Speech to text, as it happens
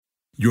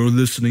You're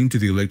listening to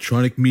the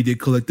Electronic Media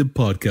Collective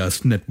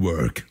Podcast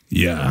Network.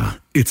 Yeah,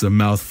 it's a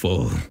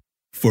mouthful.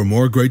 For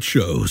more great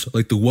shows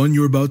like the one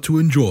you're about to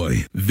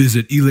enjoy,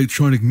 visit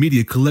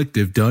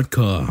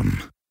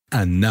electronicmediacollective.com.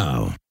 And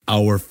now,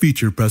 our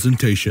feature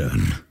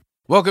presentation.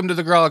 Welcome to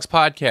the Grawlix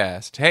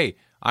podcast. Hey,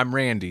 I'm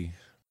Randy.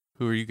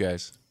 Who are you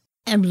guys?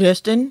 I'm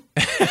Dustin.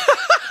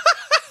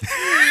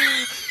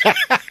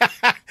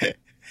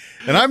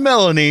 And I'm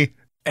Melanie.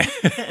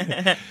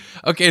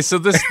 Okay, so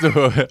this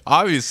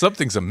obvious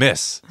something's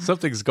amiss.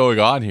 Something's going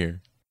on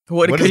here.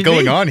 What is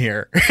going on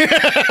here?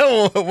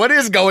 What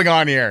is going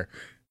on here?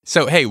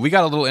 So, hey, we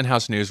got a little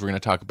in-house news we're going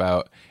to talk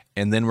about,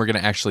 and then we're going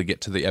to actually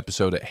get to the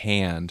episode at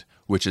hand,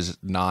 which is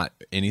not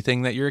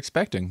anything that you're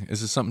expecting.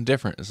 This is something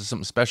different. This is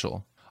something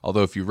special.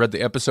 Although, if you read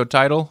the episode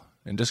title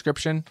and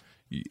description,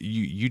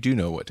 you do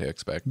know what to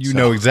expect. You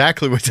know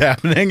exactly what's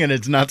happening, and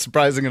it's not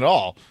surprising at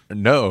all.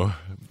 No.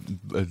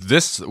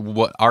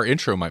 Our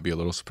intro might be a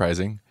little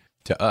surprising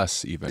to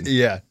us, even.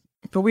 Yeah.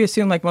 But we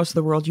assume, like most of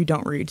the world, you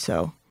don't read,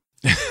 so.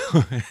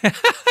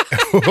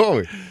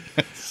 Whoa.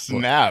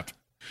 Snap.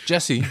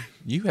 Jesse,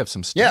 you have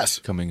some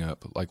stuff coming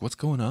up. Like, what's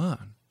going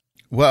on?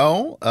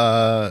 Well,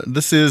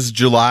 this is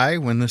July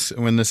when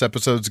this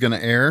episode's going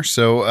to air.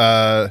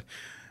 So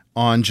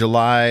on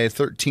July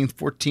 13th,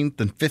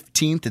 14th, and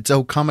 15th, it's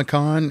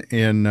Comic-Con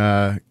in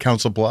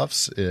Council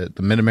Bluffs at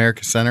the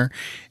Mid-America Center.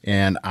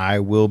 And I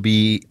will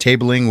be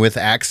tabling with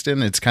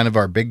Axton. It's kind of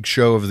our big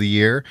show of the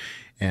year.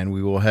 And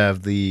we will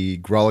have the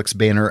Grawlix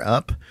banner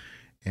up.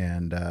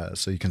 And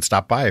so you can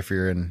stop by if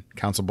you're in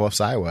Council Bluffs,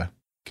 Iowa.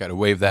 Got to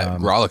wave that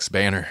Grawlix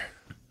banner.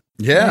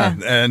 Yeah.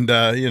 And,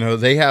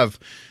 they have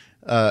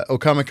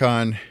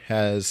Comic-Con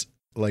has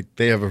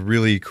they have a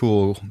really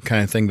cool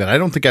kind of thing that I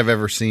don't think I've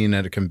ever seen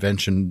at a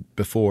convention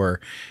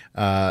before.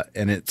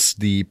 And it's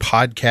the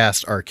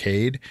podcast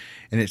arcade.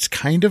 And it's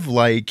kind of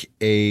like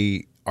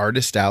a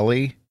artist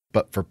alley,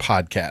 but for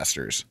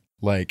podcasters.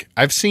 Like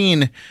I've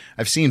seen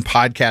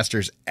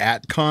podcasters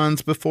at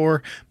cons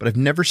before, but I've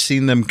never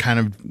seen them kind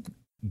of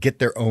get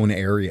their own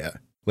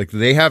area. Like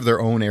they have their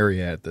own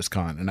area at this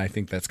con, and I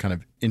think that's kind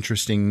of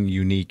interesting,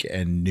 unique,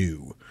 and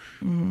new.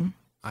 Mm-hmm.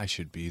 I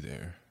should be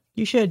there.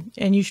 You should,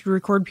 and you should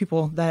record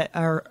people that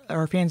are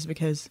our fans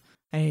because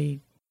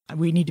we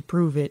need to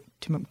prove it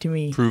to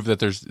me. Prove that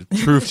there's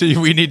proof to you.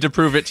 We need to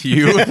prove it to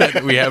you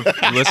that we have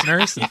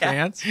listeners and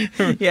fans.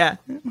 Yeah.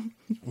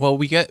 Well,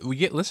 we get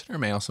listener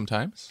mail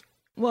sometimes.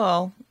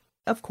 Well,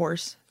 of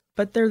course,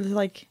 but they're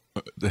like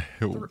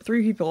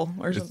three people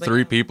or something.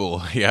 3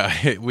 people.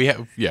 Yeah, we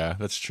have. Yeah,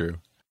 that's true.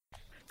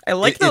 I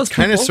like those. It's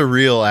kind of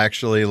surreal,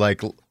 actually.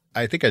 Like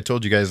I think I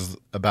told you guys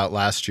about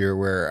last year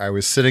where I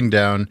was sitting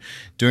down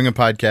doing a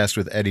podcast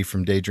with Eddie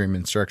from Daydream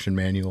Instruction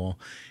Manual,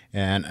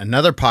 and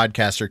another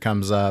podcaster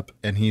comes up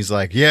and he's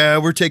like, "Yeah,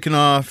 we're taking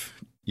off."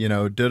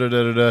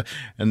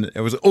 And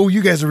it was, "Oh,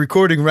 you guys are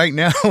recording right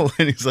now."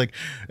 And he's like,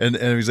 and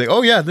he's like,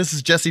 "Oh yeah, this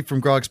is Jesse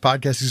from Grawlix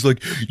Podcast." He's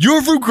like,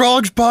 "You're from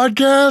Grawlix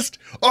Podcast?"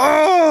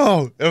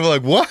 Oh, and I'm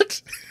like,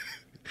 "What?"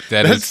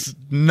 That's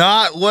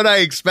not what I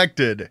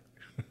expected.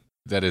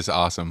 That is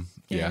awesome.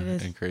 Yeah,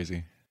 and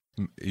crazy.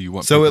 You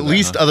want so at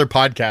least other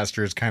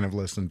podcasters kind of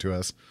listen to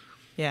us.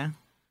 Yeah.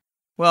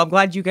 Well, I'm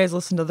glad you guys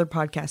listen to other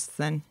podcasts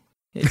then.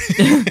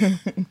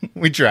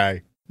 We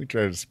try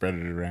to spread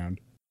it around.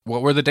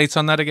 What were the dates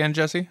on that again,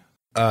 Jesse?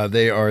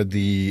 They are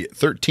the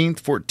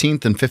 13th,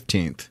 14th, and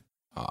 15th.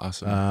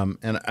 Awesome.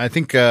 And I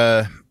think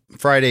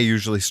Friday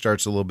usually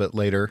starts a little bit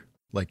later,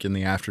 like in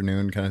the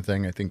afternoon kind of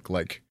thing. I think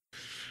like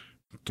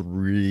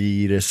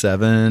 3 to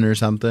 7 or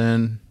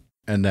something.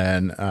 And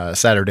then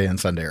Saturday and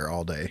Sunday are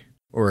all day.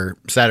 Or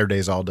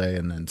Saturday's all day,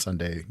 and then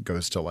Sunday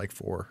goes till like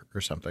 4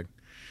 or something.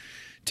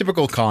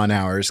 Typical con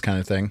hours kind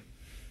of thing.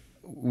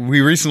 We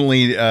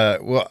recently,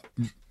 I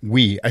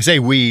say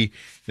we,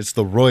 it's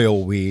the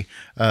royal we.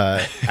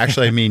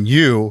 Actually, I mean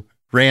you,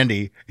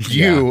 Randy,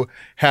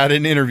 had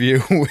an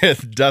interview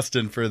with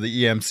Dustin for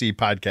the EMC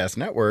Podcast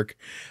Network,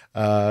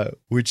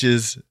 which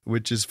is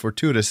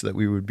fortuitous that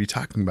we would be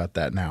talking about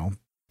that now.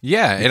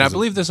 Yeah, and I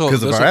believe this will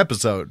because of our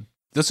episode.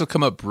 This will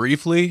come up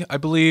briefly, I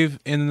believe,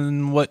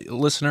 in what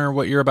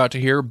you're about to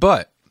hear.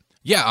 But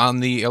yeah,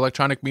 on the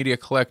Electronic Media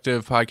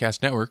Collective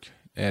Podcast Network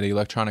at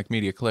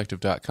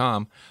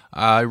electronicmediacollective.com,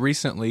 I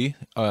recently,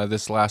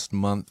 this last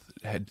month,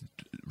 had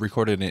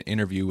recorded an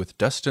interview with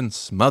Dustin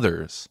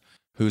Smothers,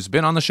 who's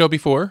been on the show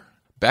before.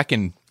 Back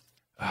in,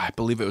 I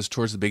believe it was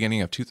towards the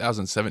beginning of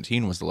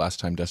 2017 was the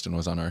last time Dustin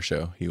was on our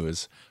show. He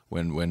was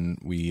when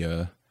we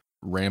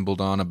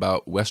rambled on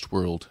about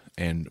Westworld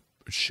and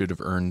should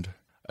have earned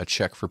a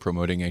check for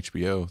promoting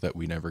HBO that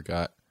we never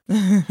got.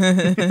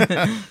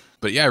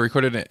 But yeah, I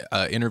recorded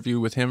an interview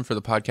with him for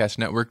the podcast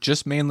network.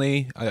 Just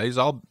mainly, it's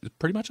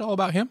pretty much all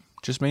about him.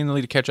 Just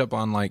mainly to catch up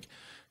on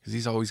because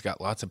he's always got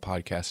lots of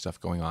podcast stuff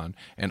going on,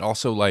 and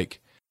also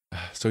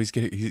so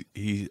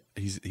he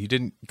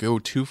didn't go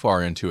too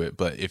far into it.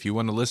 But if you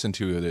want to listen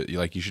to it,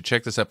 you should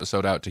check this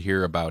episode out to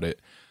hear about it.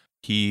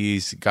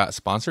 He's got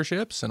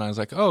sponsorships, and I was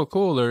like, "Oh,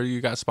 cool! Or you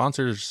got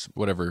sponsors,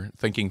 whatever."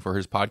 Thinking for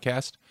his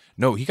podcast.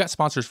 No, he got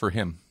sponsors for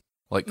him,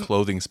 like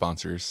clothing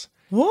sponsors.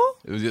 What?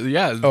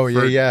 Yeah. Oh,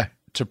 yeah.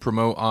 To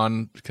promote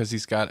on, because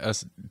he's got a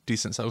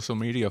decent social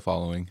media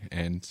following,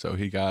 and so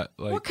he got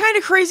like. What kind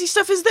of crazy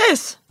stuff is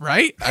this?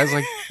 Right? I was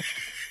like,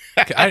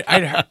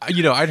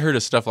 I'd heard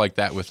of stuff like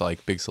that with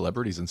like big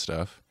celebrities and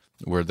stuff,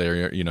 where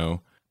they're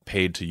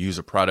paid to use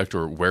a product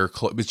or wear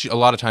clothes. A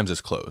lot of times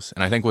it's clothes,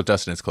 and I think with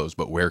Dustin it's clothes,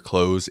 but wear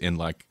clothes in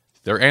like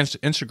their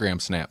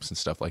Instagram snaps and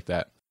stuff like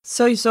that.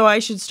 So I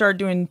should start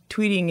doing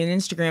tweeting and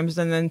Instagrams,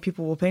 and then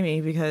people will pay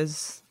me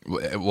because.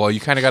 Well, you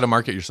kind of got to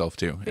market yourself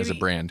too as a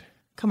brand.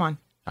 Come on.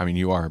 I mean,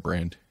 you are a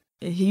brand.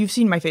 You've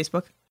seen my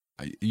Facebook.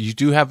 You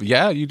do have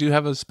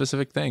a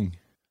specific thing.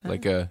 We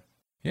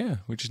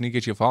just need to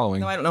get you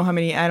following. No, I don't know how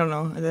many. I don't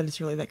know that it's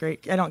really that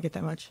great. I don't get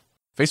that much.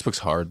 Facebook's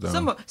hard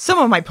though. Some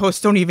of my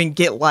posts don't even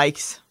get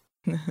likes.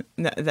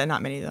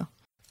 Not many though.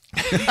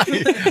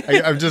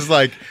 I'm just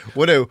like,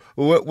 what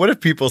if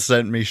people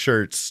sent me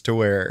shirts to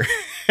wear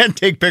and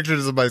take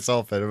pictures of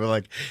myself in? And we're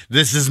like,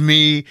 this is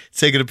me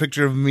taking a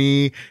picture of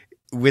me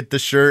with the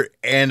shirt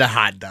and a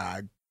hot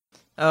dog.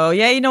 Oh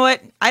yeah, you know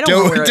what?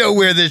 Don't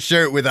wear this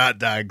shirt with hot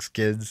dogs,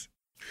 kids.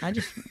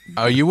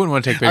 You wouldn't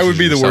want to take pictures. I would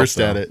be of the yourself, worst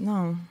though. at it.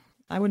 No,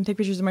 I wouldn't take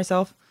pictures of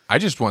myself. I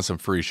just want some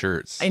free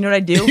shirts. You know what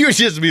I do? You would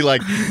just be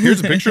like,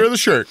 here's a picture of the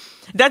shirt.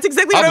 That's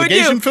exactly what I would do.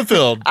 Obligation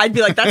fulfilled. I'd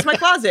be like, that's my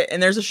closet,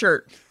 and there's a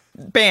shirt.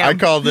 Bam. I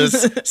call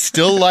this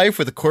still life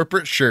with a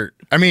corporate shirt.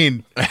 I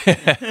mean,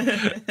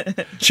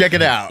 check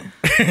it out.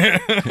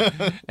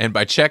 And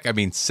by check, I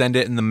mean send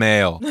it in the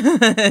mail.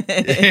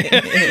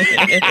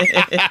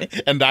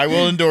 And I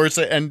will endorse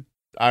it, and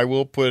I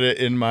will put it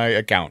in my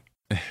account.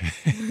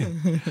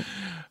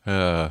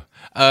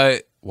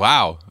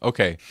 Wow.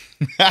 Okay.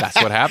 That's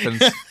what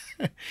happens.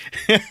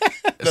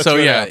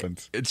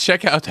 Happens.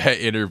 Check out that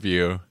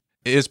interview.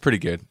 It is pretty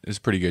good. It's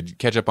pretty good.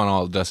 Catch up on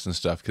all Dustin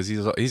stuff because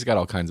he's got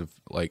all kinds of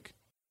like.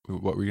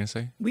 What were you gonna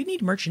say? We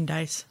need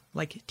merchandise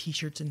like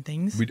T-shirts and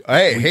things.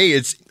 Hey,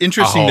 it's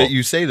interesting that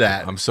you say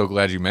that. I'm so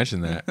glad you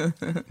mentioned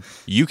that.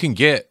 You can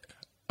get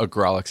a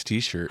Grawlix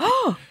T-shirt.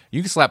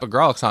 You can slap a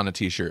Grawlix on a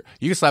T-shirt.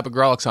 You can slap a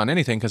Grawlix on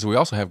anything because we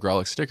also have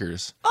Grawlix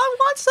stickers. I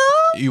want some.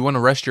 You want to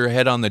rest your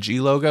head on the G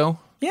logo?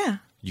 Yeah.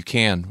 You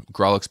can.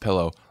 Grawlix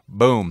pillow.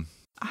 Boom.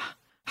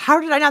 How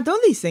did I not know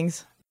these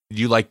things?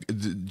 Do you like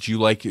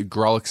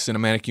Grawlix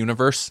Cinematic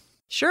Universe?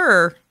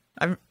 Sure.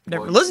 I've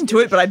never listened to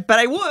it, but I bet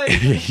I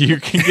would. You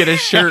can get a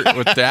shirt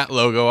with that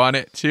logo on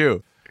it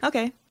too.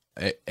 Okay.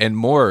 And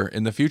more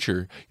in the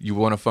future. You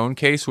want a phone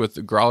case with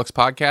the Grawlix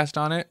podcast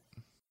on it?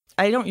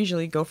 I don't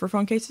usually go for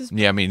phone cases.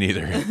 Yeah, me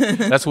neither.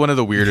 That's one of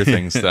the weirder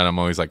things that I'm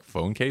always like,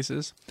 phone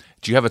cases?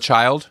 Do you have a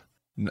child?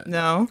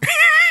 No.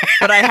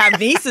 But I have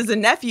nieces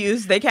and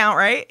nephews. They count,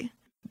 right?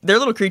 They're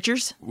little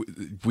creatures.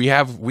 We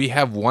have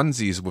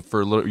onesies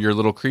for your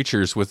little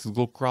creatures with the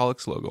little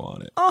Grawlix logo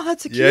on it. Oh,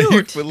 that's cute. Yeah,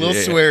 you put a little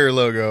swear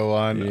logo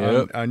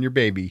on your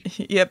baby.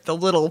 Yep, the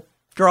little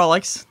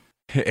Grawlix.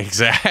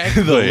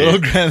 Exactly.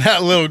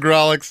 that little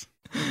Grawlix.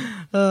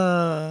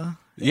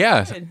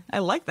 Yeah. Good. I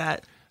like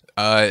that.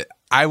 I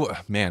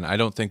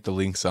don't think the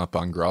link's up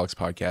on Grawlix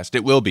podcast.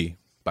 It will be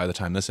by the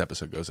time this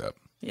episode goes up.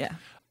 Yeah.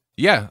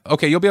 Yeah.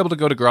 Okay. You'll be able to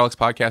go to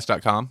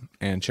grawlixpodcast.com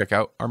and check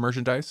out our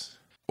merchandise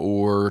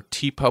or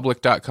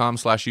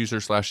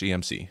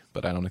tpublic.com/user/EMC.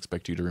 But I don't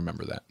expect you to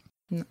remember that.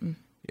 Mm-mm.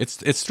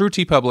 It's through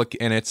TeePublic,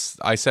 and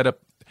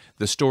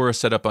the store is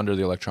set up under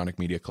the Electronic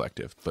Media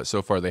Collective. But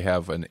so far they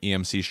have an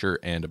EMC shirt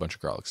and a bunch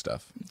of Grawlix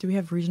stuff. Do we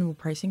have reasonable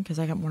pricing? Because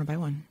I want to buy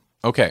one.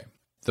 Okay.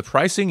 The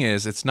pricing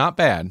it's not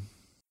bad,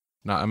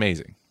 not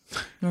amazing.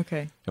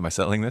 Okay. Am I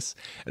selling this?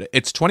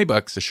 It's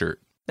 $20 a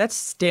shirt. That's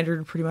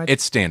standard, pretty much.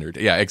 It's standard.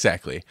 Yeah,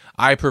 exactly.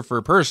 I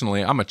prefer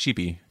personally. I'm a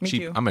cheapie. Me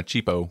too. I'm a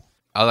cheapo.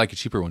 I like a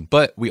cheaper one.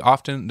 But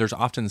there's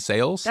often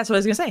sales. That's what I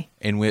was gonna say.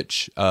 In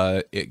which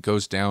it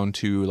goes down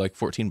to like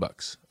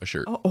 $14 a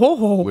shirt,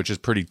 which is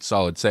pretty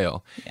solid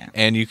sale. Yeah.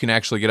 And you can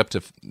actually get up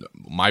to.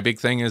 My big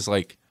thing is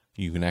like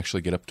you can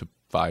actually get up to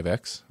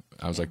 5X.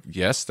 I was like,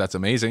 yes, that's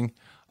amazing.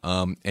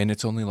 And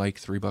it's only like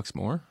 $3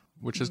 more,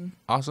 which is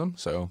awesome.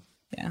 So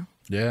yeah.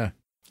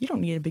 You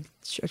don't need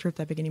a shirt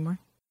that big anymore.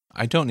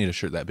 I don't need a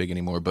shirt that big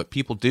anymore, but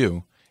people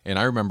do. And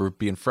I remember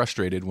being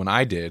frustrated when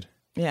I did.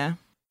 Yeah.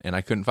 And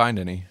I couldn't find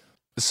any.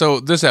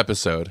 So this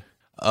episode,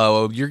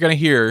 you're going to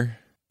hear,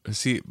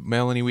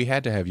 Melanie, we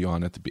had to have you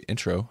on at the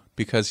intro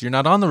because you're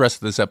not on the rest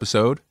of this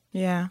episode.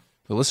 Yeah.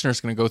 The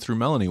listener's going to go through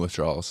Melanie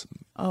withdrawals.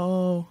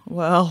 Oh,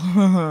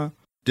 well.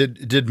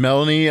 Did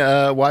Melanie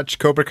watch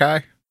Cobra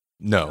Kai?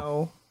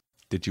 No.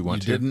 Did you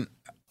want to? Didn't?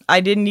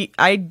 I didn't.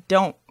 I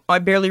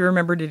barely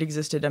remembered it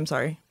existed. I'm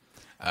sorry.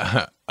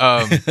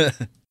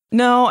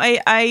 No,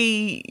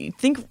 I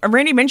think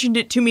Randy mentioned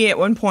it to me at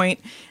one point,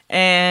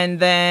 and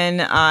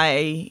then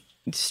I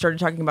started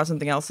talking about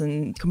something else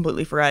and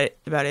completely forgot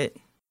about it.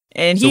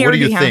 And so what do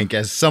you think,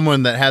 as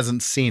someone that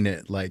hasn't seen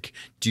it? Like,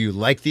 do you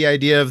like the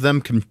idea of them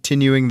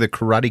continuing the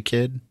Karate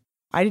Kid?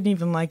 I didn't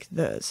even like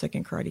the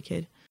second Karate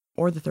Kid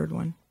or the third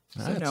one.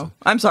 So no,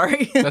 I'm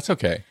sorry. That's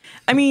okay.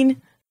 I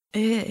mean,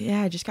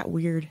 it just got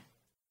weird,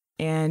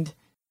 and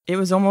it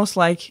was almost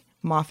like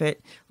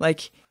Moffat.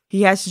 Like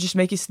he has to just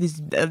make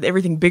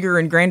everything bigger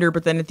and grander,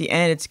 but then at the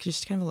end, it's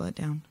just kind of a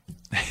letdown.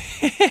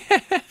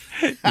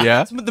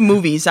 Yeah. Some of the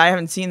movies, I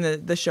haven't seen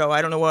the show.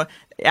 I don't know what.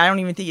 I don't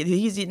even think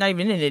he's not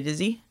even in it, is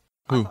he?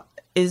 Who?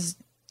 Is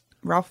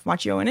Ralph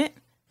Macchio in it?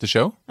 The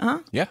show?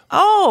 Yeah.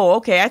 Oh,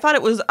 okay. I thought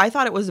it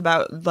was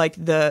about like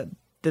the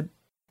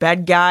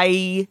bad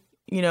guy.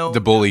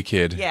 The bully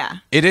kid. Yeah.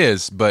 It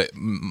is, but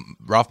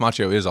Ralph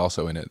Macchio is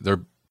also in it.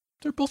 They're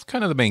both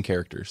kind of the main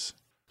characters.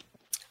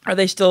 Are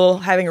they still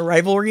having a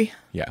rivalry?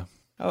 Yeah.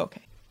 Oh,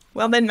 okay.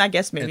 Well, then I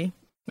guess maybe.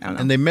 I don't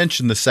know. And they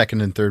mentioned the second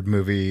and third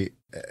movie,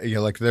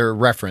 like they're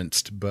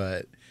referenced,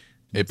 but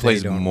it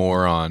plays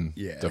more on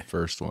Yeah. the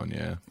first one,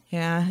 yeah.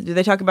 Yeah. Do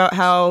they talk about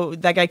how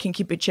that guy can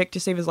keep a chick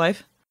to save his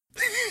life?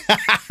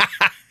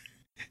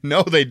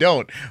 No, they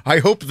don't. I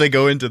hope they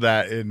go into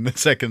that in the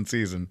second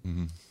season.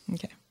 Mm-hmm.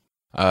 Okay.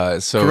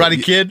 So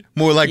Karate Kid,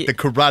 more like the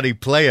Karate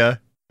Player.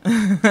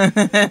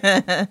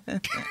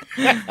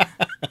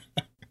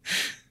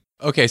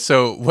 Okay,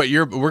 so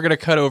we're going to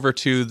cut over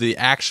to the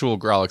actual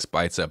Grawlix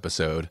Bytes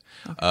episode.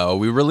 Okay.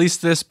 We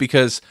released this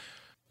because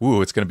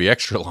it's going to be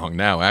extra long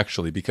now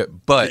actually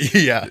but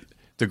Yeah.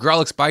 The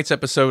Grawlix Bytes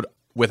episode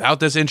without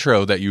this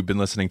intro that you've been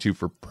listening to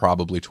for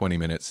probably 20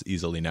 minutes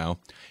easily now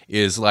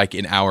is like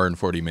an hour and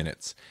 40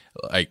 minutes.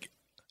 Like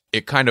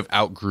it kind of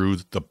outgrew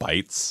the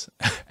Bytes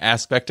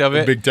aspect of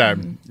it. Big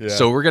time. Yeah.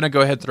 So we're going to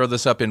go ahead and throw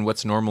this up in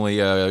what's normally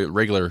a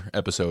regular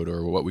episode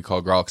or what we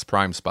call Grawlix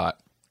Prime spot.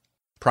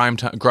 Prime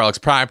time,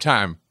 Grawlix Prime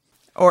time.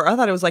 Or I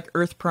thought it was like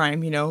Earth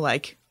Prime,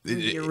 like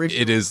the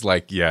original. It is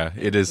like,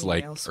 it is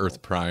like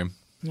Earth Prime.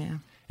 Yeah.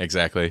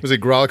 Exactly. Was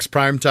it Grawlix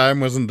Prime Time?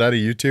 Wasn't that a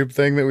YouTube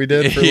thing that we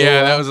did? For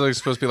Yeah, that was like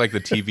supposed to be like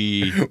the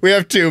TV. We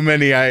have too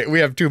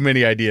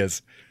many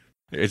ideas.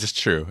 It's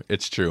true.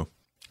 It's true.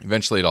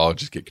 Eventually it'll all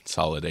just get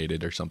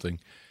consolidated or something.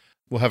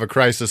 We'll have a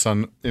Crisis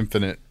on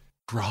Infinite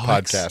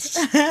Grawlix.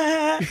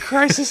 podcast.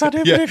 Crisis on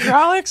Infinite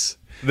Grawlix?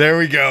 There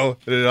we go.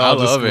 I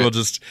love it. We'll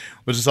just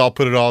all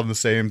put it all in the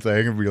same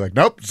thing and be like,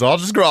 nope, it's all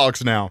just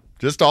Grawlix now.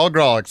 Just all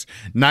Grawlix.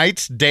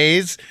 Nights,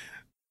 days,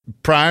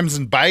 primes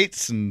and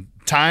bytes and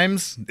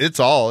times. It's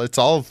all a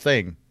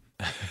thing.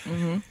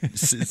 Mm-hmm.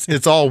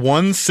 It's all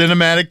one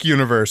cinematic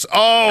universe.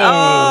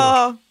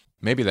 Oh!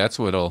 Maybe that's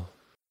what'll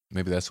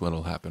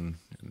happen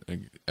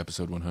in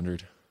episode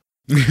 100.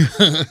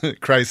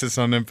 Crisis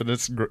on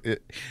Infinite.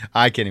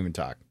 I can't even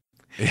talk.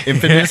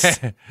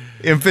 Infinite.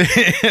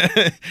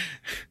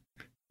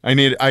 I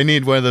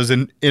need one of those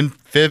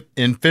infinite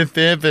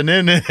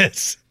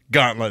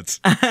gauntlets.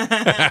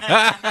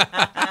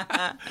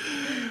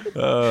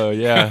 Oh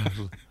yeah.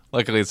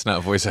 Luckily it's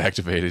not voice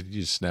activated.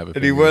 You just snap it. I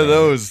need one of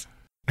those.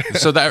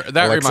 So that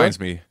reminds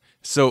me.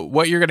 So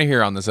what you're going to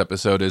hear on this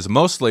episode is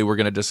mostly we're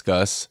going to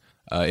discuss.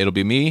 It'll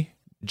be me,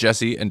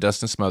 Jesse, and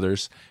Dustin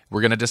Smothers.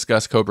 We're going to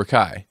discuss Cobra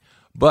Kai,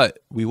 but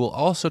we will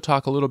also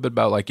talk a little bit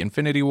about like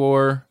Infinity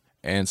War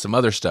and some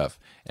other stuff.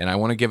 And I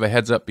want to give a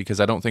heads up because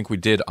I don't think we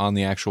did on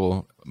the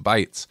actual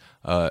Bytes.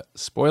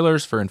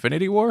 Spoilers for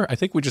Infinity War. I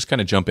think we just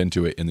kind of jump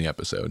into it in the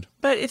episode.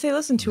 But if they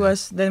listen to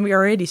us, then we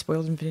already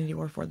spoiled Infinity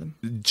War for them.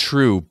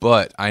 True,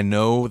 but I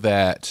know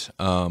that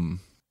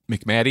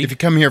McMaddie. If you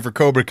come here for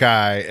Cobra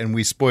Kai and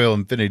we spoil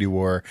Infinity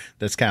War,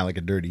 that's kind of like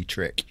a dirty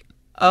trick.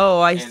 Oh,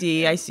 I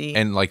see.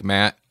 And like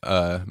Matt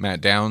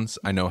Downs,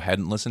 I know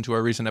hadn't listened to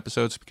our recent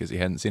episodes because he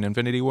hadn't seen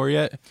Infinity War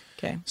yet.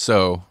 Okay.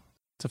 So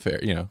it's a fair,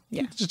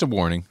 it's just a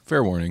warning,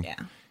 fair warning. Yeah.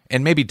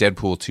 And maybe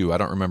Deadpool too. I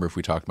don't remember if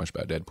we talked much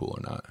about Deadpool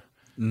or not,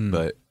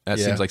 but that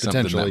seems like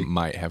something that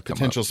might have come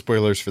potential up.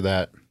 spoilers for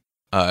that.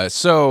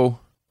 So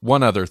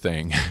one other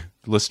thing,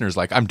 listeners,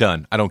 like I'm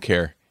done. I don't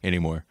care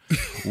anymore.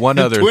 One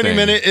other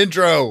 20-minute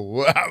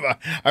intro.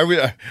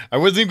 I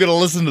wasn't even going to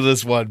listen to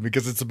this one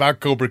because it's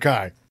about Cobra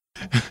Kai.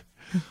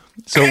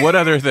 So one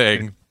other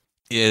thing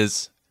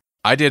is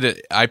I did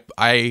it.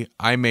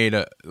 I made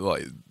a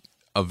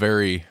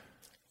very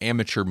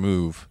amateur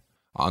move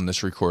on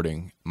this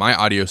recording. My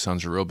audio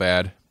sounds real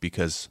bad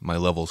because my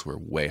levels were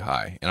way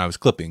high and I was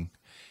clipping.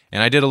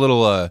 And I did a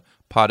little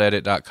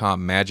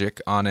podedit.com magic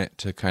on it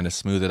to kind of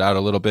smooth it out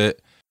a little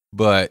bit,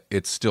 but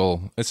it's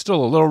still a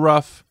little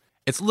rough.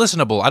 It's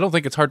listenable. I don't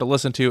think it's hard to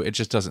listen to. It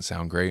just doesn't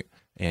sound great.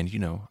 And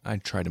I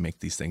try to make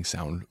these things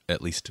sound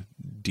at least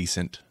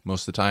decent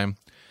most of the time.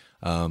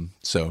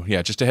 So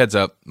yeah, just a heads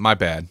up, my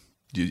bad.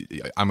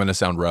 I'm going to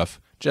sound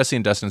rough. Jesse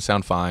and Dustin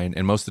sound fine.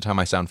 And most of the time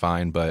I sound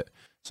fine, but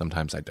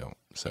sometimes I don't.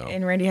 So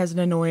And Randy has an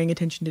annoying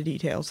attention to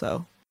detail,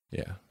 so.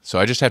 Yeah. So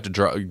I just have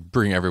to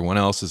bring everyone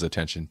else's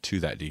attention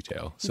to that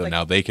detail. So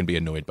now they can be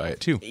annoyed by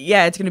it too.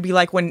 Yeah, it's going to be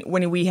like when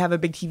we have a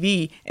big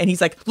TV and he's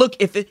like, look,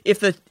 if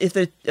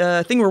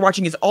the thing we're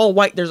watching is all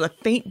white, there's a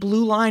faint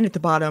blue line at the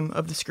bottom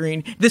of the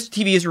screen. This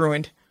TV is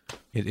ruined.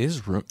 It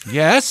is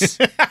Yes.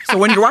 So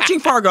when you're watching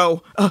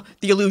Fargo,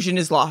 the illusion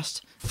is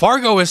lost.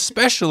 Fargo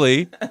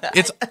especially,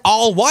 it's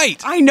all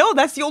white. I know.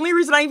 That's the only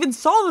reason I even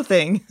saw the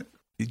thing.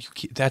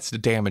 That's the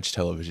damaged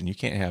television. You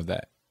can't have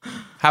that.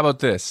 How about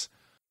this?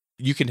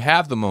 You can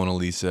have the Mona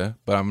Lisa,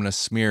 but I'm going to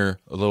smear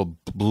a little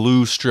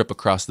blue strip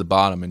across the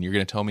bottom, and you're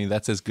going to tell me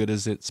that's as good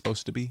as it's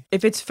supposed to be?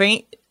 If it's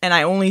faint and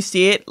I only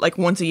see it like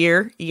once a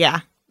year, yeah,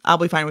 I'll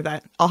be fine with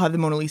that. I'll have the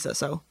Mona Lisa,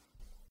 so.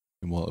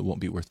 Well, it won't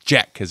be worth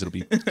jack because it'll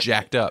be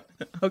jacked up.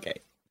 Okay.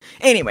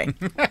 Anyway.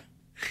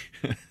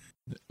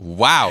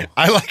 Wow.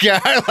 I like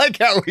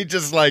how we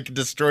just like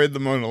destroyed the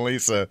Mona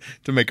Lisa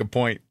to make a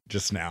point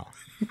just now.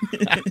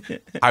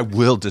 I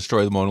will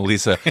destroy the Mona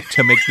Lisa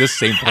to make this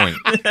same point.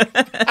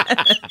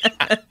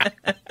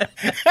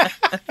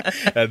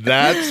 And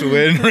that's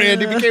when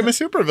Randy became a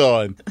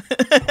supervillain.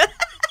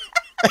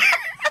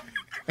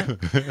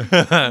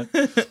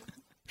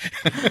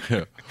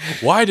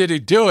 Why did he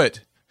do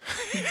it?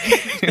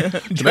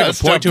 To make a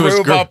point to his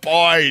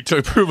girlfriend.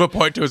 To prove a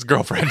point to his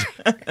girlfriend.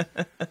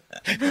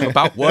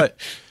 About what?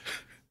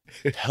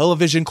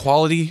 Television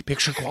quality,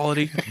 picture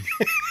quality.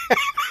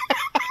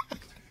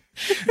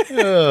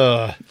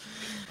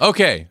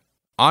 Okay,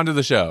 on to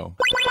the show.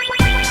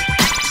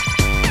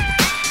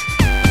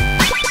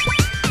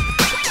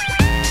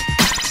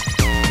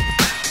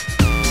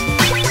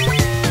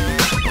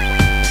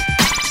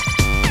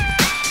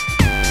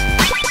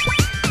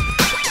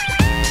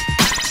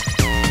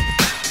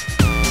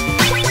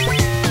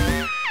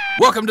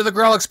 Welcome to the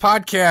Grawlix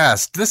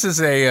podcast. This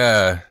is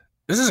a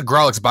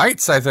Grawlix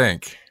Bytes, I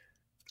think.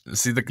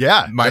 See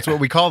that's what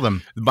we call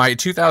them. My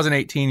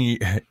 2018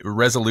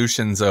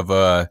 resolutions of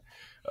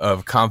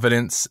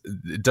confidence,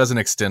 it doesn't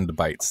extend to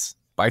Bytes.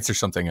 Bytes are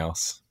something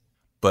else,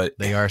 but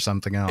they are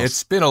something else.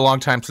 It's been a long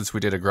time since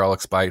we did a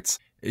Grawlix Bytes.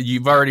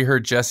 You've already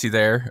heard Jesse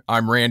there.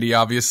 I'm Randy,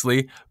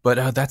 obviously,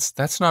 but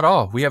that's not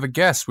all. We have a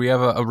guest. We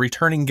have a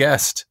returning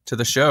guest to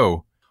the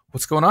show.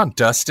 What's going on,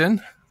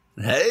 Dustin?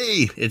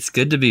 Hey, it's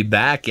good to be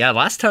back. Yeah,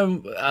 last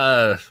time,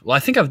 I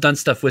think I've done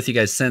stuff with you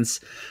guys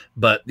since,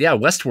 but yeah,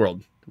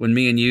 Westworld. When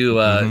me and you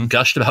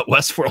gushed about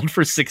Westworld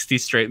for 60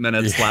 straight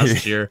minutes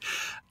last year.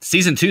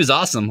 Season 2 is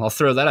awesome. I'll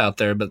throw that out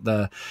there.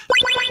 But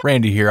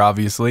Randy here,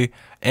 obviously.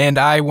 And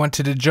I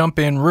wanted to jump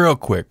in real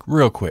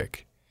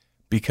quick,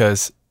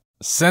 because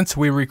since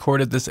we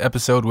recorded this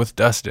episode with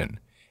Dustin,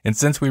 and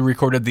since we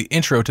recorded the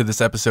intro to this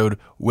episode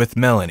with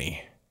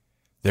Melanie,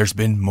 there's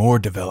been more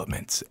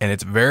developments, and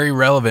it's very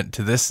relevant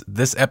to this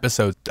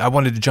episode. I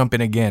wanted to jump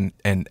in again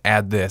and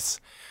add this.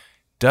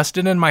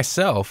 Dustin and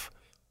myself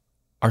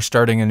are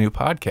starting a new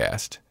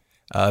podcast.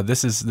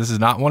 This is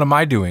not one of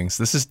my doings.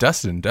 This is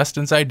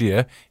Dustin's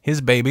idea,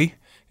 his baby.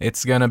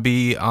 It's going to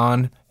be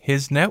on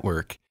his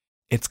network.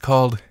 It's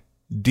called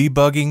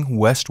Debugging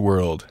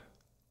Westworld.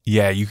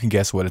 Yeah, you can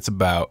guess what it's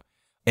about.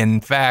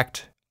 In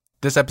fact,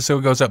 this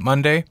episode goes up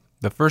Monday.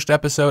 The first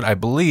episode, I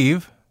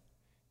believe,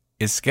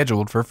 is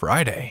scheduled for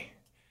Friday.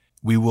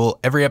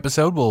 Every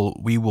episode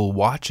we will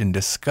watch and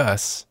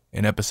discuss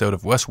an episode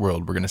of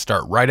Westworld. We're going to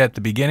start right at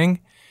the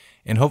beginning.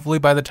 And hopefully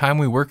by the time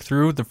we work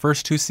through the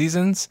first 2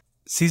 seasons,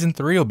 season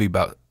 3 will be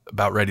about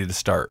ready to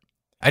start.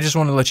 I just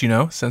want to let you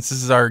know, since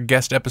this is our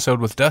guest episode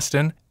with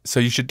Dustin, so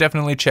you should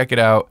definitely check it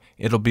out.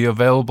 It'll be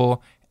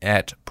available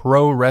at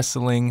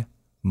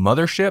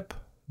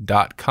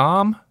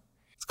prowrestlingmothership.com.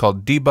 It's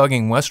called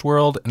Debugging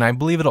Westworld, and I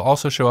believe it'll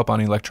also show up on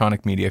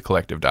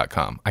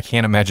electronicmediacollective.com. I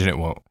can't imagine it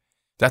won't.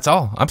 That's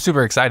all. I'm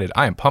super excited.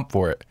 I am pumped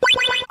for it.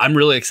 I'm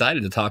really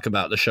excited to talk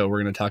about the show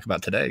we're going to talk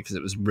about today because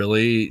it was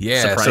really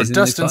surprisingly so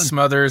Dustin fun.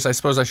 Smothers, I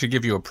suppose I should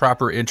give you a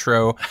proper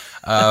intro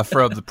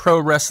from the Pro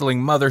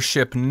Wrestling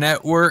Mothership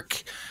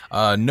Network,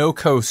 No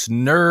Coast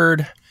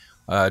Nerd,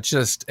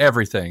 just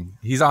everything.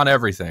 He's on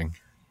everything.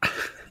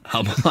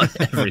 I'm on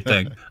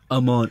everything.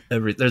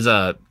 There's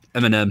a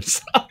Eminem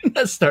song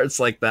that starts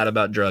like that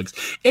about drugs.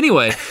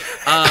 Anyway,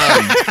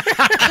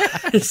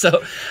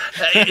 so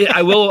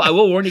I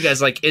will warn you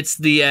guys, like it's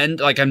the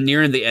end, like I'm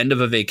nearing the end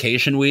of a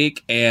vacation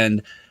week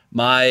and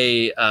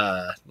my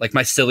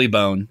my silly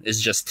bone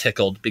is just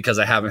tickled because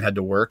I haven't had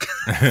to work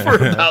for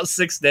about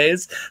 6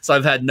 days. So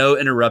I've had no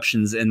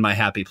interruptions in my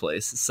happy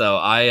place.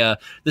 So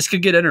this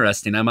could get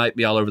interesting. I might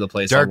be all over the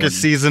place.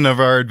 Darkest season of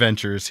our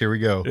adventures. Here we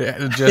go.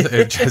 Yeah,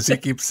 Jesse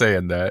keeps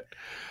saying that.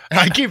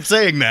 I keep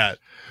saying that.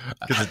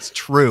 Because it's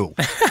true.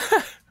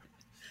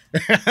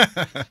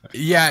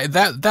 Yeah,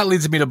 that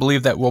leads me to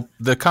believe that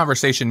the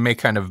conversation may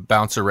kind of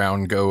bounce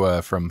around, go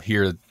from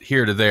here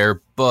to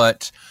there.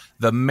 But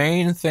the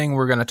main thing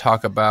we're going to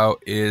talk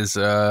about is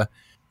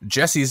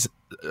Jesse's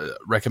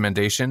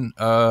recommendation,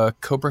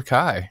 Cobra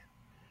Kai.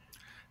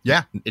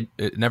 Yeah,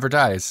 it never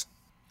dies.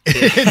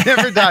 It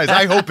never dies.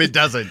 I hope it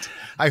doesn't.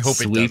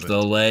 Sweep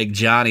the leg,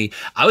 Johnny.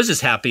 I was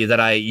just happy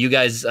that you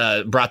guys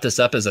brought this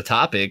up as a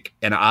topic,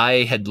 and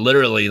I had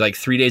literally like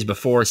 3 days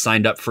before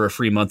signed up for a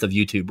free month of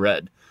YouTube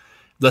Red.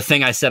 The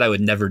thing I said I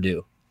would never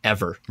do,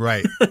 ever.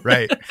 Right.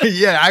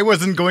 Yeah, I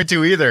wasn't going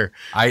to either.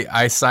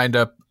 I signed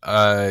up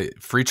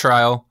free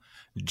trial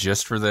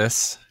just for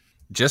this.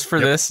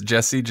 This.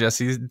 Jesse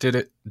did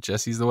it.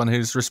 Jesse's the one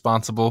who's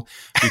responsible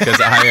because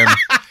I am...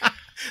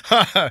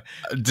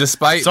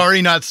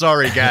 Sorry, not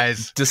sorry,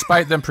 guys.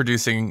 Despite them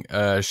producing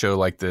a show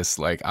like this,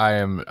 like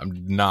I'm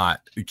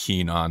not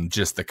keen on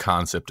just the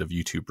concept of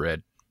YouTube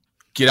Red.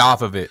 Get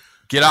off of it,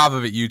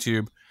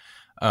 YouTube.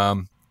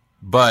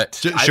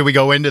 But should we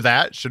go into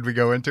that? Should we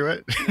go into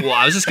it? Well,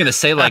 I was just gonna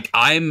say, like,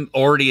 I'm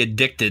already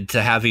addicted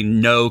to having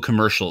no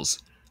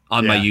commercials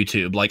on my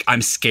YouTube. Like,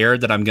 I'm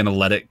scared that I'm going to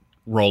let it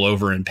roll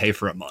over and pay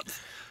for a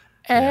month.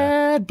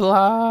 Ad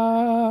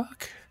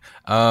block.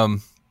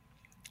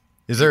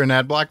 Is there an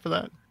ad block for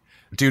that?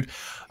 Dude,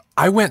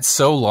 I went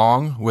so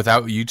long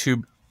without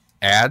YouTube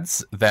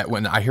ads that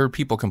when I heard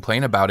people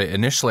complain about it,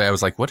 initially I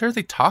was like, what are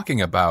they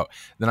talking about?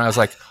 Then I was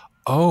like,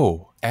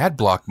 oh, ad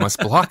block must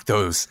block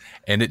those.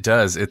 And it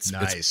does. It's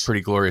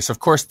pretty glorious. Of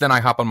course, then I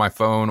hop on my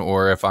phone,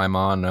 or if I'm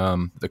on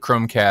the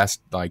Chromecast,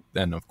 like,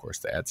 then of course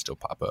the ads still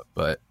pop up.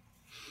 But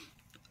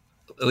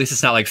at least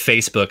it's not like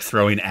Facebook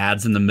throwing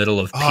ads in the middle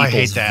of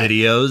people's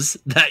videos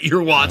that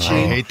you're watching.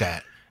 I hate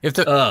that. If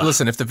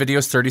the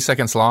video's 30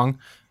 seconds long,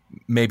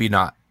 maybe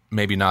not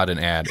an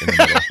ad in the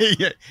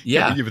middle.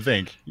 Yeah. You would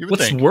think.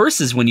 What's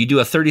worse is when you do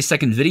a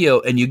 30-second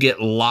video and you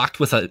get locked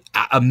with a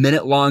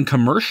minute-long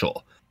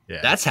commercial.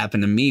 Yeah. That's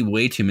happened to me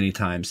way too many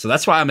times. So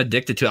that's why I'm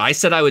addicted to it. I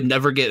said I would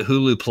never get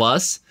Hulu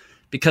Plus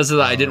because of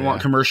that. I didn't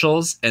want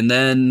commercials. And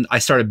then I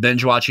started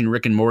binge watching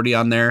Rick and Morty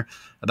on there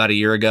about a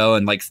year ago.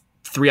 And like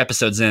 3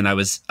 episodes in, I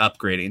was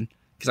upgrading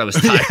because I was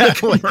tired of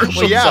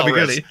commercials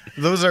already.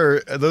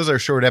 Because those are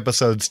short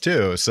episodes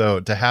too. So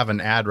to have an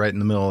ad right in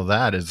the middle of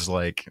that is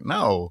like,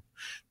 no.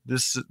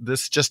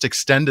 This just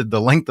extended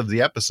the length of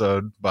the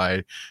episode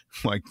by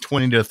like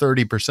 20 to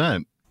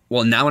 30%.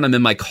 Well, now when I'm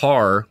in my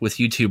car with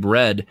YouTube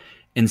Red,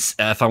 and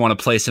if I want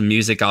to play some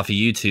music off of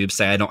YouTube,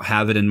 say I don't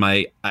have it in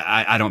my,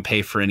 I don't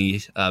pay for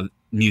any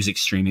music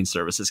streaming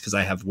services because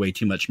I have way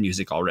too much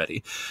music already.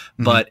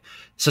 Mm-hmm. But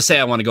so say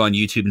I want to go on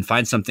YouTube and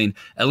find something,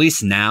 at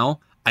least now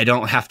I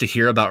don't have to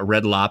hear about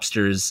Red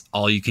Lobster's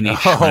all-you-can-eat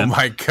shrimp in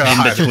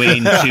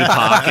between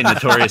Tupac and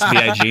Notorious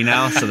B.I.G.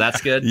 now, so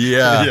that's good.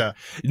 Yeah.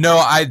 No,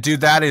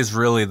 that is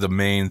really the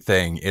main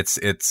thing.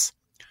 It's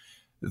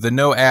the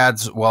no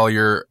ads while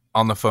you're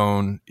on the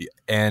phone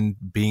and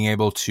being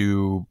able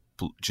to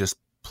just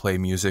play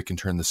music and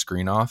turn the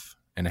screen off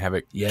and have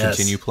it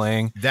continue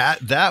playing.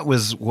 That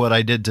was what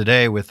I did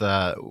today with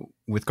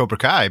Cobra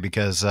Kai,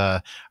 because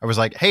I was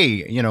like,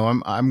 hey,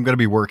 I'm going to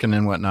be working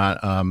and whatnot,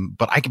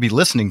 but I could be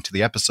listening to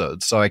the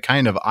episodes. So I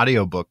kind of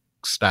audiobook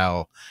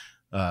style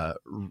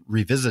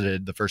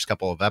revisited the first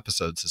couple of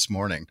episodes this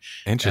morning.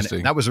 Interesting.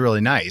 And that was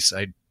really nice.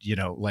 I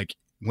like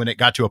when it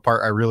got to a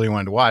part I really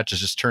wanted to watch, is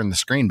just turn the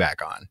screen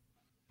back on.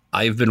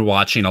 I've been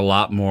watching a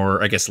lot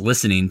more, I guess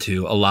listening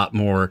to a lot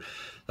more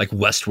like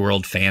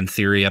Westworld fan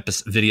theory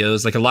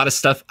videos, like a lot of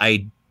stuff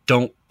I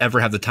don't ever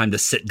have the time to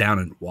sit down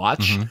and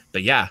watch. Mm-hmm.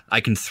 But yeah,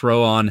 I can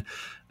throw on,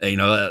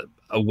 a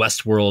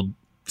Westworld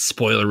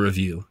spoiler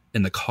review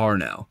in the car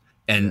now.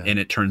 And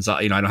it turns out,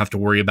 I don't have to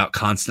worry about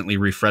constantly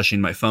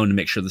refreshing my phone to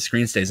make sure the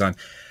screen stays on.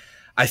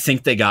 I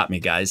think they got me,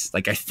 guys.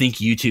 Like, I think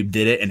YouTube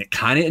did it, and it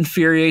kind of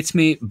infuriates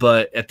me.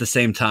 But at the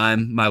same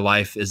time, my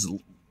life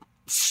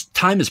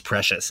time is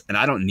precious, and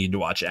I don't need to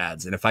watch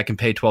ads. And if I can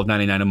pay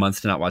 $12.99 a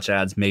month to not watch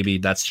ads, maybe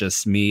that's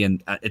just me,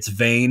 and it's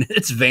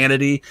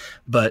vanity,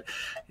 but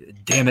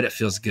damn it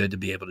feels good to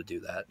be able to do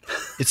that.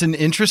 It's an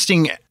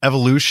interesting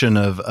evolution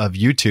of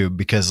YouTube,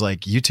 because like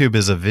YouTube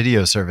is a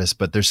video service,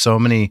 but there's so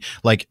many,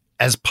 like,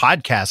 as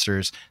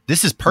podcasters,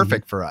 this is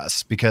perfect for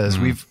us, because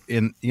we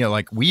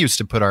used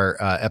to put our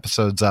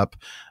episodes up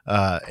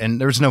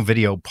and there was no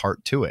video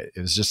part to it.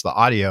 It was just the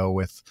audio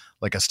with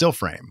like a still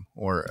frame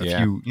or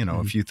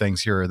a few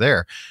things here or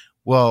there.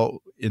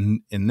 Well,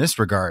 in this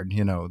regard,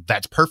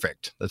 that's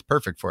perfect. That's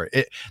perfect for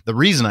it. The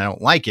reason I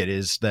don't like it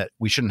is that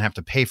we shouldn't have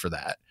to pay for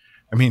that.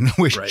 I mean,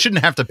 we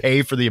shouldn't have to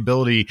pay for the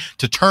ability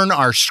to turn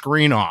our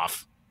screen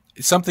off.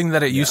 Something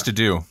that it used to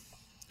do.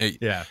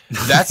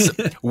 That's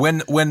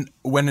when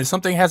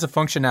something has a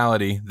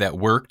functionality that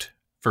worked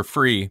for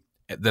free,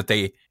 that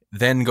they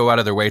then go out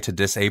of their way to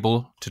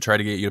disable to try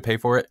to get you to pay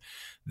for it.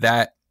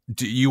 That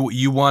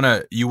you want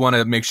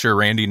to make sure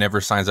Randy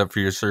never signs up for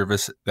your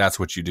service. That's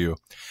what you do.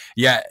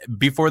 Yeah,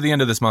 before the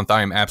end of this month,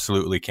 I am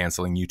absolutely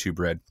canceling YouTube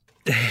Red.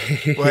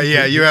 Well,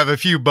 yeah, you have a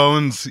few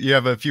bones. You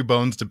have a few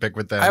bones to pick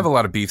with that. I have a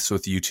lot of beefs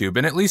with YouTube,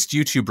 and at least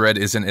YouTube Red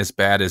isn't as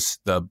bad as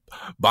the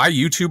buy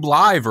YouTube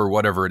Live or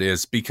whatever it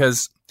is,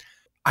 because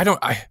I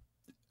don't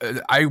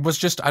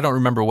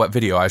remember what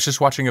video. I was just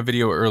watching a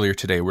video earlier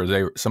today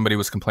where somebody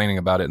was complaining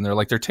about it, and they're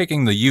like, they're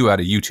taking the U out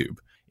of YouTube.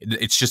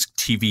 It's just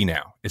TV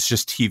now. It's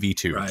just TV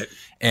too. Right.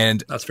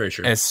 And that's very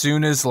true. As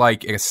soon as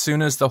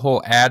the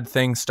whole ad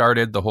thing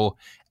started, the whole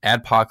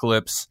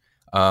adpocalypse,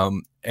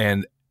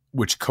 and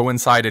which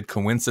coincided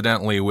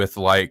coincidentally with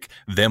like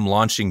them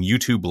launching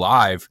YouTube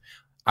Live,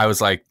 I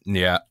was like,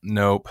 yeah,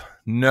 nope,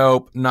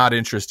 not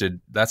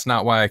interested. That's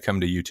not why I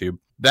come to YouTube.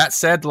 That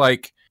said,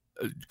 like,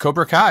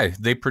 Cobra Kai,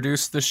 they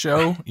produced the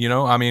show,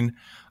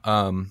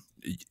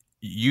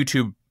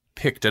 YouTube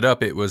picked it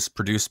up. It was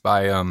produced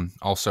by,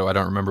 also, I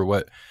don't remember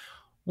what,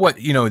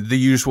 the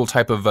usual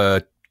type of,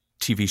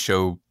 TV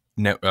show,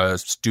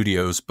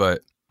 studios,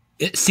 but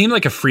it seemed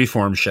like a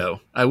Freeform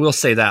show. I will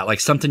say that, like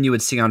something you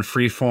would see on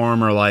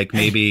Freeform, or like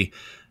maybe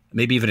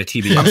even a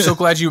TV. I'm so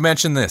glad you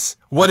mentioned this.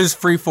 What is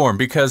Freeform?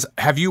 Because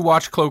have you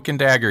watched Cloak and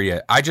Dagger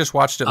yet? I just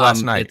watched it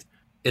last night.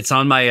 It's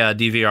on my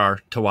DVR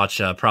to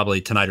watch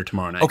probably tonight or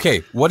tomorrow night.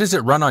 Okay, what does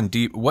it run on?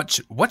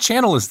 What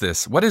channel is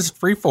this? What is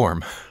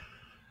Freeform?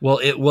 Well,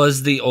 it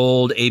was the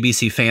old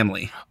ABC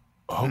Family.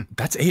 Oh,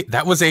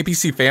 that was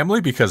ABC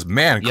Family, because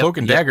man, Cloak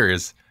and Dagger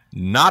is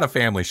not a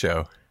family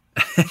show.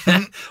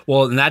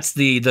 Well, and that's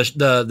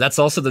that's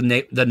also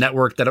the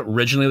network that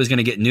originally was going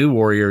to get New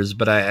Warriors,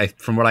 but I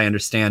from what I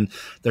understand,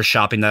 they're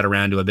shopping that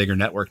around to a bigger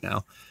network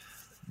now.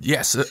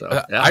 Yes,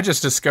 I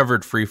just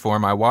discovered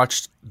Freeform. I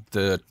watched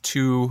the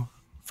 2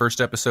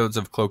 first episodes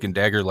of Cloak and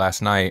Dagger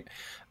last night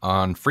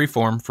on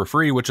Freeform for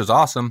free, which is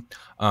awesome.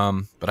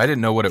 But I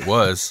didn't know what it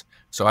was,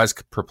 so I was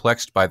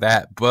perplexed by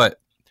that. But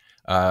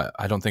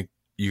I don't think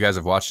you guys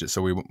have watched it,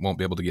 so we won't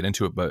be able to get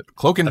into it. But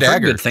Cloak and Dagger,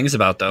 I've heard good things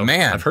about, though.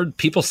 Man, I've heard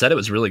people said it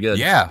was really good.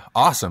 Yeah,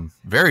 awesome,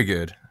 very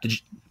good. Did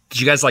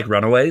you guys like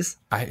Runaways?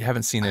 I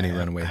haven't seen any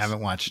Runaways. I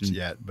haven't watched it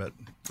yet, but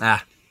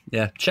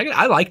yeah, check it.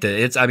 I liked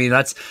it.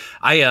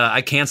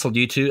 I canceled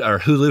YouTube or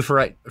Hulu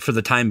for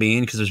the time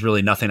being because there's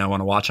really nothing I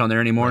want to watch on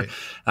there anymore.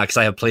 Because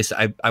I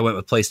went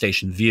with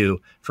PlayStation View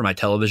for my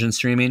television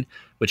streaming,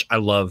 which I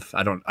love.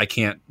 I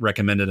can't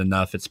recommend it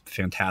enough. It's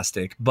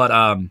fantastic. But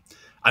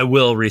I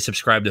will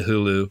resubscribe to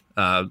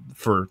Hulu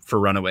for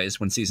Runaways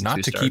when season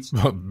 2 starts.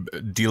 Not to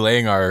keep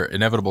delaying our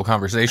inevitable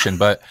conversation,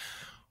 but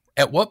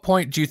at what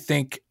point do you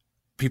think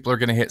people are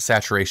going to hit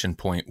saturation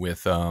point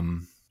with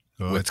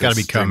it's got to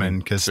be coming,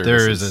 because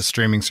there is a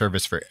streaming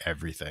service for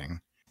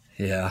everything.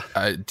 Yeah.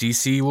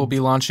 DC will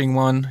be launching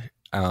one,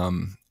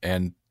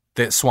 and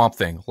the Swamp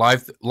Thing,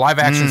 live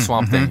action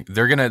Swamp Thing.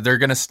 They're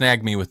gonna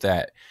snag me with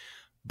that.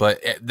 But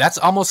that's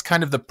almost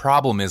kind of the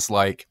problem, is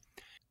like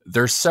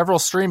there's several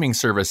streaming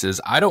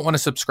services. I don't want to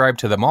subscribe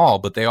to them all,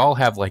 but they all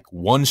have like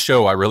one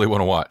show I really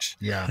want to watch.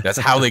 Yeah, that's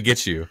how they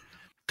get you.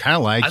 Kind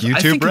of like YouTube I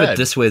think Red. of it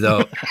this way,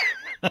 though.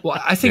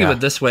 Well, I think of it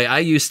this way. I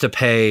used to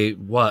pay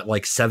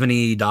like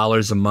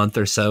 $70 a month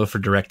or so for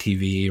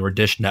DirecTV or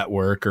Dish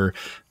Network, or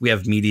we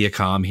have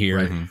Mediacom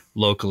here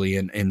locally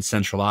in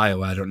Central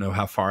Iowa. I don't know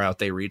how far out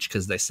they reach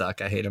because they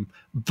suck. I hate them.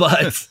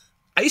 But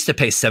I used to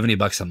pay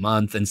 $70 a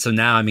month, and so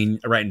now,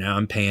 right now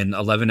I'm paying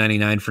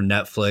 $11.99 for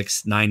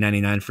Netflix,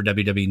 $9.99 for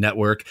WWE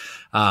Network.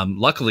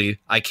 Luckily,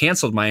 I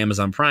canceled my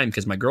Amazon Prime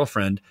because my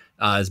girlfriend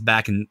is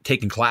back and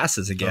taking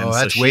classes again. Oh,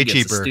 that's so way gets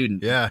cheaper. a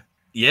student. Yeah.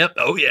 Yep.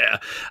 Oh yeah.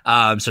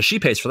 So she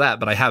pays for that,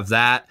 but I have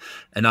that,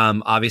 and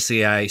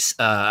obviously I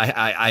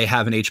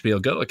have an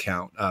HBO Go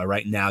account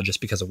right now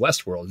just because of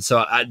Westworld.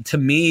 So to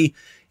me,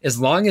 as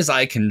long as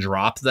I can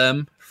drop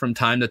them from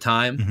time to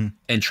time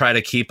and try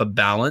to keep a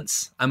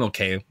balance, I'm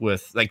okay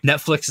with. Like,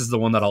 Netflix is the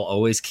one that I'll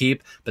always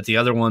keep, but the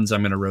other ones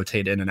I'm going to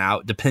rotate in and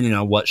out depending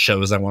on what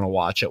shows I want to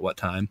watch at what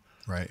time.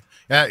 Right.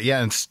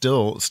 Yeah, and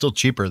still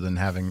cheaper than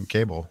having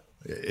cable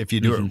if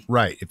you do it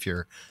right, if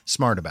you're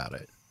smart about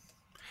it.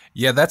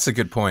 Yeah, that's a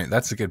good point.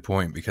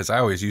 Because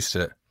I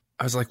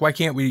was like, why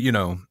can't we,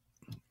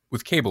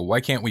 with cable,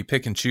 why can't we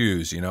pick and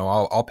choose?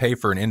 I'll pay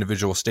for an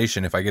individual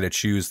station if I get to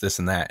choose this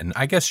and that. And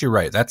I guess you're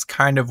right. That's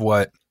kind of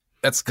what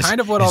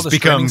all the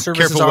streaming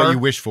services careful are. What you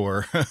wish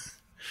for.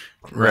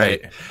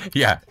 Right.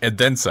 Yeah. And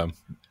then some.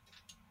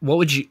 What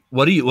would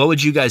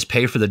you guys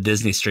pay for the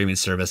Disney streaming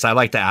service? I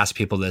like to ask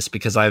people this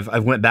because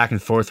I've went back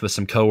and forth with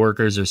some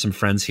coworkers or some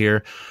friends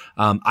here.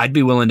 I'd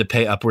be willing to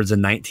pay upwards of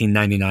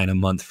 $19.99 a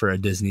month for a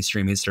Disney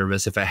streaming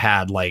service if it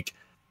had like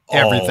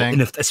everything,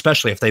 and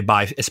especially if they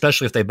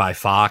buy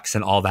Fox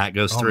and all that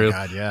goes through.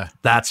 My God, yeah,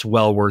 that's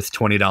well worth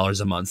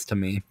 $20 a month to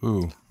me.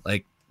 Ooh,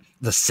 like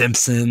The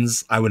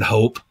Simpsons, I would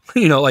hope.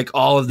 Like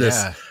all of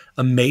this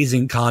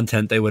amazing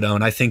content they would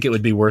own. I think it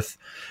would be worth.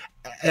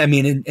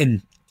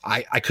 And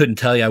I couldn't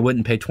tell you I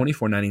wouldn't pay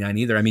 $24.99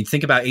 either.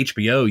 Think about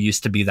HBO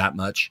used to be that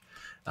much.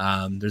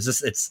 There's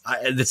this.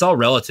 It's all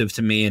relative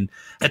to me. And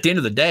at the end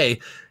of the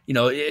day,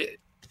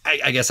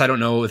 I guess I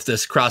don't know if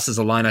this crosses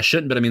a line I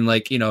shouldn't,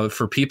 but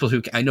for people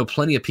who, I know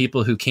plenty of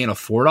people who can't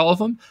afford all of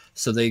them,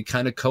 so they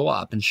kind of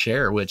co-op and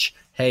share. Which,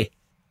 hey,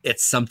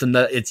 it's something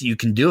that you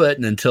can do it,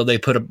 and until they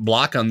put a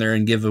block on there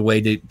and give a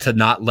way to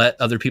not let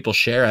other people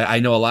share.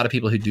 I know a lot of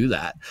people who do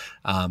that,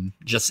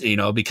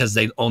 because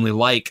they only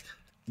like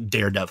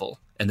Daredevil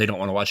and they don't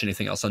want to watch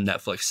anything else on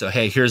Netflix. So,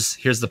 hey, here's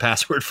the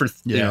password for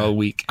a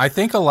week. I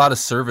think a lot of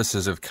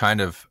services have kind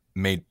of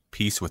made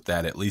peace with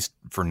that, at least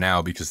for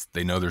now, because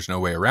they know there's no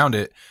way around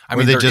it.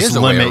 There is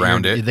a way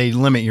around it. They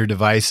limit your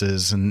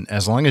devices, and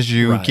as long as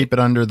you keep it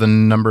under the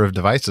number of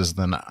devices,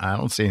 then I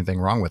don't see anything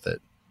wrong with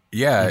it.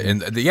 Yeah,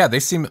 and they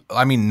seem.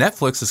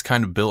 Netflix has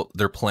kind of built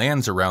their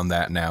plans around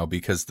that now,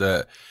 because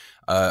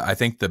I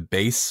think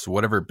the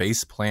whatever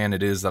base plan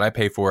it is that I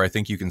pay for, I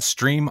think you can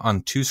stream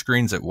on 2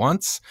 screens at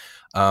once.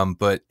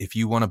 But if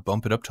you want to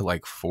bump it up to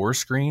like 4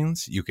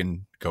 screens, you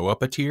can go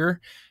up a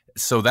tier.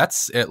 So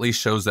that's at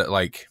least shows that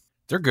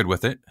they're good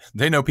with it.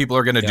 They know people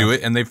are going to do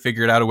it, and they've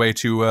figured out a way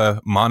to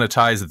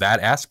monetize that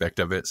aspect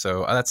of it.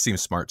 So that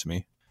seems smart to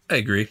me. I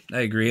agree.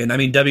 And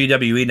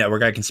WWE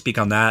Network, I can speak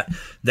on that.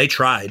 They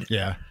tried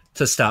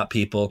to stop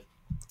people,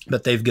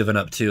 but they've given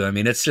up too.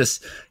 It's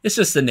just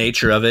the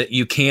nature of it.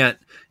 You can't,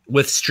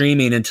 with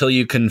streaming, until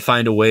you can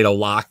find a way to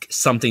lock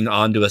something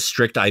onto a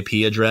strict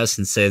IP address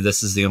and say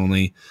this is the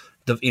only,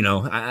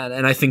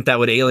 and I think that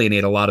would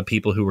alienate a lot of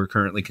people who are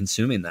currently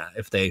consuming that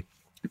if they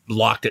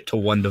locked it to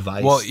one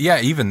device. Well, yeah,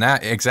 even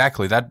that,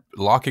 exactly. That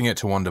locking it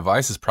to one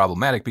device is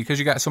problematic because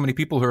you got so many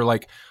people who are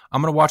like,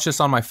 I'm going to watch this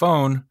on my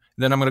phone,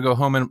 then I'm going to go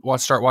home and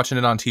start watching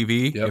it on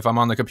TV. Yep. If I'm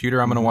on the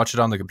computer, I'm going to watch it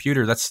on the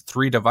computer. That's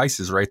 3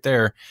 devices right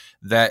there.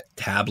 That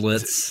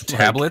tablets,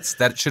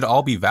 that should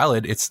all be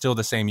valid. It's still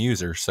the same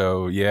user.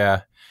 So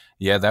yeah,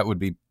 that would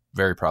be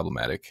very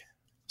problematic.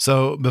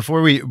 So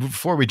before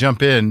we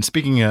jump in,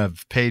 speaking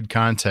of paid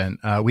content,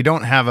 we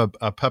don't have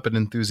a puppet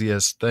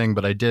enthusiast thing,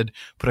 but I did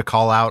put a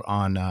call out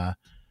on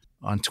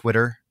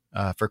Twitter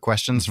for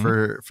questions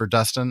for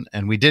Dustin,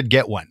 and we did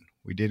get one.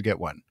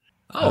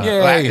 Oh,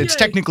 it's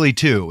technically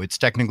 2.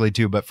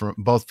 But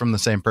both from the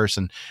same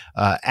person.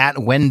 At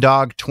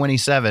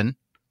Wendog27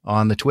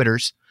 on the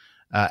Twitters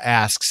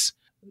asks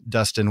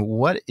Dustin,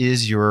 what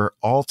is your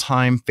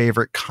all-time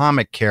favorite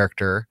comic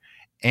character,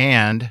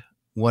 and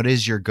what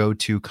is your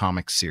go-to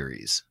comic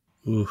series?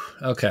 Ooh,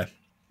 okay.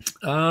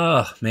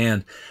 Oh,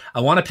 man.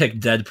 I want to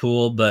pick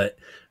Deadpool, but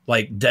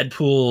like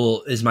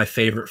Deadpool is my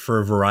favorite for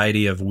a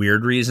variety of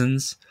weird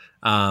reasons.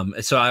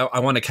 So I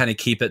want to kind of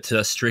keep it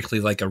to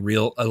strictly like a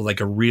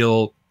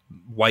real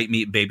white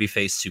meat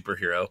babyface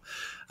superhero.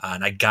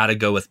 And I got to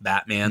go with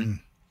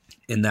Batman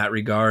in that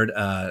regard.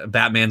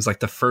 Batman's like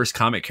the first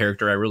comic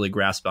character I really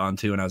grasped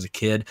onto when I was a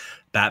kid.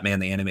 Batman,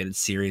 the animated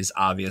series,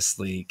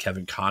 obviously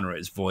Kevin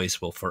Conroy's voice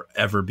will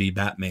forever be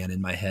Batman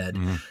in my head.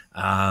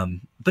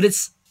 But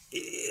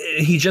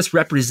he just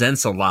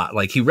represents a lot.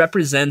 Like he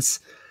represents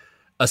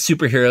a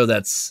superhero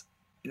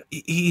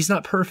he's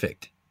not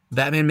perfect.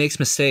 Batman makes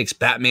mistakes.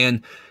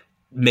 Batman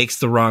makes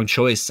the wrong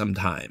choice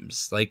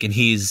sometimes. Like, and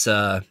he's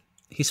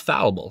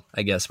fallible,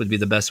 I guess would be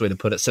the best way to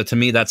put it. So to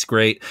me, that's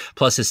great.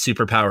 Plus his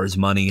superpower is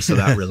money. So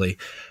that really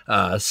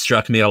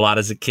struck me a lot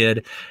as a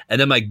kid.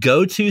 And then my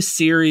go-to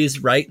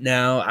series right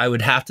now, I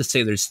would have to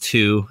say there's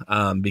 2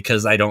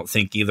 because I don't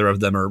think either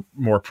of them are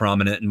more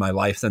prominent in my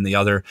life than the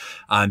other.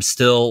 I'm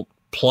still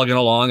plugging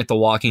along at The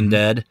Walking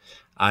Dead.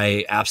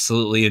 I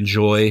absolutely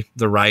enjoy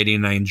the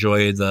writing. I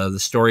enjoy the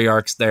story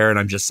arcs there, and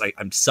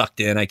I'm sucked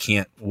in. I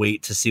can't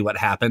wait to see what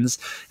happens.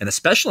 And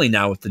especially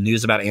now with the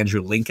news about Andrew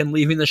Lincoln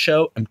leaving the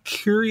show, I'm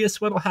curious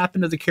what'll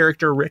happen to the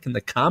character Rick in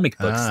the comic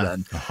books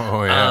then.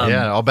 Oh yeah.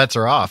 Yeah, all bets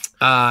are off.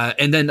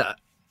 And then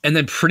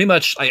pretty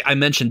much I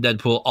mentioned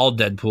Deadpool, all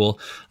Deadpool.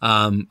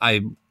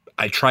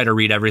 I try to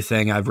read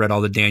everything. I've read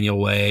all the Daniel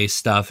Way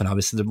stuff and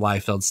obviously the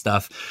Liefeld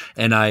stuff.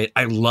 And I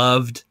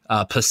loved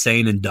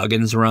Posehn and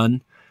Duggan's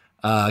run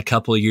a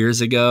couple of years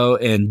ago,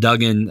 and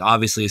Duggan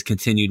obviously has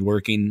continued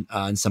working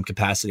in some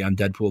capacity on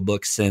Deadpool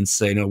books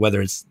since, whether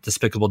it's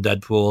Despicable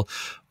Deadpool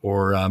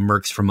or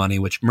Mercs for Money,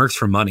 which Mercs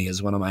for Money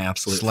is one of my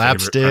absolute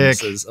favorite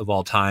premises of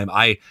all time.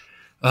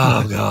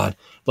 Oh God,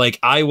 like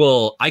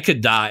I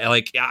could die.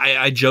 Like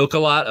I joke a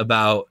lot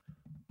about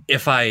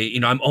if I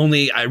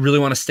really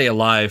want to stay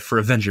alive for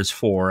Avengers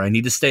 4. I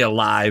need to stay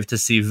alive to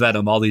see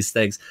Venom, all these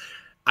things.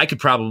 I could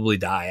probably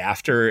die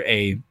after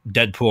a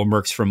Deadpool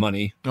Mercs for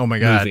Money. Oh my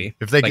God. Movie.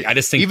 If they I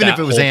just think even that if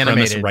it was whole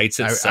animated, writes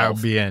itself. I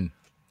would be in.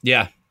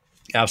 Yeah,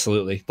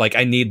 absolutely. Like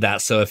I need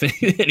that. So if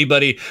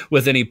anybody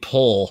with any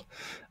pull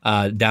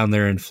down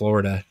there in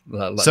Florida,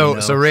 let me know.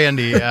 So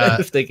Randy,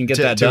 if they can get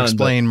that to done.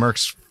 explain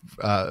Mercs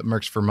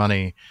for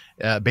Money,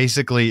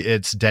 basically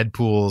it's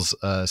Deadpool's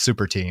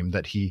super team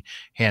that he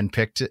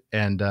handpicked,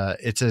 and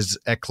it's as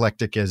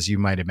eclectic as you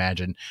might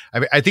imagine.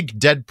 I think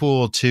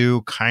Deadpool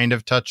 2 kind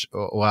of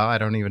well, I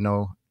don't even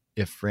know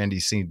if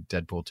Randy's seen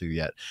Deadpool 2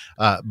 yet.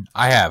 I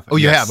have. Oh,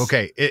 you have?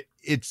 Okay.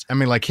 It's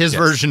like his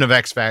version of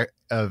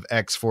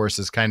X-Force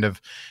is kind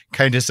of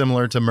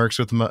similar to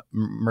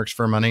Mercs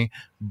for Money,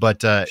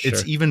 but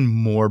it's even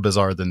more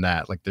bizarre than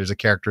that. Like there's a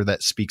character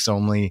that speaks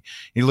only,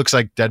 he looks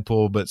like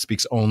Deadpool, but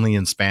speaks only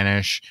in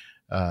Spanish.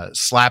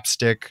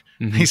 Slapstick.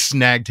 They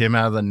snagged him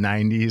out of the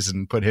 90s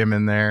and put him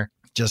in there.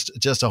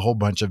 Just a whole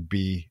bunch of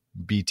B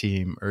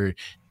team or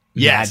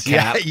yes.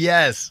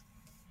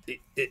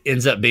 It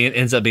ends up being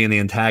the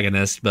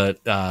antagonist,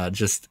 but that's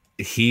just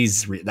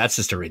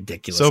a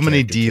ridiculous. So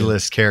many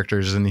D-list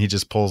characters, and he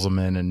just pulls them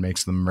in and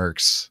makes them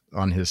Mercs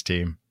on his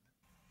team.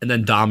 And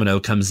then Domino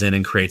comes in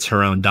and creates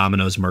her own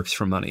Domino's Mercs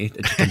for Money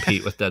to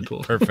compete with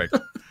Deadpool. Perfect.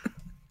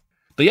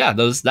 But yeah,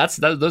 those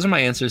are my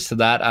answers to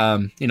that.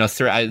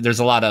 There's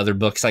a lot of other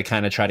books I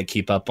kind of try to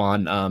keep up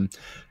on.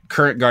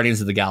 Current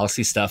Guardians of the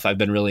Galaxy stuff I've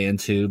been really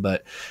into,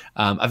 but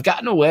I've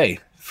gotten away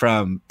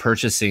from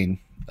purchasing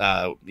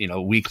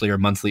weekly or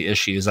monthly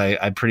issues.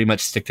 I pretty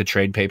much stick to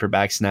trade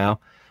paperbacks now.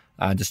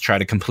 Just try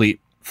to complete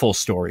full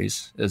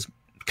stories is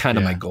kind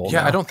of my goal.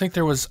 Yeah, now. I don't think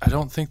there was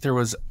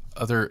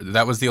other.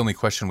 That was the only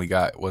question we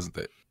got, wasn't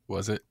it?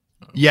 Was it?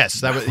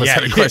 Yes, that was. Was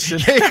that a question?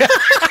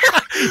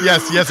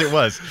 Yes, it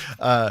was.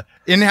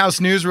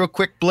 In-house news, real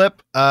quick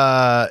blip.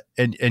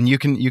 And you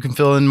can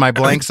fill in my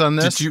blanks on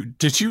this.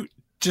 Did you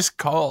just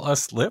call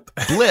us lip?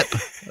 Blip.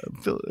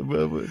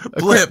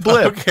 Blip.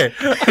 Okay.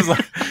 I was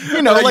like,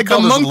 like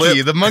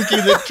the monkey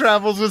that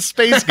travels with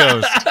Space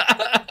Ghost.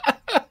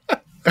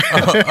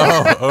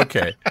 Oh,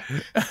 okay.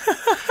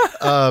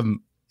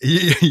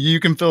 You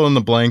can fill in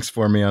the blanks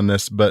for me on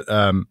this, but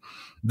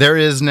there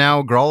is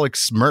now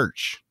Grawlix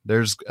merch.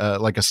 There's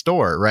like a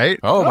store, right?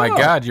 Oh my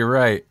God, you're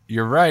right.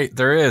 You're right.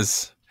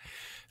 There's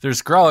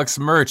Grawlix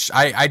merch.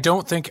 I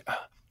don't think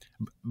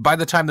by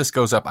the time this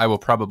goes up, I will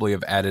probably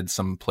have added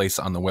some place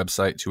on the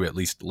website to at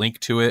least link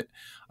to it.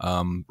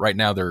 Right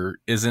now there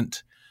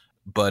isn't,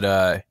 but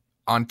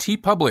on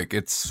TeePublic,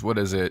 it's, what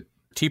is it?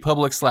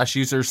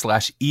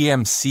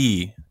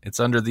 TeePublic/user/EMC. It's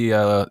under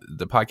the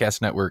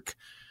podcast network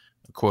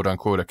quote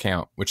unquote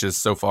account, which is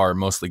so far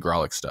mostly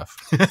Grawlix stuff.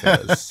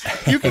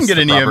 You can get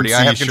an EMC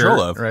I have shirt,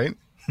 control of, right?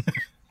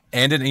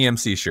 And an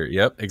EMC shirt.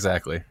 Yep,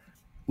 exactly.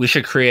 We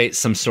should create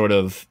some sort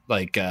of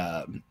like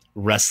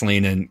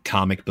wrestling and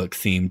comic book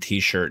themed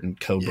T-shirt and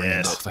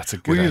co-brand. Oh, that's a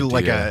good idea.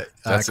 Like a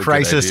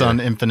Crisis on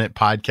Infinite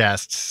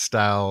podcast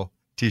style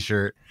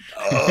T-shirt.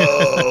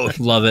 Oh,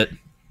 love it.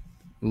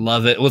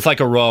 Love it. With like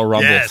a Royal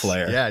Rumble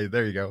flair. Yeah,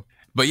 there you go.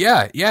 But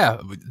yeah,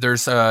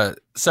 there's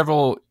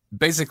several.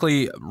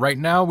 Basically, right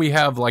now we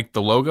have like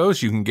the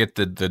logos. You can get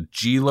the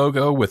G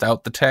logo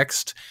without the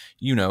text.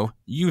 You know,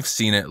 you've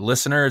seen it,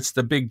 listener. It's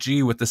the big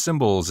G with the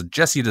symbols.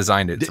 Jesse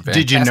designed it. It's a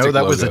did you know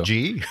that logo. was a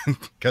G?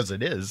 Because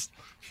it is.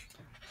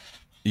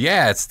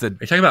 Yeah, it's the. Are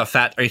you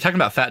talking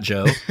about Fat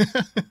Joe?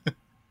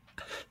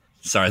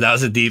 Sorry, that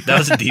was a deep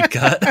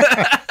cut.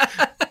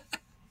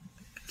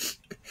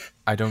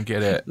 I don't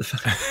get it.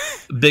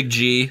 Big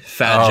G,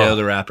 Fat Joe,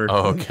 the rapper.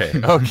 Oh,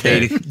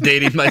 okay.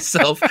 Dating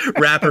myself,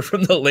 rapper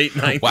from the late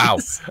 90s. Wow.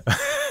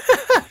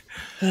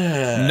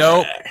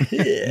 Nope.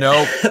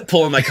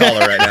 Pulling my collar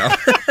right now.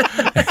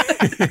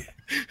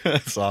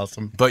 That's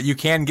awesome. But you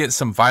can get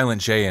some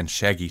Violent J and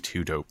Shaggy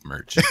 2 Dope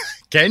merch.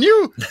 Can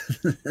you?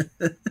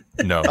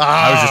 No,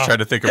 I was just trying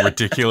to think of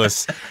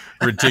ridiculous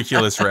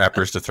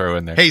rappers to throw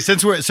in there. Hey,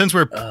 since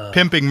we're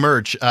pimping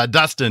merch,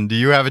 Dustin, do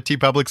you have a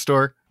TeePublic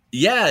store?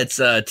 Yeah, it's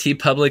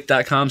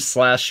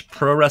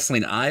tpublic.com/pro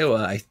wrestling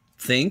Iowa, I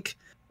think,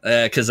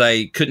 because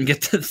I couldn't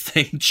get the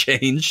thing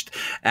changed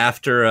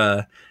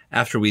after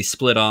we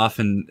split off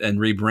and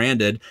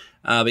rebranded.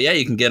 But yeah,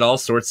 you can get all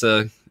sorts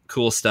of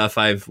cool stuff.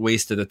 I've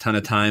wasted a ton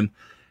of time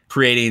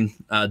creating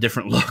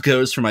different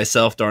logos for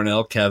myself,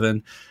 Darnell,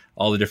 Kevin,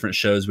 all the different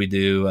shows we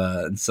do,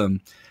 and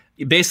some.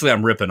 Basically,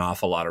 I'm ripping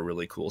off a lot of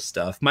really cool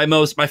stuff. My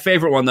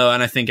favorite one, though,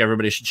 and I think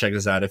everybody should check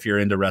this out if you're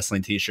into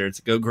wrestling t-shirts,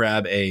 go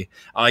grab I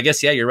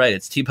guess, yeah, you're right.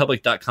 It's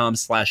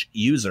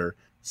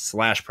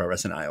tpublic.com/user/pro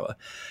wrestling Iowa.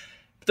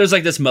 There's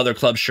like this Mother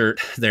Club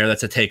shirt there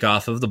that's a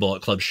takeoff of the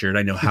Bullet Club shirt.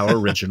 I know how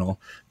original,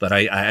 but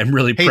I'm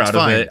really proud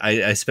of it.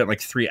 I spent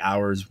like 3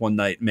 hours one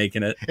night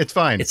making it. It's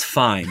fine. It's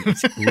fine.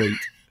 It's great.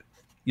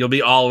 You'll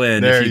be all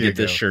in if you get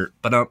this shirt.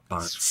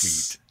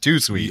 Sweet. Too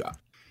sweet.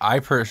 I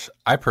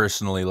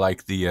personally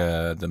like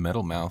the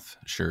Metal Mouth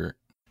shirt.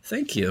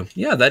 Thank you.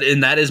 Yeah, that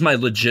is my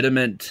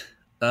legitimate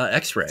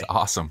X-ray. It's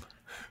awesome.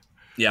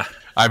 Yeah.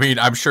 I mean,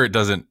 I'm sure it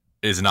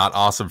is not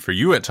awesome for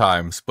you at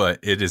times, but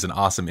it is an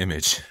awesome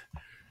image.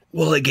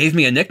 Well, it gave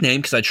me a nickname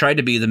because I tried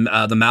to be the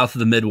mouth of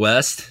the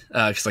Midwest,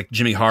 because like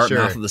Jimmy Hart, sure.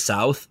 Mouth of the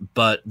South.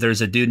 But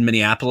there's a dude in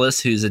Minneapolis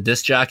who's a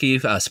disc jockey,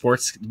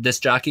 sports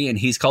disc jockey, and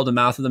he's called the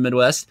Mouth of the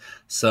Midwest.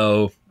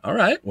 So, all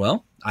right,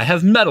 well, I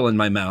have metal in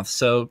my mouth,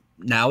 so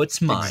now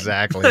it's mine.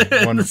 Exactly.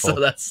 Wonderful. So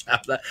that's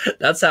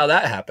how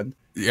that happened.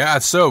 Yeah.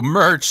 So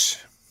merch,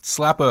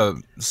 slap a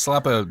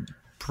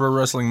pro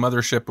wrestling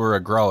mothership or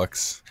a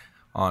Grawlix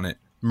on it.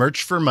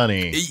 Merch for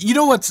money. You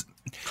know what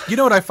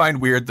I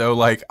find weird though?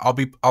 Like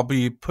I'll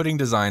be putting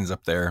designs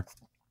up there,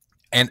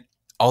 and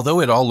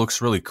although it all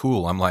looks really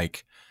cool, I'm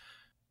like,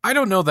 I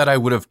don't know that I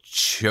would have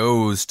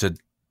chose to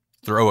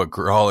throw a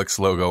Grawlix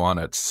logo on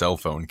a cell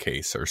phone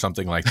case or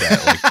something like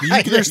that.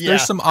 Like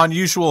there's some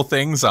unusual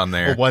things on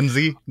there. A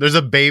onesie. There's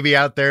a baby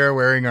out there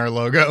wearing our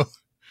logo.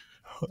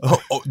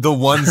 Oh, the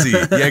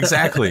onesie. Yeah,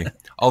 exactly.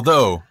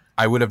 Although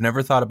I would have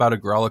never thought about a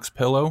Grawlix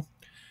pillow.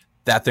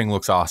 That thing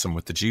looks awesome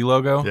with the G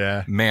logo.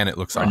 Yeah, man, it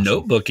looks or awesome.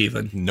 Notebook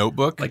even.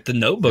 Notebook. Like the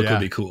notebook would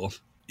be cool.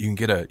 You can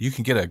get a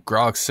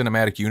Grawlix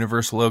Cinematic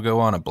Universe logo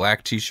on a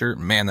black T-shirt.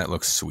 Man, that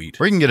looks sweet.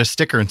 Or you can get a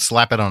sticker and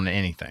slap it on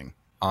anything.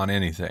 On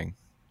anything.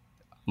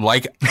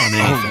 Like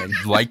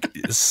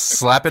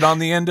slap it on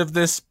the end of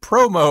this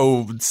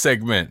promo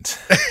segment.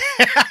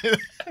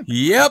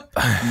 Yep.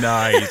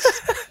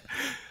 Nice.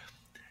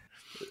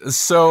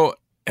 So,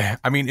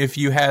 I mean, if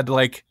you had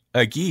like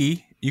a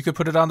gi, you could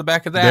put it on the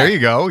back of that. There you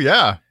go.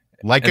 Yeah.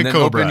 Like and a then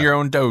Cobra. Open your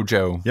own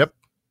dojo. Yep.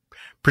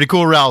 Pretty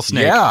cool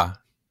rattlesnake. Yeah.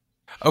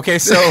 Okay,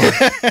 so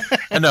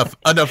enough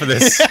of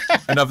this.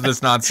 Enough of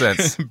this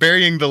nonsense.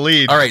 Burying the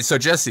lead. All right, so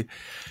Jesse,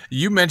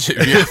 you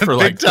mentioned for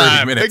like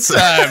 30 minutes. Big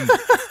time.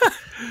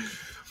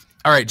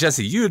 All right,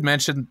 Jesse, you had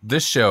mentioned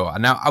this show.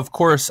 Now, of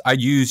course, I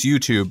use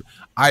YouTube.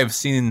 I have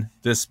seen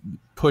this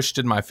pushed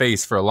in my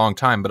face for a long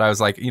time, but I was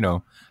like, I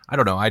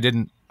don't know. I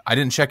didn't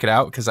check it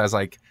out because I was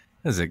like,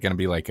 is it going to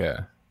be like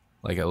a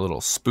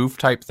little spoof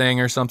type thing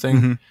or something?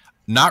 Mm-hmm.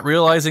 Not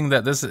realizing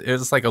that this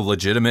is like a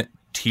legitimate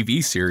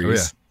TV series. Oh,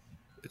 yeah.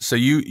 So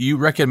you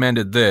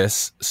recommended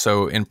this.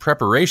 So in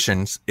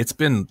preparations, it's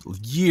been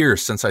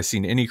years since I've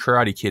seen any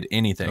Karate Kid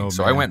anything.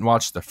 So I went and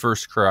watched the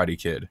first Karate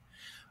Kid.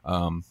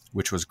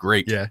 which was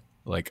great. Yeah.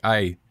 Like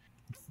I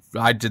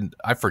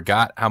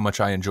forgot how much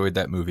I enjoyed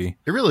that movie.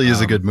 It really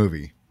is a good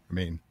movie.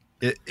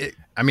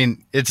 I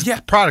mean, it's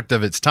a product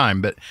of its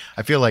time, but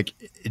I feel like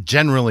it,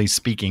 generally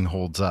speaking,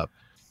 holds up.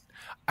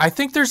 I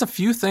think there's a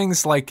few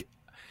things like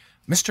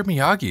Mr.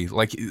 Miyagi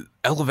like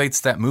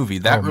elevates that movie.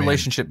 That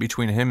relationship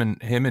between him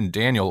and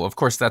Daniel, of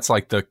course, that's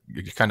like the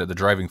kind of the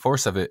driving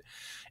force of it.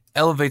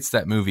 Elevates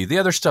that movie. The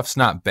other stuff's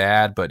not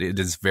bad, but it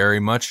is very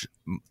much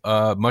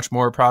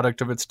more a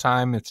product of its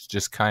time. It's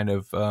just kind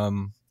of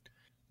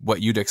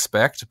what you'd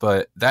expect,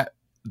 but that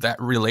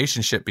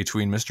relationship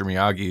between Mr.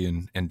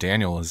 Miyagi and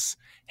Daniel is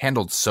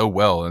handled so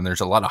well, and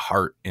there's a lot of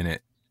heart in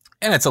it.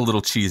 And it's a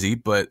little cheesy,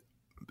 but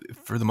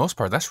for the most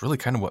part, that's really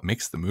kind of what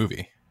makes the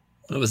movie.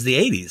 It was the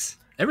 80s.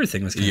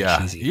 Everything was kind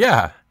of cheesy.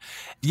 Yeah,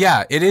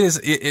 it is.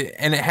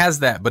 And it has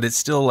that, but it's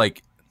still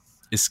like,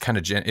 it's kind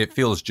of, it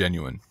feels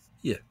genuine.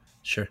 Yeah,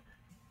 sure.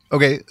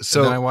 Okay,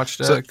 so then I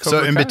watched so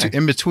Cobra Kai.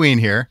 in between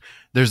here,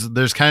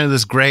 there's kind of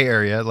this gray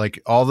area.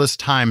 Like all this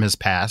time has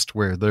passed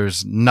where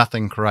there's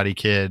nothing Karate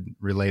Kid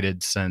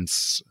related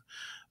since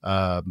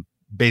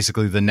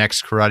basically the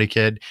next Karate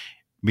Kid,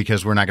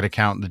 because we're not going to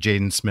count the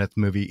Jaden Smith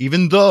movie,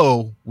 even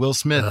though Will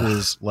Smith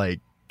is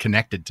like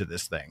connected to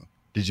this thing.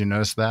 Did you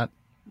notice that?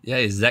 Yeah,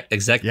 exec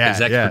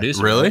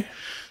producer. Really?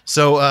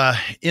 So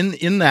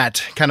in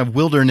that kind of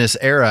wilderness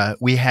era,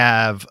 we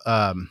have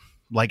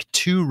like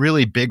two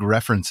really big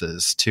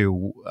references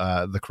to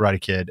the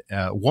Karate Kid.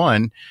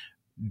 One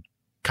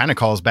kind of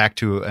calls back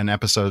to an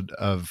episode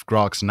of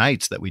Grawlix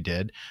Nights that we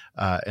did,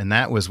 and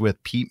that was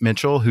with Pete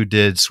Mitchell, who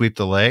did Sweep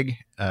the Leg.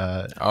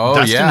 Dustin,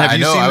 have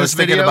you seen I this was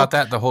thinking video? about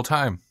that the whole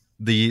time.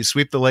 The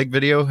Sweep the Leg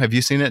video. Have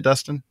you seen it,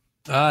 Dustin?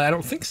 I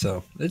don't think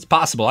so. It's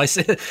possible. I've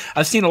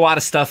seen a lot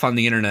of stuff on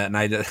the internet,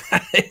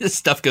 and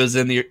stuff goes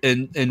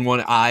in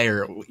one eye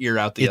or ear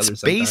out the other.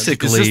 It's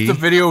basically Is this the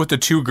video with the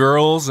two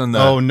girls and the?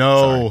 Oh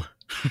no.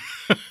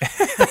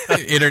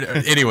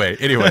 Anyway,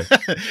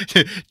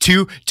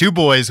 two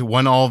boys,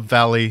 one All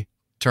Valley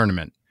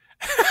tournament.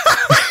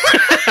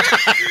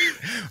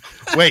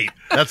 Wait,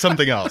 that's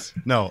something else.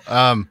 No.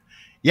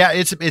 Yeah,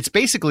 it's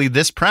basically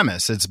this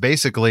premise. It's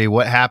basically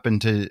what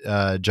happened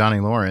to Johnny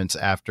Lawrence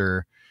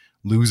after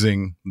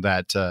losing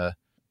that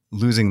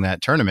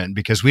tournament,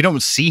 because we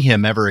don't see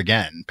him ever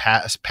again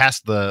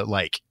past the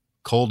like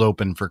cold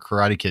open for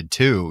Karate Kid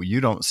 2.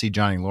 You don't see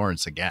Johnny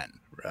Lawrence again.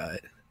 Right.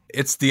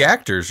 It's the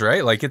actors,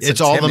 right? Like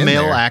it's all the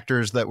male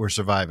actors that were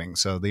surviving.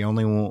 So the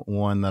only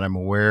one that I'm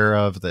aware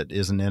of that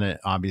isn't in it,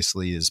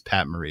 obviously, is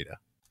Pat Morita.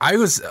 I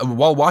was,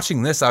 while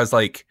watching this, I was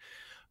like,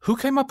 who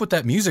came up with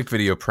that music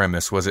video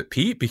premise? Was it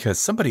Pete? Because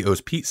somebody owes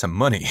Pete some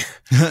money.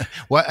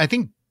 Well, I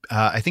think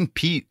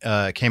Pete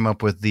came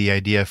up with the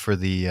idea for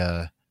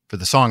the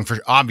song.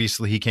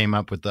 Obviously, he came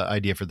up with the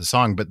idea for the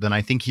song, but then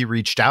I think he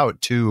reached out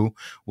to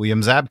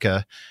William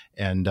Zabka,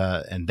 and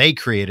they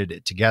created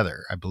it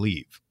together, I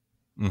believe.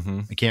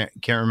 Mm-hmm. I can't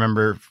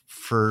remember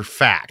for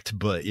fact,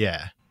 but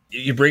yeah.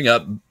 You bring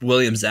up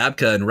William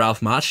Zabka and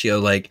Ralph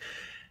Macchio, like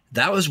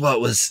that was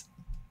what was.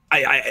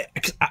 I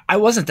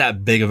wasn't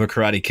that big of a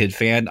Karate Kid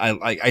fan.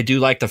 I do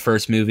like the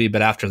first movie,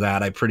 but after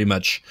that,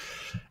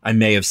 I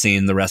may have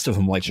seen the rest of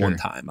them like one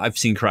time. I've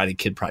seen Karate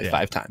Kid probably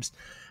 5 times,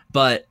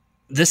 but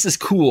this is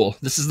cool.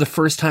 This is the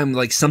first time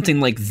like something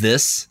like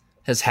this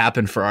has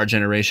happened for our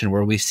generation,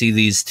 where we see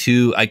these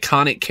two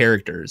iconic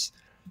characters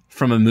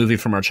from a movie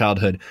from our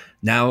childhood.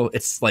 Now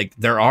it's like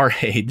they're our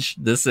age.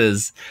 This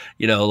is,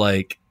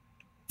 like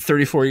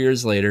 34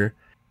 years later.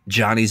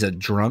 Johnny's a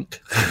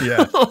drunk.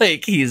 Yeah.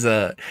 Like he's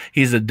a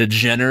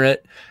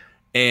degenerate,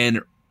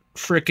 and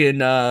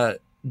freaking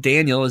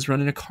Daniel is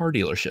running a car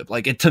dealership.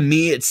 Like to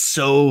me, it's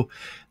so,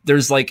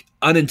 there's like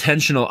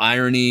unintentional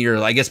irony, or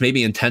I guess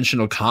maybe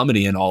intentional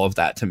comedy in all of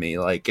that to me.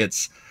 Like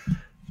it's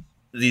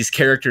these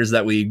characters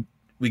that we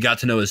got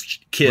to know as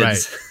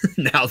kids.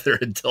 Right. Now they're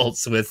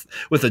adults with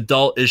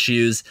adult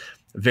issues.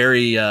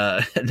 Very,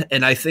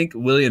 and I think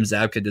William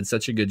Zabka did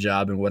such a good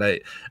job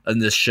in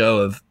this show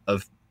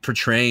of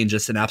portraying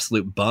just an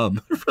absolute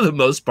bum for the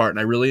most part, and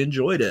I really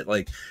enjoyed it.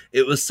 Like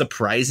it was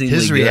surprisingly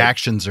his good.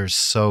 reactions are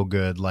so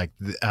good. Like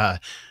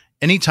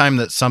anytime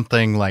that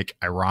something like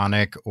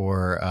ironic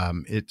or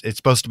it's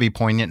supposed to be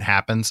poignant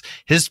happens,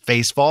 his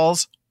face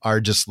falls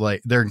are just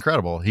like, they're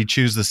incredible. He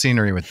chews the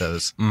scenery with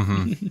those.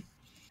 Mm-hmm.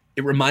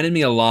 It reminded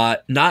me a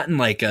lot, not in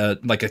like a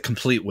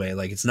complete way.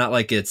 Like it's not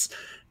like it's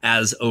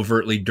as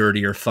overtly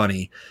dirty or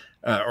funny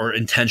or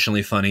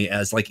intentionally funny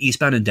as like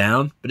Eastbound and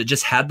Down, but it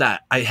just had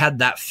that. I had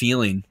that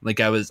feeling like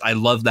I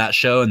loved that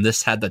show, and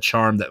this had the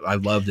charm that I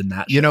loved in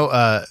that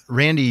show.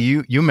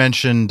 Randy, you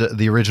mentioned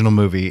the original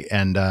movie,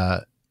 and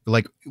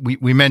like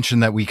we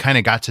mentioned that we kind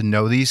of got to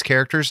know these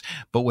characters,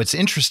 but what's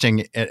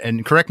interesting,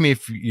 and correct me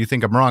if you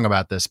think I'm wrong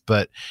about this,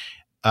 but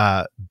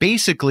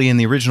basically in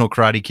the original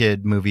Karate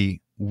Kid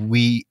movie,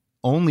 we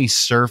only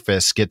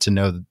surface get to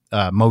know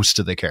most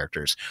of the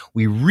characters.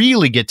 We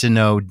really get to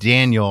know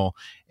Daniel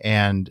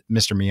and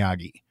Mr.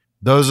 Miyagi.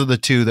 Those are the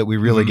two that we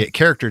really get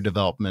character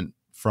development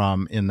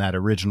from in that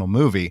original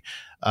movie.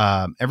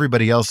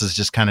 Everybody else is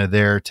just kind of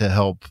there to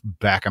help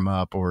back him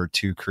up or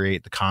to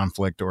create the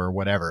conflict or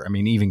whatever. I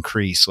mean, even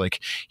Kreese,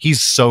 like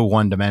he's so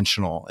one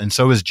dimensional, and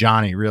so is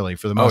Johnny, really,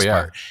 for the most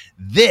part.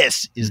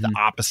 This is the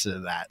opposite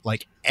of that.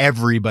 Like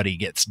everybody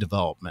gets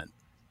development.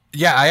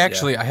 Yeah, I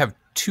have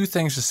two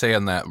things to say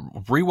on that.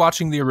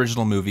 Rewatching the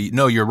original movie,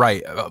 no, you're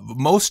right.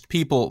 Most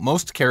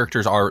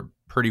characters are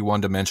pretty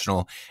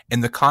one-dimensional,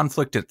 and the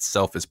conflict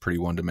itself is pretty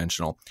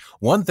one-dimensional.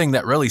 One thing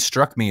that really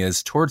struck me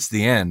is towards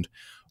the end,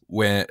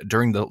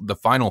 during the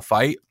final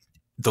fight,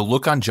 the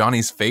look on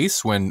Johnny's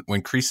face when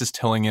Kreese is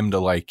telling him to,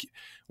 like,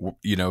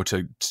 you know,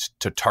 to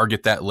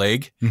target that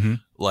leg,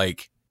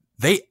 like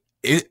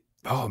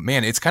oh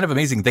man, it's kind of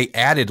amazing. They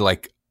added,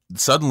 like,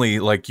 suddenly,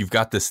 like, you've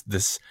got this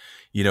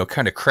you know,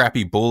 kind of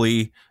crappy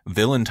bully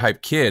villain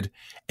type kid.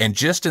 And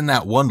just in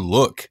that one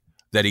look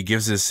that he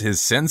gives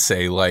his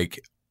sensei, like,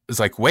 it's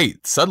like,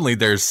 wait, suddenly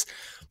there's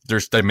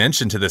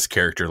dimension to this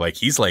character. Like,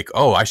 he's like,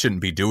 oh, I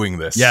shouldn't be doing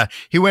this. Yeah.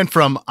 He went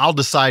from I'll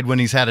decide when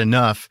he's had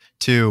enough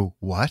to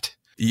what?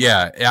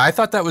 Yeah. I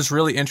thought that was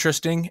really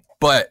interesting,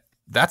 but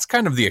that's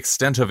kind of the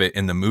extent of it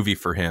in the movie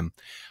for him.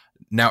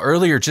 Now,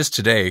 earlier just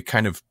today,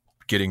 kind of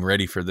getting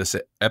ready for this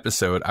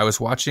episode, I was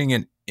watching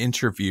a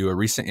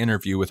recent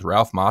interview with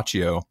Ralph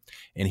Macchio,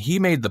 and he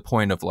made the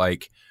point of,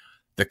 like,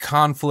 the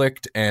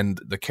conflict and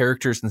the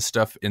characters and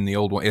stuff in the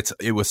old one.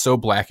 It was so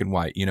black and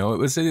white, you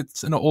know. It's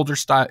an older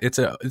style. It's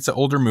an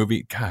older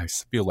movie.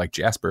 Guys, I feel like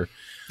Jasper.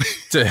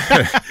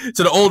 It's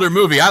an older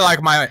movie. I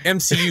like my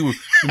MCU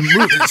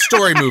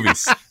story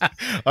movies.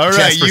 All right,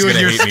 Jasper's you and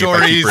your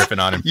stories.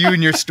 Riffing on him. You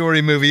and your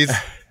story movies.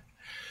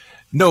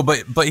 No,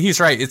 but he's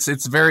right.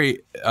 It's very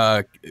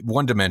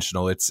one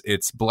dimensional.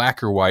 It's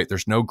black or white.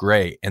 There's no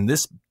gray. And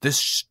the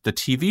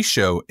TV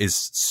show is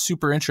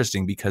super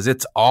interesting because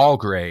it's all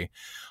gray.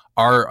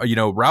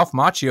 Ralph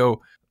Macchio,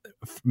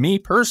 me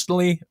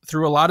personally,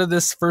 through a lot of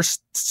this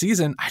first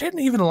season, I didn't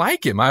even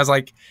like him. I was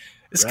like,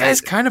 this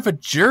guy's kind of a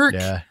jerk.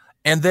 Yeah.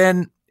 And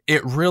then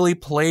it really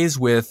plays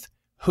with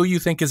who you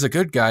think is a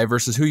good guy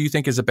versus who you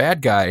think is a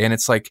bad guy. And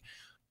it's like,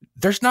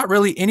 there's not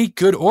really any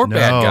good or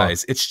bad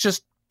guys. It's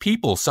just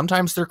people.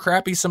 Sometimes they're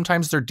crappy,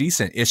 sometimes they're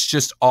decent. It's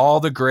just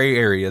all the gray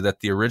area that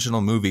the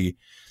original movie,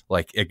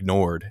 like,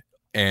 ignored.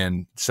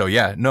 And so,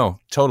 yeah, no,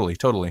 totally.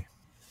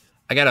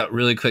 I got to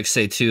really quick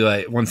say too,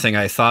 one thing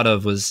I thought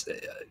of was,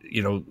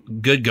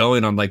 good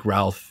going on, like,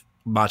 Ralph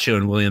Macchio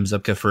and William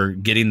Zupka for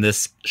getting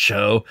this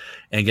show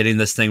and getting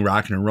this thing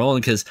rocking and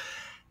rolling. Because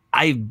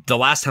the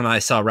last time I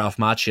saw Ralph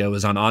Macchio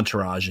was on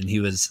Entourage, and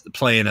he was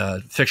playing a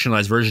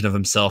fictionalized version of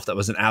himself that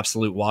was an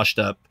absolute washed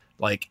up,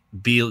 like,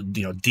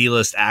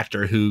 D-list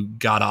actor who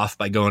got off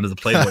by going to the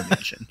Playboy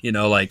Mansion,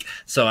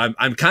 so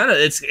I'm kind of,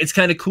 it's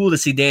kind of cool to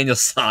see Daniel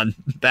San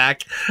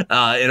back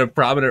in a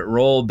prominent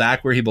role,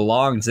 back where he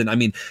belongs. And I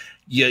mean,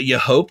 you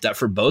hope that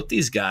for both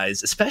these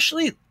guys,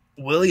 especially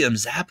William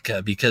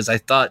Zabka, because I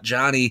thought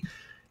Johnny,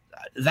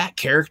 that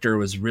character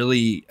was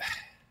really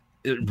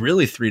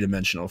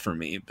three-dimensional for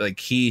me.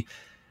 Like,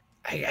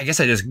 I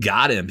guess I just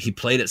got him. He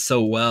played it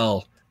so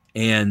well,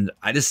 and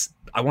I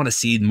want to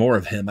see more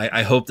of him.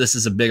 I hope this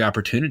is a big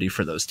opportunity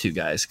for those two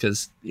guys,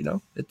 because,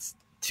 it's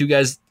two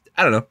guys.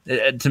 I don't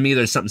know. To me,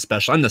 there's something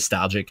special. I'm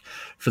nostalgic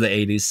for the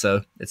 80s,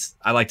 so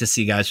I like to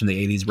see guys from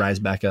the 80s rise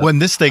back up. Well,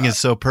 and this thing is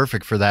so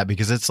perfect for that,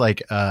 because it's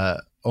like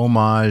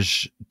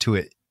homage to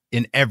it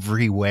in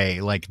every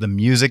way. Like, the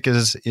music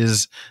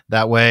is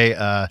that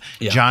way.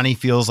 Johnny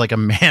feels like a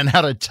man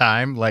out of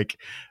time. Like,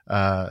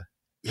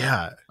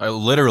 yeah,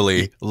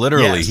 literally,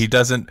 yes. He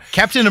doesn't.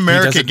 Captain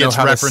America gets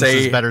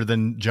references better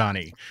than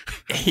Johnny.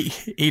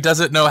 He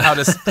doesn't know how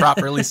to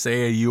properly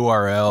say a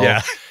URL.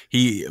 Yeah.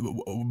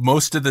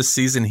 Most of the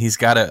season, he's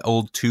got an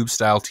old tube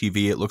style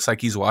TV. It looks like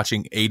he's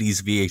watching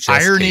 80s VHS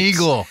Iron tapes.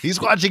 Eagle. He's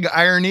watching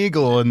Iron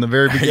Eagle in the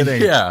very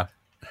beginning. Yeah.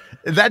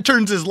 That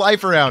turns his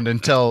life around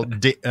until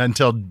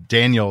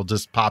Daniel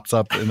just pops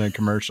up in a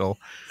commercial.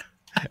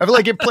 I feel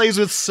like it plays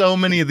with so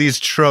many of these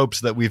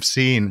tropes that we've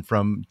seen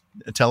from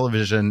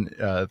television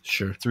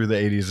through the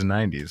 80s and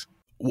 90s.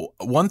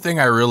 One thing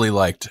I really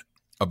liked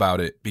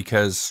about it,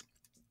 because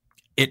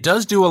it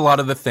does do a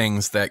lot of the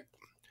things that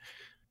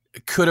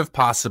could have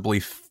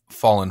possibly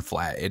fallen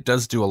flat. It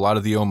does do a lot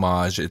of the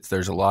homage.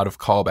 There's a lot of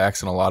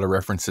callbacks and a lot of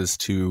references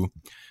to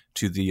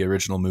the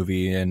original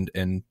movie and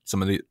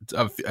some of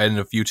and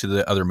a few to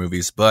the other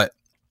movies. But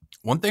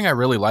one thing I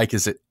really like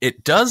is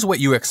it does what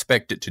you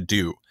expect it to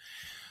do.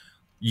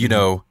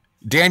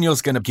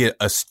 Daniel's going to get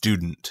a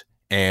student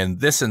and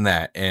this and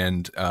that,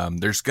 and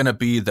there's going to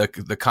be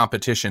the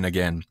competition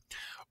again.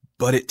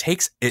 But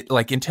it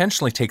like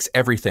intentionally takes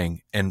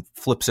everything and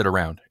flips it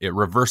around. It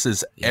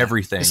reverses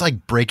everything. It's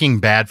like Breaking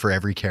Bad for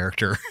every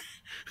character.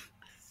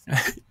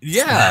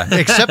 Yeah.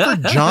 Except for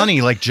Johnny.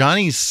 Like,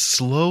 Johnny's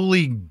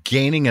slowly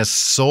gaining a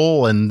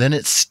soul, and then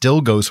it still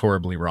goes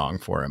horribly wrong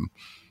for him.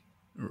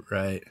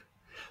 Right.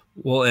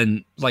 Well,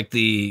 and like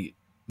Johnny's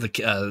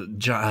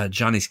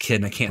kid,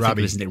 and I can't think of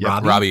his name.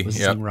 Robbie. Was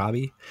his name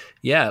Robbie?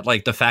 Yeah,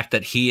 like the fact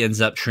that he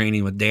ends up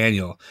training with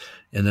Daniel,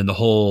 And then the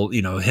whole,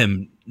 you know,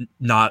 him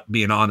not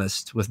being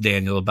honest with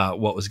Daniel about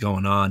what was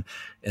going on.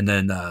 And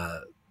then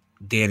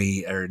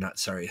Danny's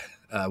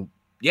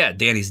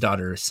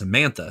daughter,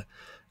 Samantha,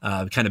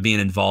 kind of being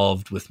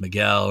involved with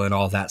Miguel and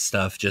all that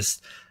stuff.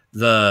 Just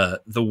the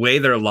way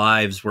their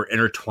lives were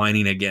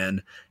intertwining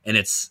again. And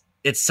it's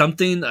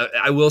something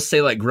I will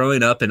say, like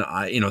growing up in,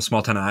 you know,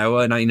 small town Iowa,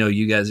 and I know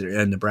you guys are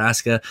in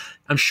Nebraska.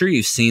 I'm sure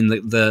you've seen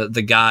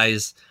the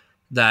guys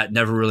that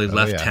never really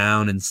left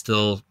town and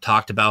still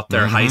talked about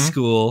their high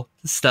school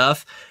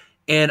stuff.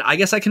 And I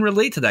guess I can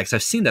relate to that because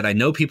I've seen that. I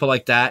know people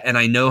like that, and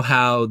I know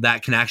how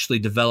that can actually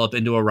develop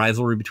into a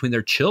rivalry between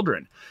their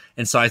children.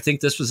 And so I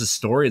think this was a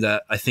story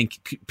that I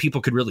think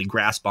people could really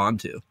grasp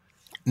onto.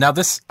 Now,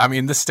 this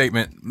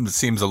statement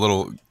seems a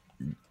little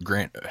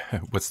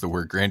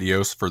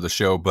grandiose for the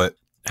show, but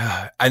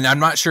and I'm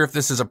not sure if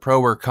this is a pro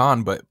or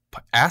con, but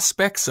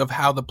aspects of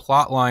how the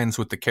plot lines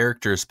with the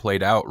characters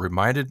played out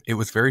it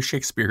was very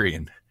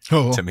Shakespearean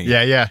to me.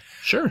 Yeah.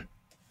 Sure.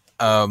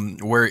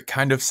 Where it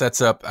kind of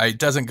sets up, it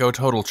doesn't go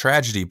total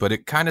tragedy, but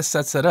it kind of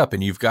sets it up,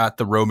 and you've got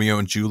the Romeo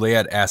and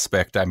Juliet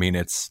aspect. I mean,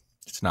 it's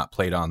not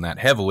played on that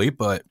heavily,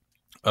 but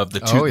of the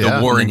the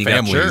warring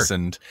families,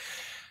 and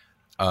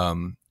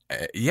I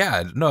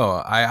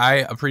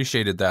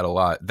appreciated that a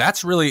lot.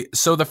 That's really,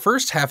 so the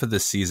first half of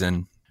this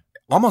season,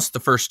 almost the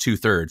first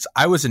 2/3,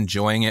 I was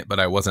enjoying it, but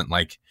I wasn't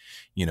like,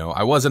 you know,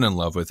 I wasn't in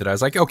love with it. I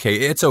was like, okay.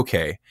 It's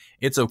okay.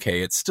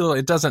 It's still,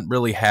 it doesn't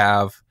really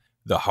have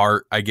the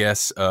heart, I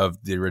guess,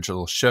 of the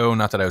original show.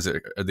 Not that I was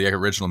the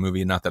original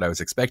movie, not that I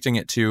was expecting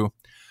it to,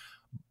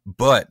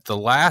 but the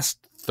last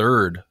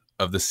third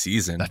of the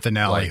season, that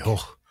finale,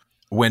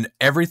 when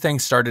everything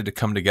started to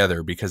come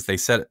together, because they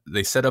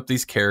set up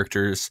these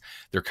characters,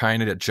 they're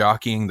kind of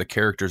jockeying the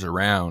characters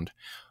around,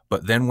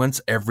 but then once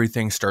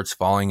everything starts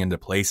falling into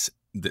place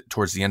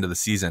towards the end of the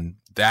season,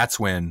 that's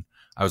when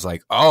I was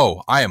like,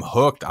 oh, I am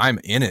hooked. I'm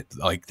in it.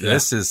 Like,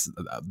 this is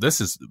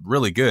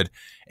really good.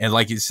 And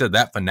like you said,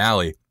 that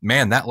finale,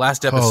 man, that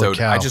last episode,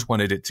 I just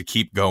wanted it to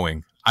keep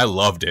going. I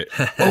loved it.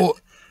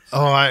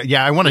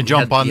 I want to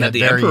jump on that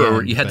very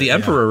end. You had the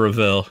Emperor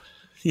reveal.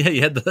 Yeah,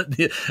 you had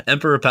the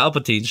Emperor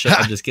Palpatine show.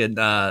 I'm just kidding.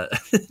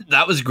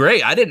 That was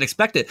great. I didn't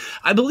expect it.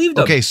 I believed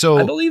him. Okay, so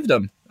I believed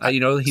him. He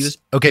was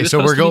okay. He was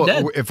So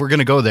if we're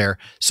gonna go there.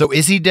 So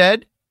is he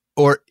dead,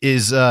 or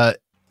is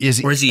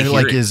he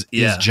like is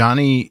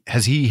Johnny,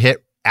 has he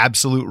hit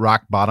absolute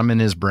rock bottom in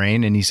his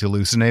brain and he's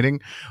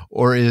hallucinating,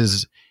 or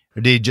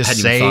did he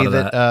just say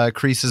that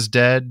Kreese is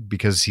dead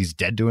because he's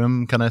dead to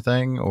him, kind of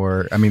thing?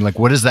 Or I mean, like,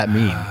 what does that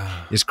mean?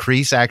 Is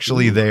Kreese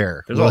actually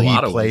there? Will he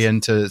play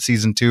into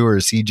season 2, or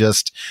is he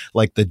just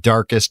like the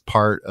darkest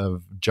part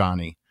of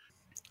Johnny?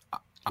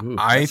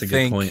 That's a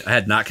good point. I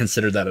had not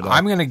considered that at all.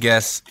 I'm going to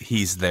guess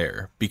he's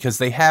there because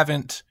they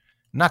haven't,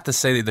 not to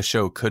say the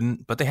show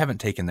couldn't, but they haven't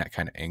taken that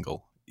kind of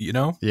angle, you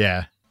know?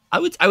 Yeah. I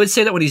would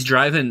say that when he's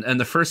driving in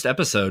the first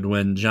episode,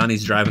 when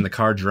Johnny's driving the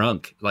car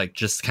drunk, like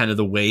just kind of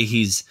the way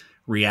he's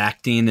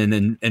reacting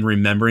and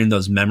remembering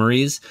those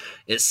memories,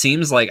 it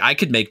seems like I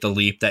could make the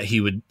leap that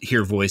he would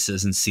hear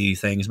voices and see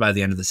things by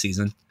the end of the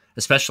season,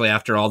 especially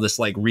after all this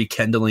like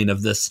rekindling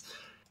of this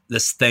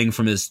thing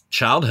from his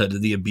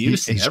childhood, the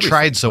abuse. He's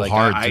tried so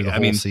hard through the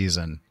whole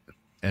season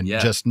and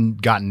just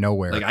gotten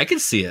nowhere. Like, I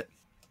could see it.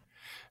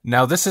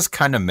 Now, this is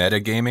kind of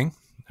metagaming,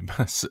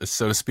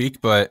 so to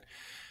speak, but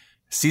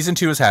season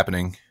 2 is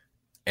happening,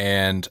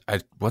 and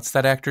what's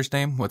that actor's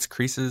name? What's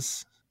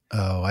Kreese's?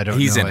 Oh, I don't know.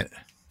 He's in it.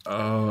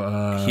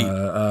 He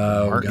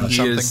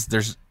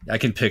is. I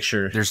can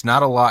picture. There's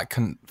not a lot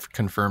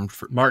confirmed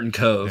for Martin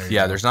Cove.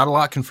 Yeah, there's not a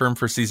lot confirmed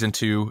for season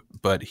 2,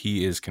 but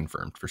he is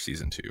confirmed for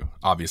season 2.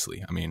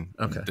 Obviously, I mean,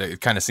 it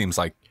kind of seems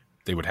like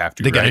they would have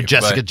to. They got to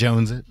Jessica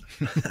Jones it.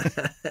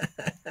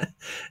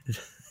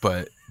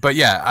 but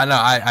yeah, I know.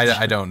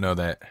 I don't know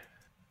that.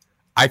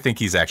 I think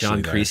he's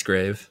actually John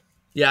Kreese.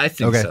 Yeah, I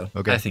think so.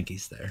 Okay. I think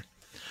he's there.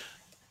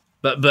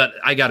 But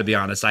I got to be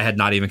honest, I had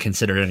not even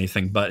considered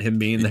anything but him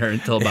being there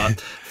until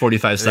about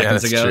 45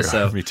 seconds ago. True.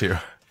 So me too.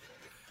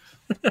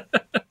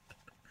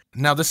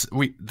 Now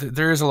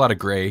there is a lot of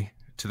gray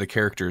to the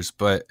characters,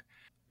 but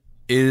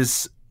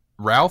is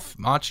Ralph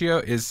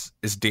Macchio is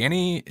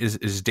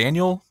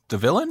Daniel the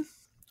villain?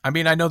 I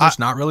mean, I know there's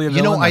not really a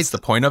villain. That's the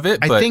point of it.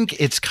 But I think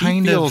it's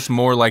kind he feels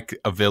more like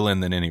a villain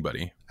than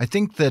anybody. I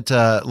think that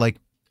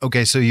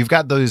okay, so you've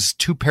got those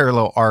two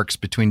parallel arcs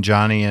between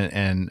Johnny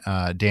and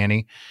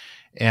Danny.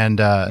 And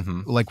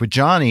like with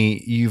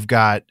Johnny, you've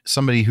got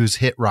somebody who's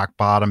hit rock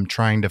bottom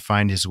trying to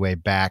find his way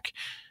back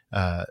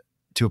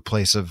to a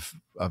place of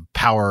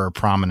power or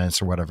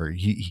prominence or whatever.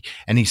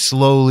 He's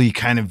slowly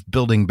kind of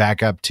building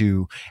back up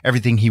to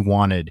everything he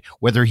wanted,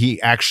 whether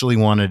he actually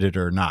wanted it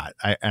or not.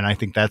 I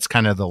think that's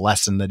kind of the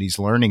lesson that he's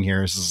learning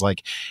here. Is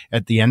like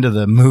at the end of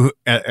the movie,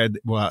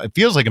 well, it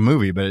feels like a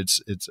movie, but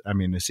it's I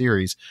mean, a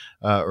series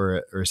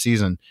or a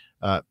season.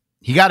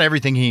 He got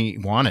everything he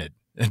wanted.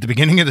 At the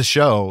beginning of the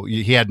show,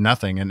 he had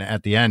nothing. And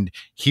at the end,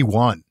 he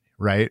won,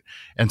 right?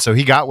 And so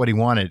he got what he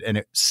wanted, and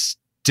it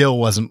still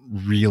wasn't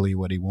really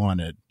what he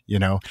wanted.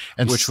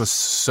 and which was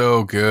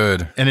so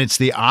good. And it's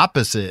the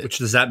opposite. Which,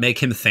 does that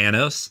make him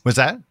Thanos? What's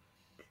that?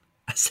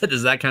 I said,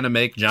 does that kind of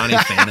make Johnny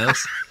Thanos?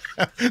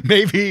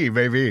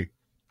 Maybe.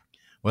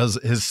 Well,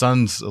 his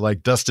son's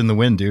like dust in the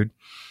wind, dude.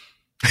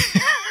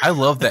 I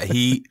love that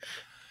he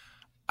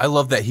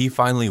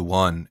finally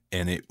won,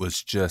 and it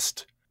was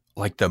just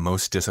like the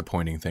most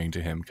disappointing thing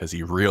to him because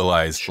he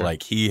realized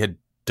like he had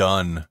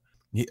done.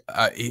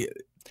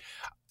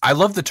 I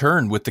love the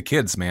turn with the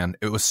kids, man.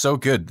 It was so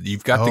good.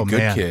 You've got the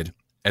good kid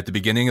at the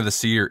beginning of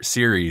the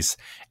series,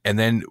 and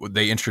then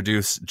they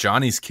introduce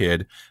Johnny's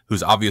kid,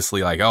 who's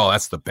obviously like, oh,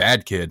 that's the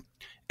bad kid,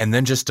 and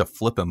then just to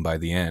flip him by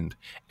the end.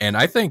 And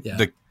I think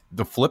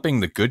the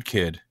flipping the good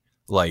kid,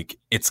 like,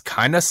 it's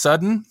kind of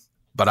sudden,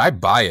 but I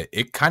buy it.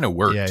 It kind of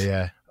worked.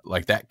 Yeah.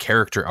 Like that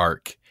character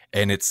arc.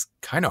 And it's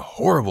kind of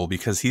horrible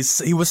because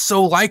he was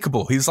so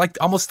likable. He's like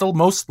almost the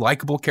most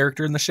likable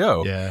character in the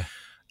show. Yeah.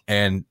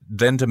 And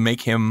then to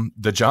make him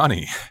the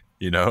Johnny,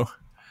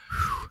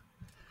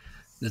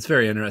 That's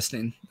very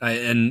interesting.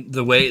 And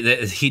the way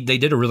that they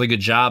did a really good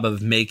job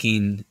of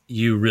making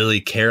you really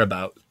care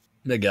about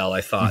Miguel, I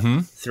thought,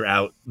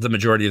 throughout the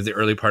majority of the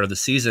early part of the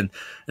season.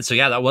 And so,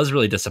 that was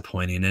really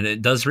disappointing. And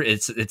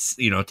it's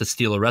to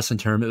steal a wrestling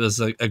term, it was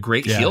a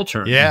great heel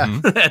turn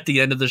at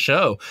the end of the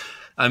show.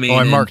 I mean,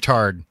 I marked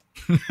hard.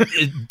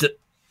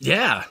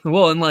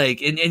 Well, and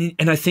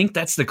I think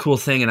that's the cool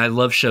thing. And I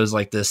love shows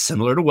like this,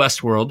 similar to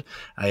Westworld.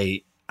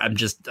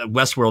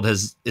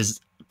 Westworld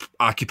is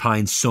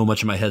occupying so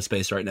much of my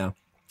headspace right now.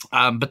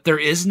 But there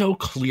is no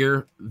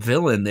clear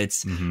villain.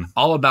 It's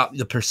all about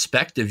the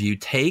perspective you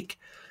take.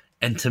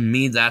 And to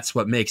me, that's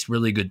what makes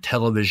really good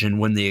television,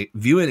 when the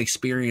viewing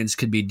experience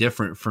could be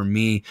different from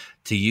me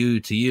to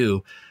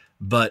you,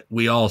 but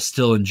we all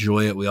still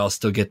enjoy it. We all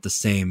still get the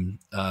same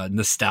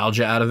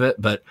nostalgia out of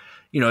it. But,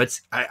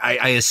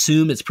 I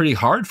assume it's pretty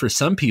hard for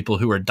some people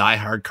who are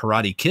diehard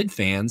Karate Kid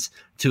fans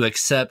to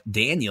accept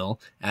Daniel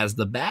as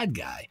the bad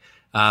guy.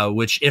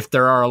 Which, if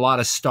there are a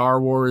lot of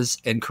Star Wars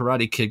and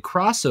Karate Kid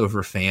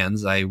crossover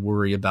fans, I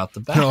worry about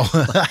the battle.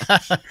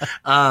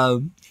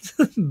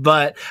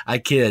 But I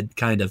kid,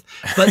 kind of.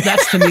 But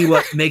that's, to me,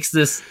 what makes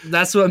this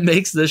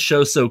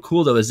show so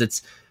cool, though, is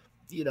it's,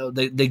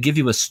 they give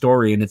you a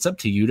story, and it's up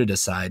to you to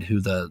decide who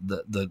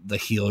the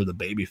heel or the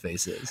baby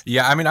face is.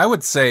 Yeah, I mean, I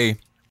would say,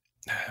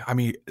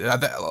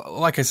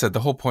 like I said, the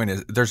whole point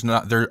is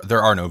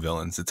there are no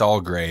villains. It's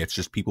all gray. It's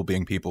just people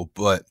being people.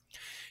 But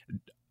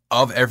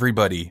of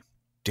everybody,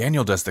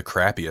 Daniel does the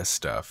crappiest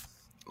stuff.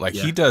 Like,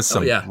 he does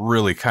some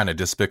really kind of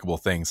despicable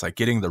things, like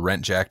getting the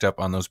rent jacked up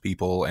on those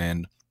people,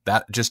 and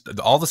that just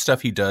all the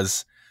stuff he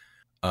does,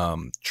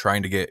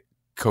 trying to get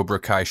Cobra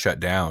Kai shut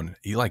down.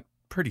 He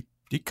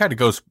kind of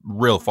goes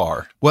real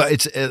far. Well,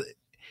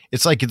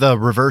 it's like the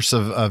reverse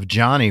of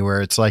Johnny,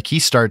 where it's like he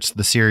starts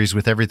the series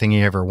with everything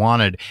he ever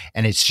wanted,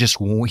 and it's just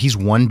he's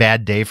one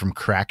bad day from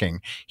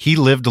cracking. He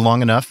lived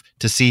long enough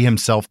to see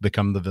himself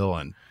become the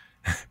villain.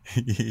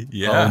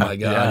 Oh my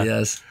God,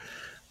 yes.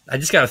 I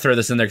just got to throw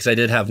this in there because I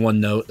did have one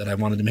note that I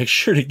wanted to make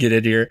sure to get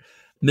in here.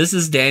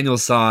 Mrs.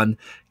 Danielson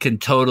can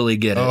totally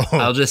get it.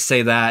 I'll just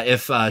say that.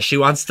 If she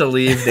wants to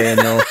leave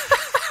Daniel,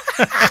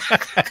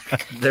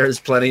 there's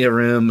plenty of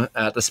room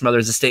at the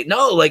Smothers estate.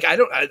 No,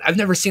 I've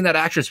never seen that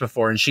actress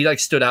before, and she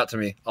stood out to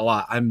me a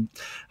lot.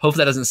 Hope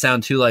that doesn't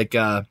sound too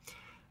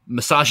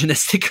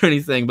misogynistic or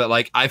anything,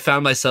 but I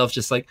found myself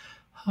just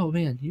oh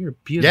man, you're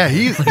beautiful.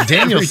 Yeah,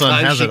 Danielson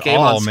has it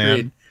all,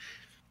 man.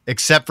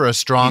 Except for a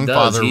strong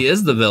father. He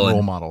is the villain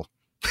role model.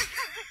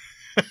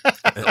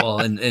 Well,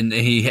 and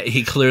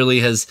he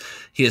clearly has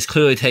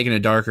clearly taken a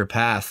darker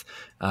path.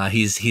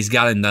 He's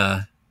gotten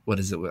what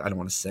is it? I don't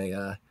want to say.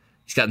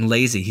 He's gotten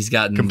lazy. He's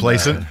gotten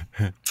complacent.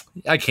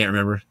 I can't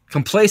remember.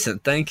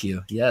 Complacent. Thank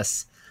you.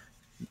 Yes.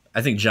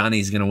 I think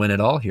Johnny's going to win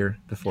it all here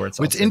before it's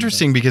all. It's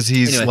interesting because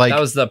he's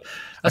I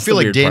feel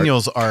like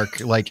Daniel's arc,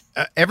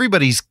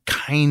 everybody's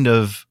kind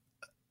of,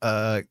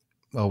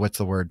 what's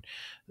the word?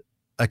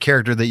 A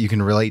character that you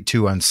can relate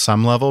to on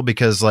some level,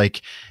 because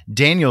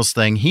Daniel's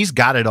thing, he's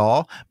got it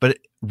all, but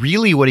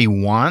really what he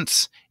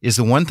wants is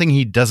the one thing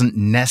he doesn't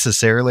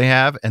necessarily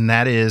have. And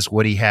that is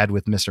what he had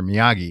with Mr.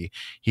 Miyagi.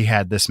 He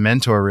had this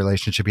mentor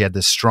relationship. He had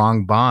this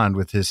strong bond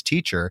with his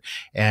teacher,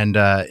 and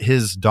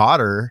his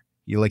daughter,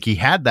 he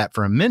had that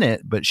for a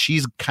minute, but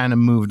she's kind of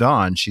moved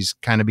on. She's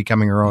kind of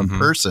becoming her own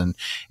person,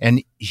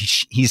 and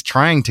he's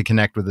trying to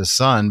connect with his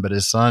son, but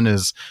his son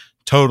is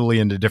totally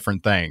into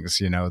different things,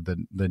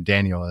 than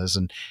Daniel is.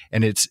 And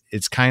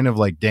it's kind of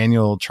like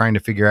Daniel trying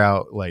to figure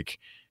out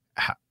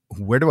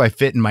where do I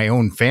fit in my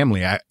own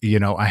family? I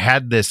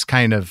had this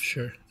kind of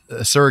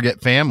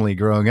surrogate family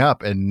growing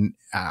up, and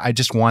I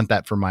just want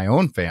that for my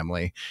own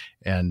family.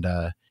 And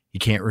you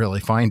can't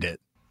really find it.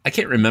 I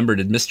can't remember.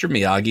 Did Mr.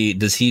 Miyagi,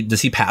 does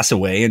he pass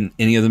away in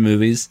any of the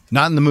movies?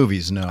 Not in the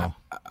movies. No,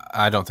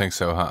 I don't think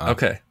so.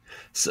 Okay.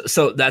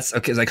 So that's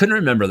okay. 'Cause I couldn't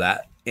remember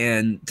that.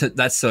 And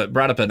it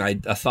brought up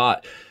a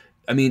thought.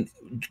 I mean,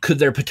 could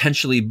there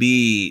potentially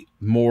be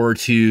more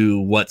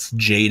to what's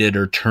jaded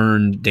or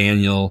turned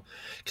Daniel?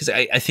 Because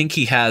I think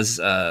he has,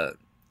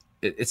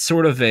 it's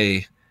sort of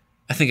a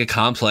I think a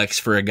complex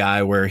for a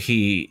guy where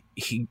he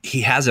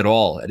has it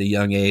all at a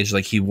young age.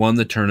 Like he won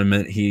the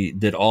tournament, he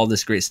did all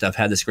this great stuff,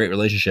 had this great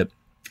relationship,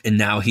 and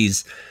now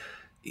he's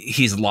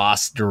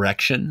lost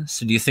direction.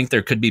 So do you think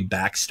there could be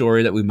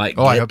backstory that we might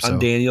get I hope so. on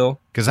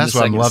Daniel? Because that's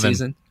what I'm loving.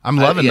 Season? I'm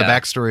loving the yeah.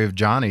 backstory of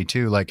Johnny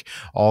too. Like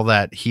all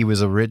that he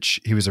was a rich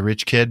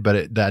kid,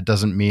 but that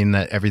doesn't mean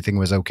that everything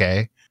was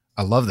okay.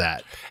 I love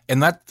that.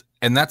 And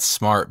that's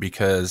smart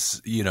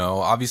because, you know,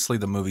 obviously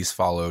the movies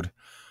followed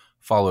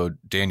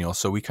Daniel.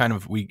 So we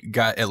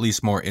got at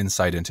least more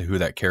insight into who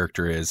that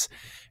character is.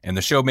 And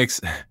the show makes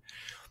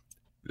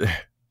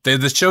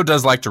the show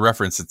does like to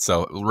reference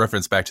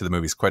back to the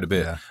movies quite a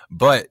bit. Yeah.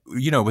 But,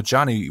 you know, with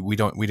Johnny, we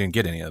didn't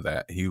get any of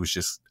that. He was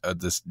just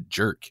this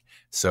jerk.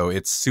 So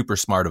it's super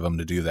smart of him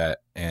to do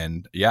that.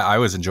 And yeah, I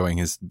was enjoying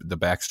the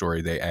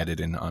backstory they added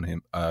in on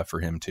him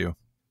for him too.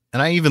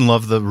 And I even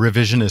love the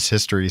revisionist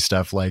history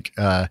stuff. Like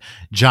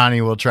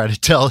Johnny will try to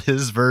tell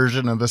his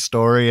version of the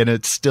story, and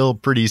it's still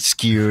pretty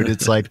skewed.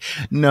 It's like,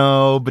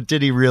 no, but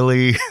did he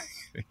really?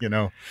 You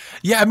know?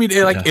 Yeah, I mean,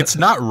 it's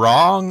not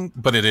wrong,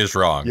 but it is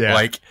wrong. Yeah.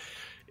 Like,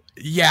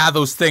 yeah,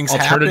 those things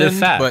alternative happened,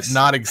 facts, but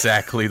not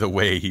exactly the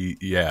way he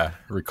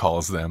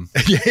recalls them.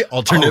 Yeah,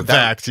 alternative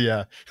facts.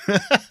 Yeah.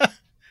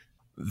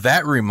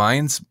 That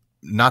reminds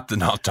not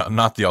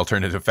the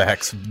alternative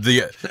facts.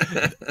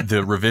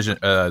 The revision.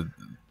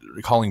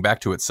 Calling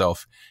back to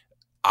itself,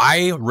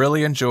 I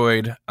really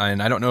enjoyed,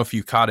 and I don't know if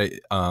you caught it,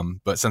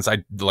 but since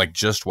I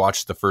just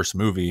watched the first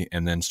movie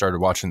and then started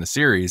watching the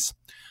series,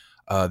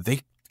 they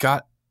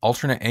got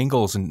alternate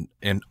angles and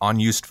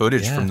unused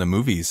footage from the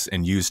movies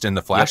and used in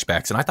the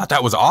flashbacks, and I thought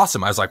that was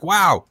awesome. I was like,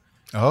 wow,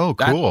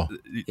 cool,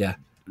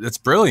 that's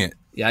brilliant.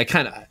 Yeah, I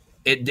kind of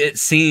it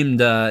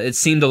seemed a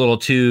little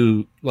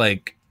too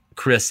like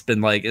crisp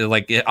and like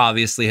it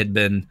obviously had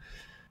been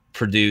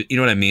produced, you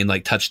know what I mean,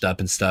 like touched up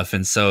and stuff,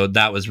 and so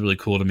that was really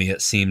cool to me.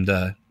 It seemed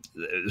it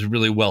was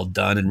really well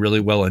done and really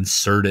well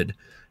inserted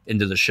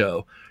into the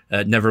show.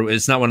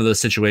 It's not one of those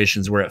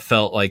situations where it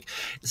felt like,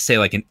 say,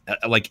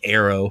 like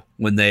Arrow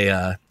when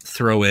they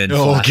throw in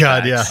flashbacks.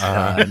 God,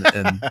 yeah.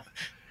 And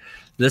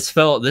this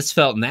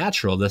felt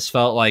natural. This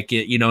felt like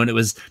it, you know, and it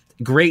was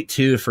great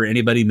too for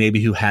anybody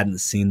maybe who hadn't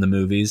seen the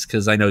movies,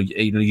 because I know,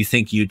 you know, you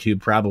think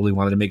YouTube probably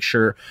wanted to make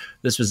sure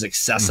this was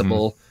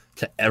accessible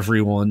to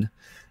everyone.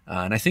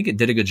 And I think it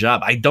did a good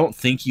job. I don't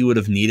think you would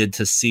have needed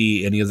to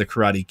see any of the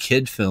Karate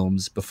Kid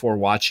films before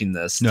watching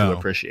this to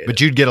appreciate it. But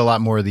you'd get a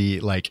lot more of the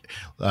Mr.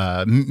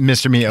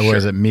 Miyagi, what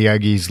is it,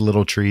 Miyagi's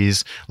Little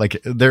Trees.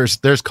 Like there's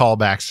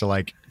callbacks to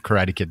like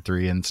Karate Kid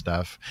 3 and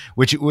stuff,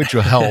 which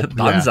will help.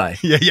 Bonsai.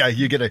 Yeah.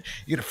 You get a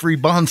free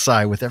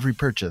bonsai with every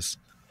purchase.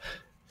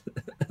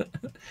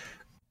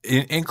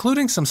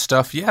 Including some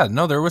stuff. Yeah,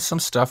 no, there was some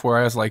stuff where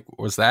I was like,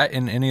 was that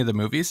in any of the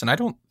movies? And I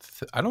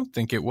don't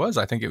think it was.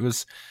 I think it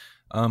was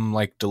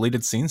like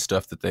deleted scene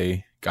stuff that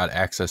they got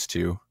access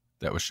to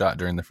that was shot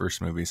during the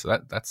first movie. So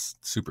that's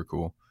super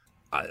cool.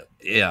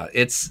 Yeah,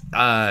 it's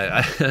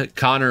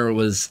Connor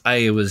was.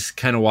 I was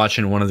kind of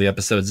watching one of the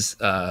episodes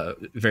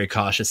very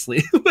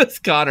cautiously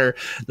with Connor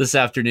this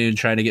afternoon,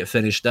 trying to get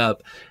finished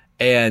up,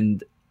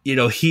 and you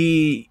know,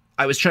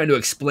 I was trying to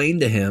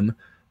explain to him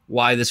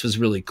why this was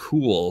really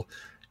cool,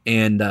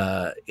 and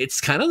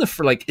it's kind of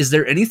is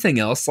there anything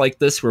else like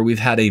this where we've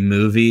had a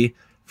movie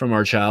from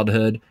our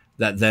childhood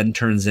that then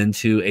turns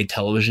into a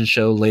television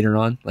show later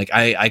on? Like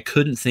I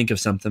couldn't think of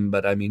something,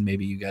 but I mean,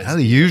 maybe you guys.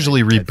 They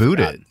usually reboot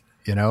it.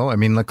 You know, I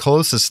mean, the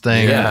closest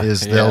thing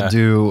is they'll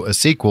do a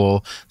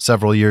sequel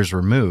several years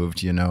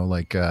removed. You know,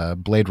 like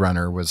Blade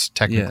Runner was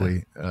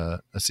technically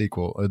a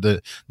sequel.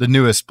 The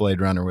newest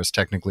Blade Runner was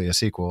technically a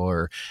sequel,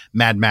 or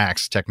Mad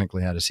Max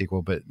technically had a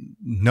sequel. But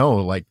no,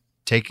 like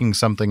taking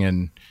something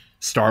in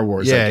Star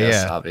Wars, I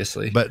guess,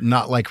 obviously, but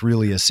not like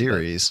really a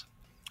series.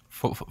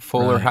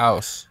 Fuller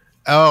House.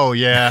 Oh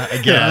yeah, I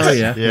guess.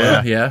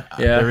 Well, yeah.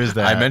 There is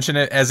that. I mention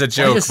it as a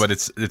joke, but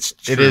it's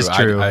true. It is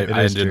true. I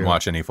didn't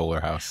watch any Fuller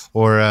House.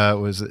 Or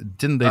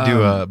didn't they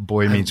do a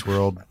Boy Meets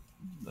World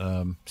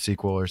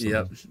sequel or something?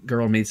 Yep,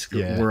 Girl Meets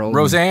World.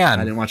 Roseanne.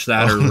 I didn't watch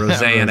that. Or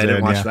Roseanne. I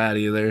didn't watch that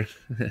either.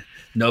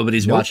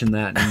 Nobody's watching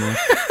that anymore.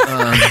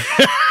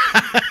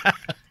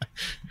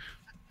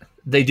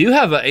 They do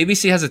have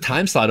ABC has a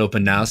time slot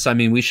open now, so I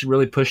mean, we should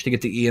really push to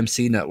get the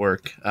EMC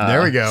network.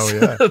 There we go.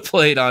 Yeah,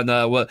 played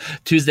on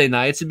Tuesday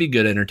nights. It'd be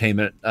good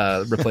entertainment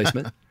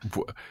replacement.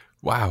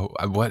 Wow!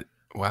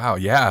 Wow!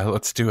 Yeah,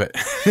 let's do it.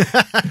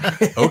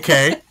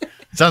 Okay,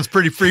 sounds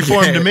pretty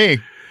freeform to me.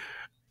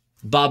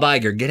 Bob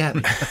Iger, get at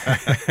me.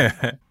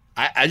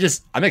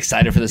 I'm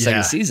excited for the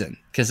second season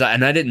because I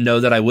didn't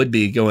know that I would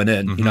be going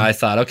in. You know, I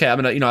thought, okay, I'm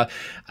gonna. You know,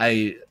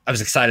 I was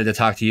excited to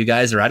talk to you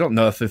guys, or I don't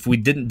know if we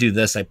didn't do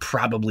this, I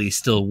probably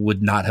still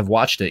would not have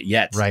watched it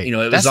yet. Right. You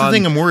know, that's the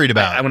thing I'm worried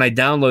about. When I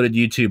downloaded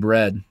YouTube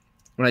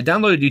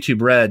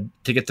Red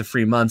to get the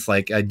free month,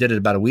 like I did it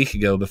about a week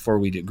ago before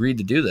we agreed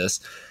to do this,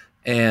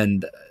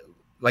 and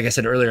like I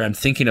said earlier, I'm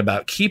thinking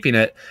about keeping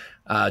it.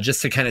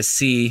 Just to kind of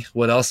see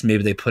what else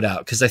maybe they put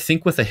out. Because I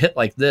think with a hit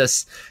like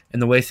this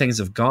and the way things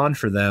have gone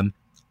for them,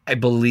 I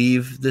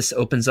believe this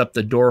opens up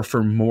the door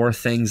for more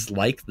things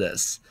like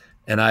this.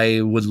 And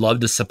I would love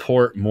to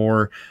support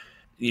more,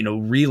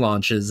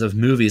 relaunches of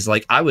movies.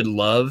 Like, I would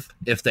love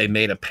if they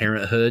made a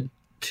Parenthood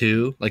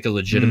 2, like a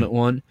legitimate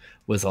one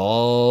with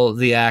all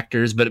the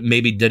actors, but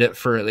maybe did it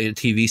for a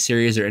TV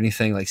series or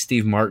anything, like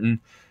Steve Martin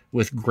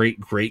with great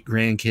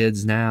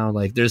grandkids now.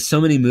 Like, there's so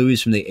many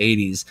movies from the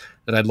 80s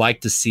that I'd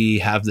like to see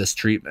have this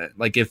treatment.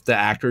 Like, if the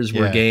actors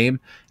were game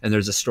and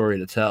there's a story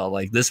to tell,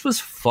 like, this was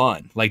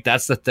fun. Like,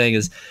 that's the thing,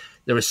 is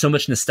there was so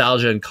much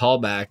nostalgia and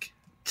callback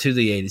to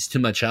the 80s, to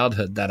my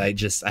childhood, that I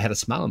had a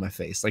smile on my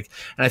face. Like,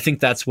 and I think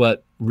that's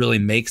what really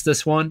makes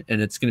this one. And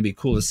it's going to be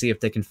cool to see if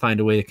they can find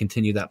a way to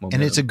continue that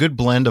momentum. And it's a good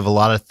blend of a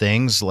lot of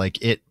things. Like,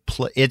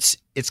 it's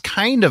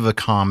kind of a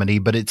comedy,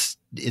 but it's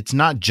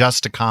not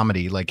just a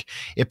comedy. Like,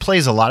 it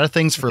plays a lot of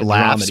things for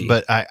laughs,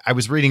 but I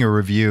was reading a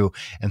review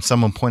and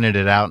someone pointed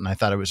it out and I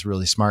thought it was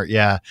really smart.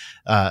 Yeah.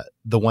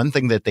 The one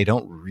thing that they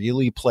don't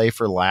really play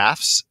for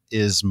laughs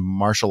is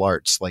martial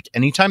arts. Like,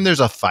 anytime there's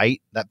a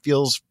fight, that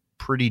feels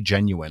pretty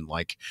genuine.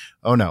 Like,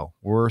 oh no,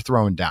 we're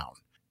throwing down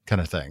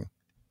kind of thing.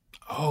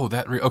 Oh,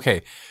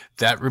 okay.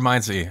 That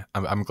reminds me.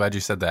 I'm glad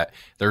you said that.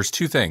 There's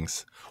two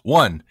things.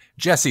 One,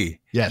 Jesse,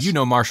 yes,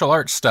 martial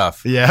arts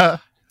stuff. Yeah.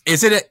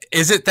 Is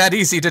it that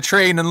easy to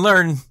train and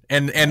learn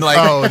and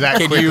like? That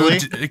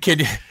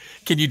quickly?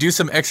 Can you do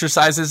some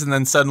exercises and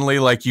then suddenly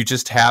like you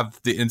just have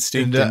the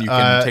instinct and you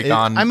can take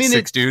on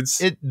six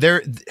dudes? It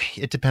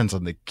depends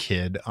on the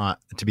kid.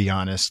 To be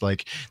honest,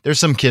 like, there's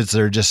some kids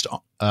that are just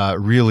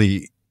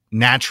really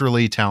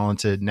naturally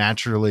talented,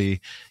 naturally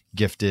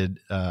gifted,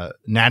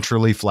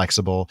 naturally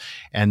flexible,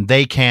 and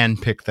they can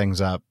pick things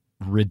up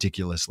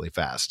ridiculously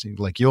fast.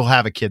 Like, you'll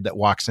have a kid that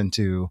walks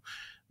into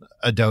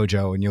a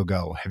dojo and you'll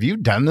go, "Have you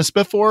done this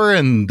before?"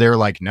 And they're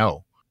like,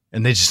 "No."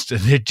 And they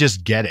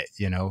just get it,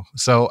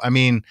 So, I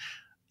mean,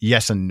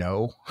 yes and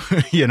no,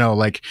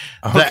 like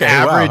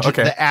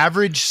the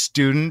average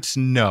student,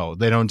 no,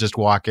 they don't just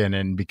walk in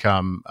and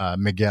become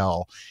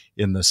Miguel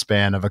in the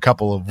span of a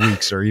couple of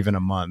weeks or even a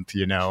month,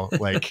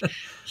 like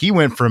he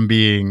went from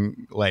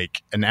being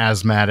like an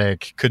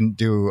asthmatic, couldn't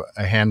do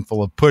a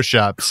handful of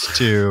push-ups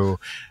to,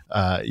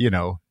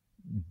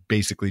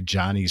 basically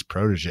Johnny's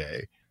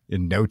protege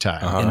in no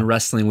time. Uh-huh. In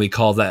wrestling, we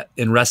call that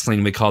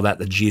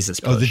the Jesus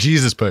push. Oh, the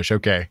Jesus push.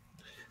 Okay.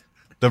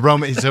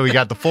 So he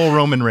got the full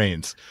Roman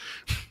Reigns.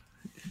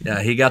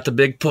 Yeah, he got the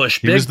big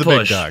push. Big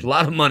dog. A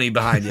lot of money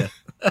behind you.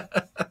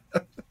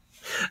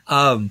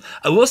 I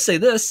will say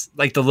this,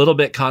 like the little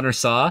bit Connor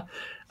saw,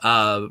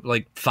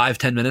 like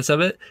 5-10 minutes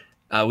of it.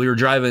 We were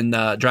driving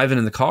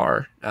in the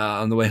car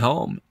on the way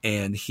home,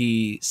 and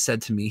he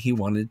said to me he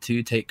wanted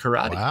to take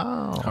karate.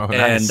 Wow. Oh,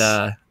 nice.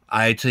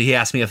 And he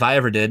asked me if I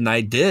ever did, and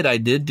I did. I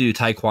did do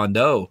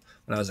Taekwondo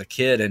when I was a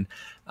kid, and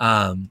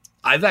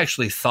I've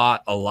actually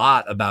thought a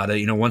lot about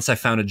it. Once I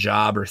found a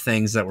job or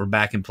things that were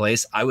back in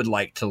place, I would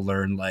like to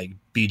learn like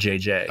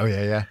BJJ. Oh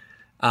yeah.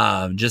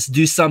 Just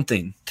do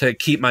something to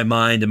keep my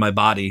mind and my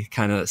body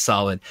kind of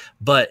solid.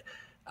 But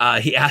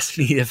he asked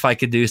me if I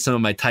could do some of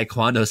my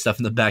Taekwondo stuff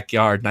in the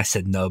backyard, and I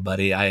said, "No,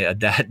 buddy.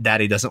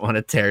 Daddy doesn't want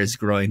to tear his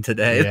groin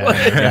today."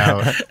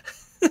 Yeah,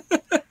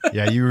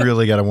 yeah, you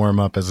really got to warm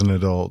up as an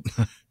adult.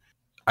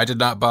 I did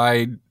not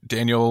buy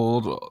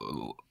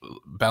Daniel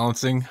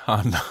balancing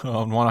on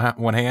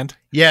one hand.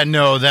 Yeah,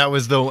 no, that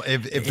was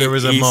if there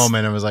was a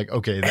moment, I was like,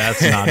 okay,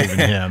 that's not even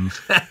him.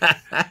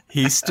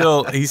 He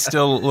still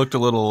looked a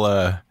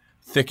little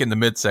thick in the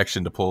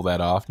midsection to pull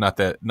that off. Not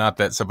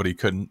that somebody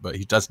couldn't, but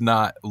he does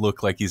not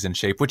look like he's in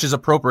shape, which is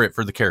appropriate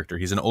for the character.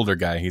 He's an older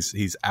guy.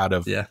 He's out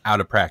of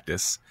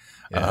practice.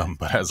 Yeah.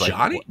 But I was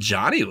like,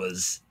 Johnny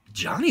was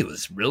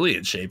really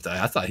in shape though.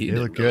 I thought he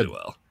did really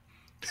well.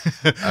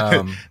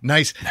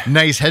 Nice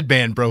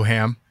headband,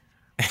 Broham.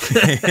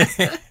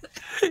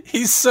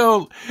 He's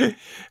so,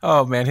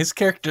 oh man, his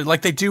character,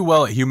 like they do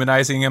well at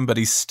humanizing him, but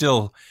he's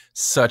still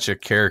such a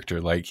character.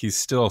 Like he's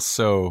still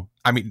so,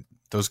 I mean,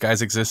 those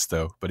guys exist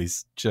though, but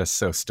he's just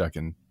so stuck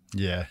in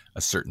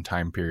a certain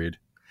time period.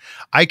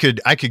 I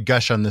could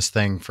gush on this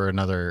thing for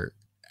another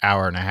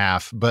hour and a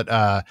half,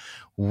 but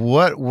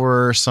what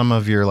were some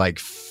of your like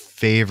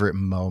favorite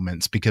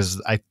moments?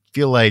 Because I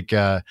feel like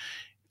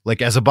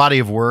as a body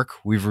of work,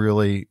 we've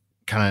really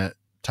kind of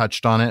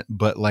touched on it,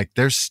 but like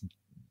there's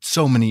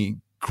so many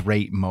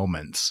great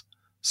moments.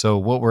 So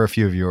what were a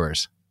few of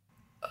yours?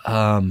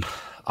 I'll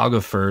go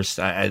first.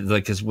 I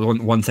like, cause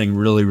one thing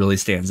really, really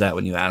stands out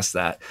when you ask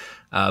that.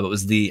 It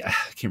was I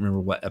can't remember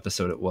what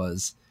episode it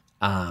was.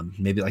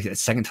 Maybe like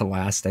second to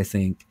last, I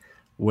think,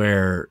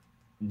 where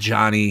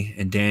Johnny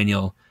and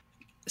Daniel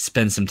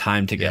spend some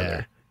time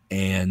together. Yeah.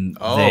 And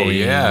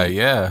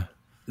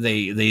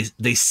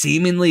they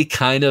seemingly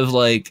kind of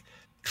like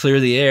clear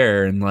the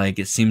air and like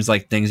it seems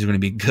like things are going to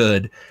be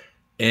good,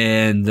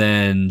 and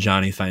then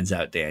Johnny finds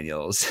out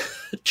Daniel's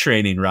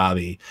training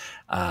Robbie,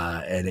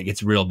 and it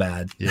gets real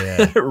bad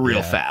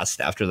fast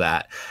after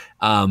that.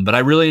 But I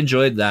really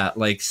enjoyed that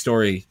like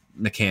story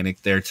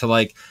mechanic there to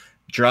like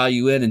draw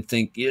you in and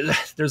think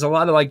there's a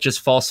lot of like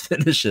just false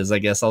finishes. I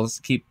guess I'll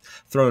just keep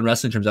throwing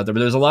wrestling terms out there, but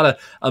there's a lot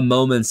of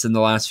moments in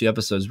the last few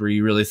episodes where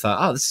you really thought,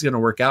 oh, this is going to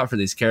work out for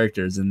these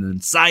characters, and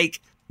then psych,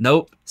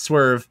 nope,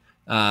 swerve.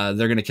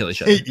 They're gonna kill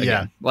each other.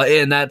 Yeah,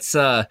 and that's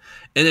and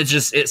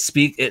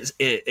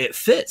it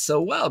fits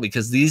so well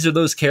because these are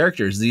those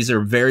characters. These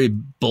are very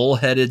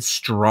bullheaded,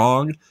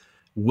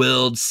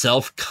 strong-willed,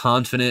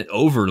 self-confident,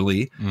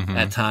 overly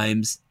at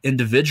times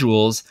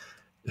individuals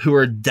who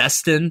are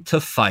destined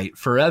to fight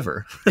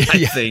forever.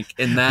 I think,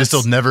 and this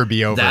will never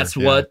be over. That's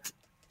what.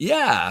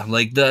 Yeah,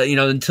 like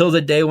until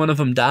the day one of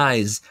them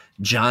dies,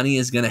 Johnny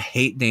is gonna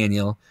hate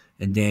Daniel,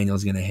 and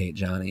Daniel's gonna hate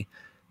Johnny,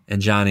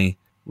 and Johnny.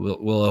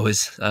 We'll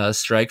always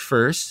strike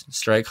first,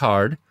 strike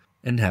hard,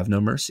 and have no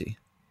mercy.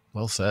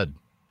 Well said.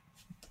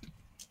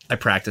 I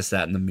practiced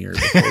that in the mirror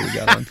before we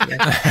got on today.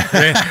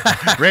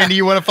 Randy,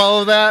 you want to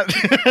follow that?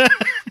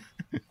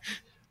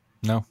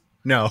 No.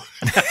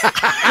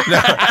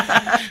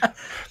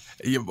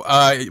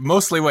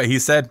 Mostly what he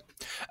said.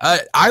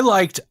 I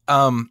liked.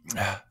 I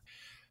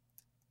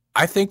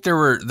think there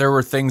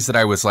were things that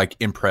I was like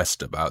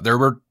impressed about. There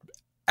were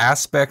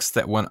aspects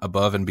that went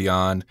above and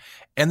beyond.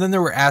 And then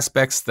there were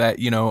aspects that,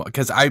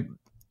 because I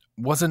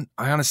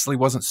honestly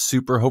wasn't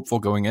super hopeful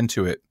going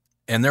into it.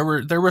 And there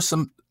were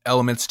some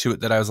elements to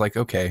it that I was like,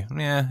 okay,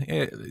 yeah,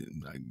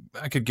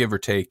 I could give or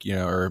take,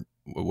 or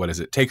what is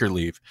it? Take or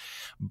leave.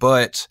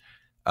 But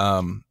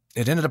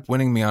it ended up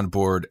winning me on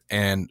board.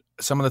 And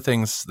some of the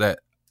things that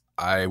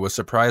I was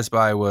surprised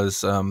by was,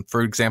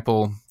 for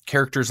example,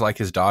 characters like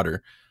his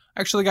daughter.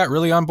 I actually got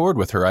really on board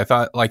with her. I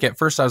thought, like, at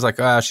first I was like,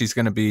 she's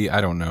going to be, I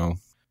don't know.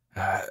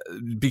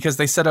 Because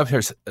they set up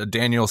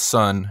Daniel's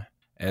son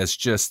as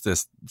just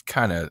this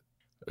kind of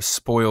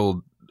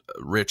spoiled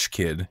rich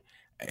kid,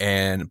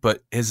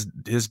 but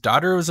his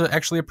daughter was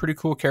actually a pretty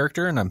cool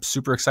character, and I'm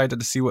super excited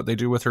to see what they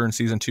do with her in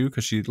season 2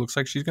 because she looks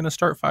like she's going to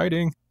start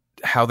fighting.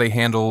 How they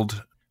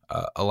handled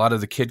a lot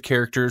of the kid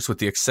characters, with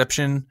the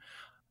exception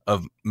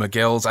of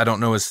Miguel's, I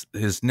don't know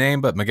his name,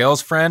 but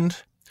Miguel's friend,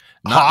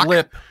 not Hawk?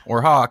 Lip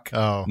or Hawk.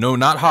 Oh, no,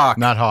 not Hawk.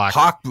 Not Hawk.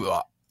 Hawk.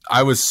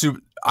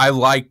 I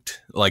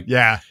liked, like,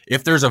 yeah.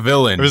 If there's a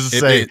villain,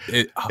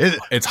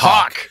 it's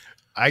Hawk.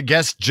 I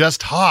guess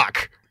just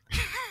Hawk.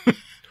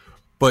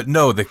 But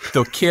no, the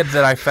kid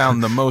that I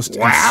found the most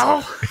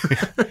Wow.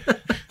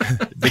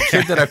 The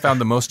kid that I found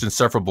the most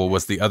insufferable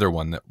was the other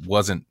one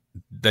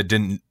that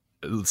didn't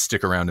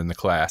stick around in the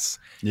class.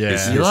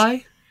 Yeah. Eli?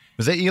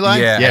 Was it Eli?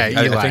 Yeah,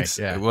 Eli. I think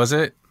so. Yeah. Was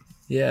it?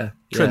 Yeah.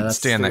 Couldn't that's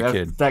stand that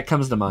kid. That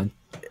comes to mind.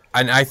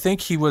 And I think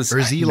he was. Or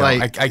is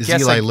Eli? I is guess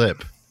Eli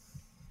Lip?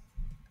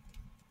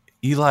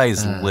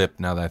 Eli's Lip.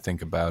 Now that I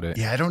think about it,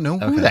 Yeah, I don't know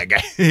who that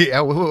guy.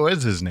 Yeah, what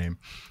was his name?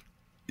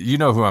 you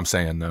know who I'm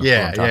saying though.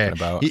 Yeah, who I'm talking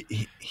about.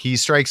 He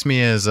strikes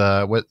me as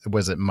what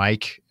was it,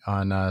 Mike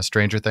on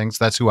Stranger Things?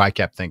 That's who I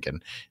kept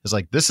thinking. It's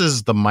like, this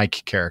is the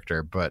Mike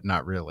character, but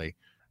not really.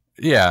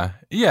 Yeah.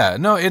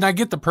 No, and I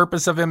get the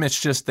purpose of him. It's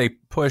just they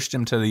pushed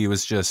him till he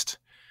was just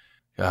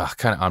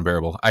kind of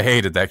unbearable. I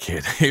hated that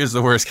kid. He was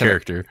the worst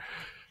character.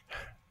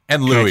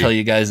 And Louis. Can I tell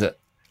you guys that?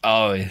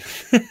 Oh,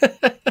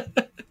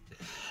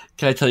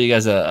 can I tell you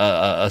guys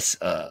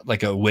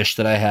a wish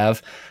that I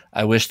have?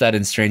 I wish that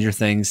in Stranger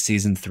Things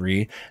season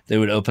 3 they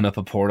would open up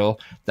a portal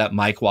that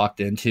Mike walked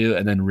into,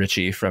 and then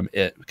Richie from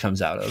It comes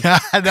out of.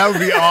 That would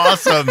be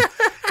awesome.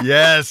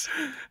 Yes.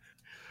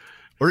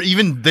 Or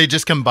even they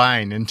just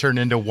combine and turn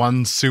into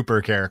one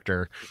super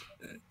character.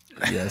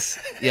 Yes.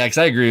 Yeah, because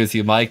I agree with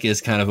you. Mike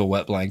is kind of a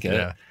wet blanket.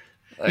 Yeah.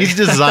 He's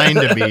designed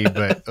to be,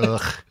 but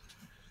ugh.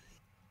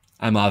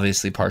 I'm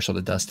obviously partial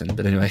to Dustin,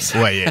 but anyways.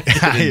 Well, yeah.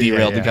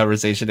 Derailed the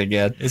conversation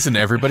again. Isn't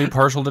everybody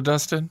partial to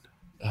Dustin?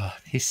 Oh,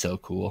 he's so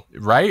cool.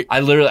 Right?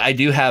 I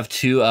do have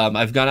 2.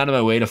 I've gone out of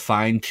my way to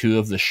find 2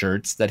 of the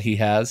shirts that he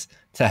has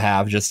to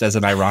have just as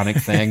an ironic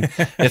thing.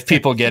 If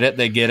people get it,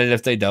 they get it.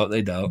 If they don't,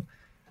 they don't.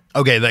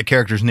 Okay, that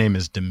character's name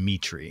is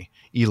Dimitri.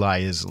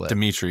 Eli is Lip.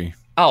 Dimitri.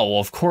 Oh, well,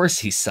 of course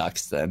he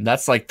sucks then.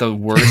 That's like the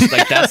worst.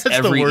 Like that's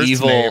every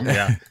evil, name,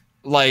 yeah.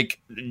 like,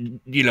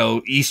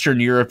 Eastern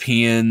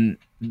European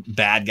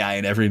bad guy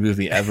in every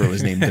movie ever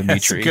was named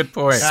Dimitri. Good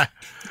point.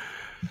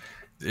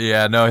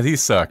 Yeah, no, he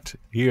sucked.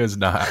 He was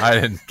not. I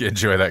didn't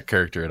enjoy that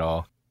character at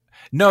all.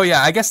 No,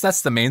 yeah, I guess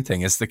that's the main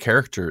thing is the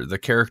character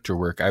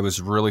work. I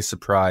was really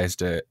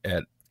surprised at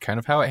kind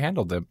of how it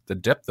handled the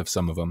depth of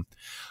some of them.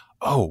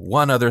 Oh,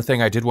 one other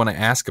thing I did want to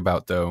ask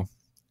about though,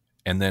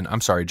 and then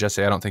I'm sorry,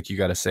 Jesse, I don't think you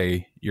got to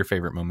say your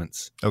favorite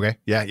moments. Okay,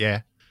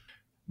 yeah.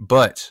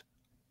 But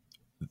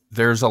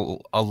there's a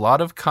lot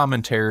of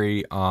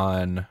commentary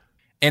on.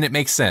 And it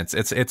makes sense.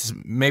 It's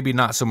maybe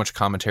not so much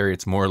commentary.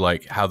 It's more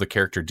like how the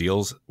character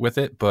deals with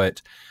it.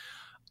 But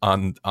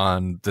on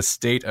the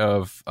state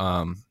of,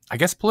 I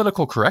guess,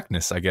 political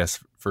correctness, I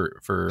guess, for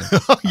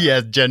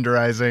yeah,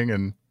 genderizing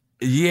and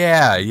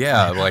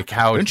yeah, like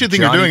how don't you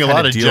think Johnny you're doing a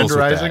lot of deals with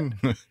that.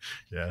 genderizing?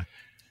 Yeah.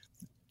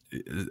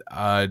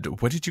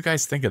 What did you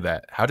guys think of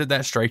that? How did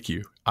that strike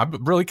you? I'm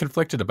really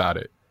conflicted about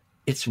it.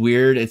 It's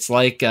weird. It's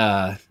like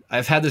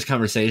I've had this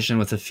conversation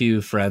with a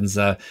few friends.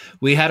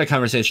 We had a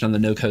conversation on the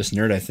No Coast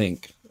Nerd, I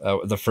think,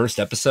 the first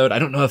episode. I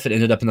don't know if it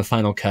ended up in the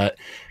final cut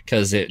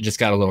because it just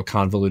got a little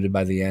convoluted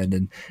by the end,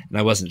 and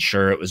I wasn't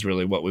sure it was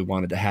really what we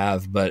wanted to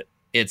have. But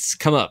it's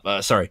come up.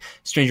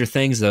 Stranger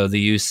Things, though, the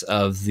use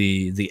of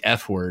the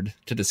F word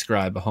to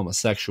describe a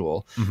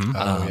homosexual.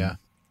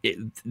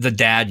 The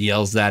dad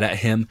yells that at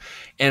him,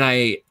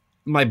 and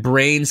my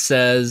brain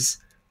says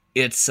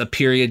it's a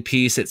period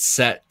piece. It's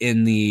set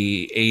in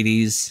the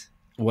 80s,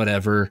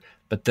 whatever.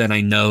 But then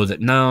I know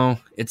that no,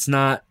 it's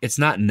not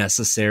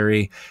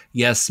necessary.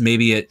 Yes,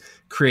 maybe it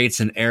creates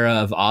an era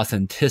of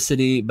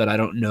authenticity, but I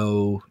don't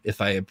know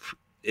if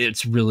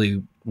it's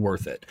really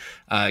worth it.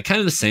 Kind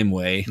of the same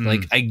way.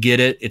 Like, I get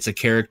it. It's a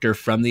character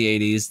from the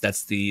 80s.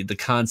 That's the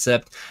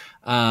concept.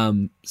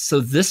 So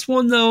this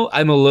one, though,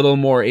 I'm a little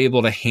more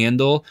able to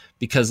handle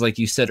because, like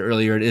you said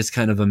earlier, it is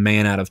kind of a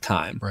man out of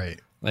time. Right.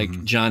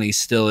 Like Johnny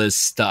still is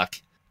stuck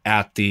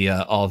at the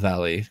All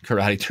Valley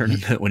karate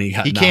tournament when he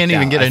got knocked can't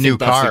even out. get a new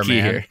car,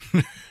 man.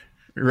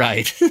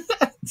 Right.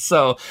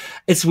 So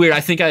it's weird. I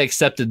think I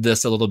accepted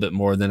this a little bit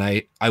more than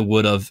I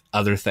would have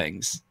other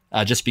things,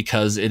 just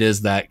because it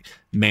is that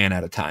man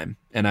at a time,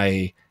 and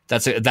I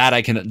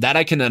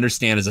can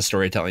understand as a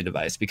storytelling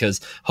device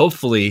because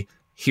hopefully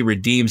he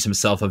redeems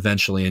himself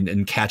eventually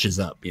and catches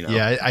up. You know.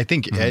 Yeah, I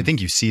think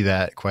you see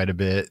that quite a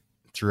bit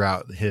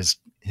throughout his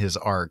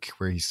arc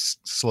where he's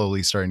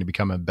slowly starting to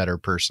become a better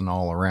person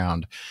all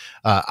around.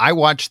 I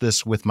watched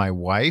this with my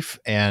wife,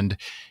 and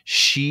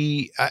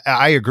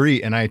I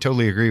agree. And I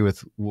totally agree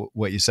with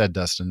what you said,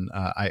 Dustin.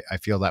 I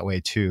feel that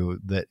way too,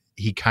 that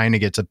he kind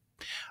of gets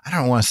I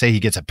don't want to say he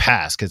gets a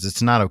pass because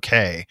it's not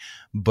okay,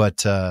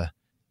 but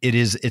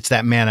it's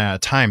that man at a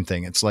time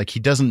thing. It's like, he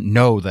doesn't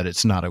know that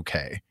it's not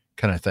okay.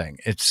 Kind of thing.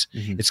 It's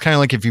kind of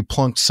like if you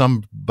plunked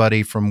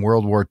somebody from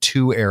World War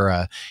II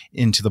era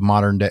into the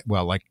modern day,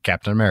 well, like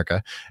Captain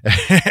America,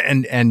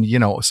 and you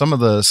know, some of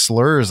the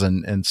slurs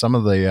and some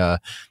of the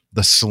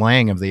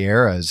slang of the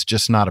era is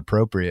just not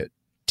appropriate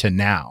to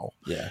now.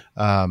 Yeah.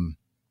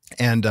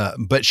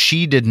 But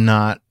she did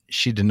not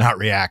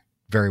react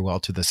very well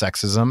to the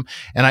sexism,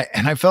 and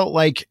I felt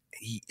like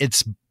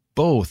it's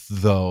both,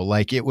 though.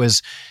 Like it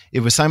was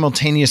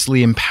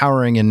simultaneously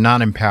empowering and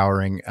not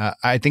empowering.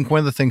 I think one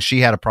of the things she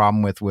had a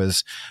problem with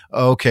was,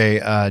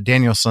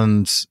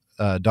 Danielson's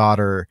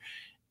daughter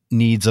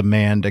needs a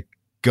man to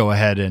go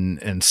ahead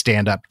and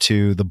stand up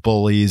to the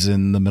bullies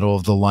in the middle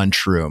of the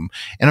lunchroom.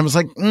 And I was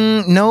like,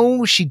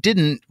 no, she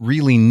didn't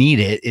really need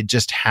it. It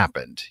just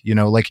happened, you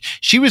know, like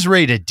she was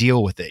ready to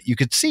deal with it. You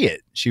could see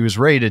it. She was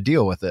ready to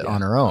deal with it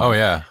on her own. Oh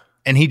yeah.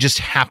 And he just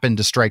happened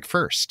to strike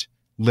first,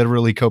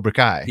 literally Cobra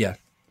Kai. Yeah.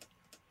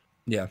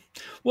 Yeah.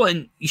 Well,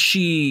 and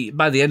she,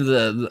 by the end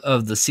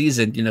of the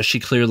season, you know, she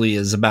clearly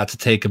is about to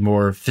take a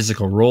more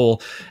physical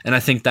role. And I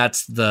think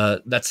that's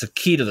the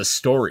key to the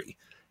story,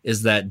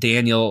 is that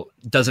Daniel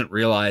doesn't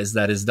realize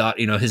that his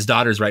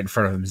daughter's right in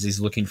front of him as he's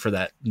looking for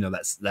that, you know,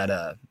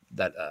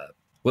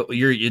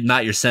 you're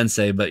not your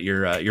sensei, but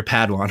your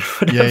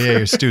Padawan. Yeah.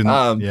 Your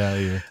student.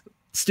 Yeah.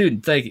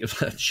 Student. Thank you.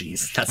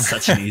 Jeez, that's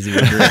such an easy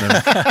one to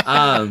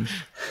remember.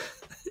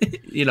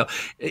 You know,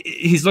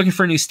 he's looking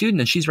for a new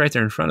student, and she's right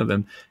there in front of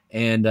him,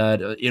 and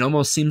it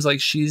almost seems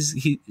like she's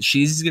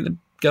gonna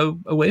go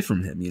away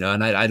from him, you know.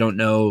 And I don't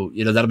know,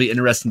 you know, that'll be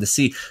interesting to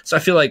see. So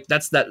I feel like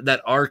that's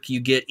that arc you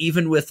get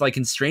even with, like,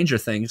 in Stranger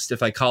Things.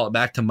 If I call it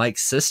back to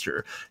Mike's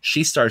sister,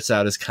 she starts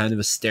out as kind of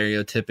a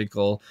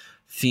stereotypical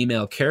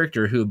female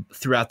character who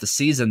throughout the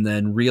season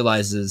then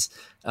realizes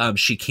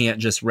she can't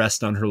just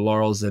rest on her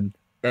laurels, and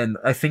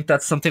I think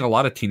that's something a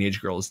lot of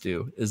teenage girls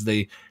do, is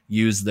they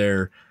use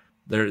their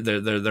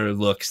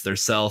looks, their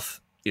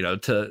self, you know,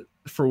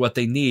 for what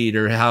they need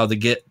or how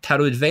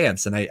to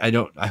advance. And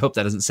I hope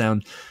that doesn't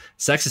sound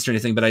sexist or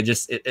anything, but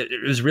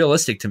it was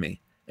realistic to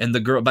me. And the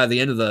girl, by the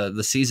end of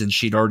the season,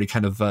 she'd already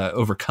kind of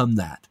overcome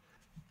that.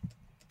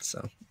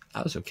 So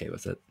I was okay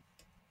with it.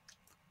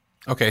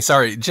 Okay.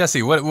 Sorry,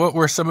 Jesse, what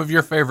were some of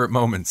your favorite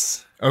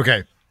moments?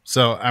 Okay.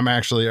 So I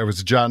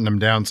was jotting them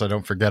down so I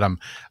don't forget them.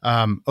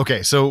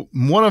 Okay. So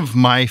one of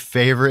my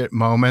favorite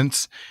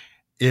moments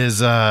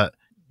is,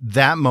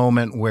 that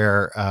moment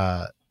where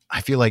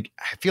I feel like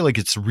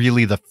it's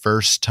really the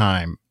first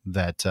time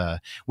that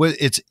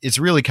it's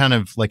really kind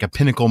of like a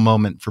pinnacle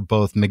moment for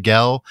both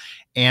Miguel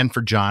and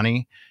for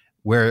Johnny,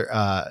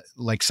 where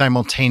like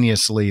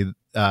simultaneously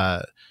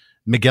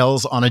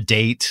Miguel's on a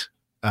date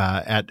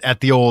at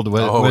the old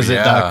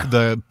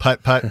the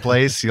putt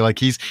place. You're like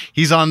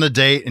he's on the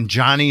date, and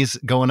Johnny's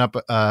going up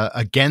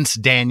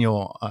against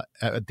Daniel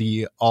at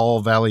the All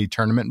Valley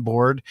tournament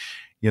board,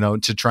 you know,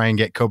 to try and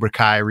get Cobra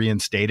Kai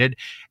reinstated.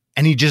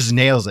 And he just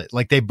nails it.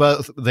 Like they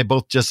both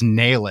just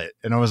nail it.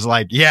 And I was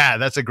like, yeah,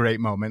 that's a great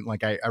moment.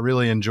 Like I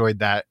really enjoyed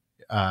that.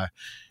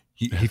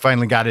 He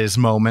finally got his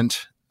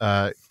moment,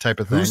 type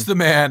of thing. Who's the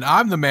man?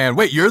 I'm the man.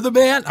 Wait, you're the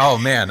man? Oh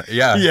man.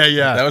 Yeah.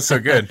 Yeah. That was so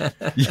good.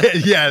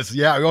 Yes.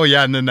 Yeah. Oh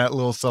yeah. And then that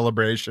little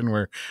celebration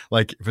where,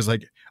 like, it was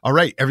like, all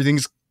right,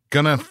 everything's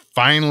gonna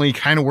finally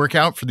kind of work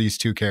out for these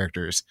two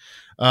characters.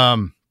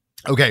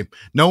 Okay,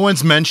 no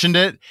one's mentioned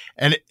it,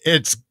 and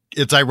it's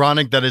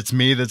ironic that it's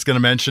me that's going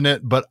to mention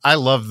it, but I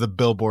love the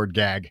billboard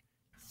gag.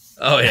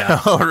 Oh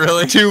yeah. Oh,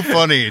 really? Too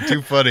funny.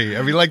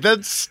 I mean, like,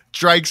 that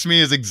strikes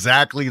me as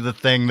exactly the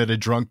thing that a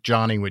drunk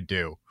Johnny would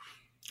do.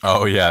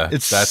 Oh, yeah.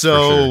 It's that's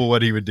so for sure.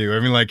 what he would do.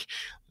 I mean, like,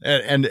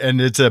 and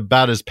it's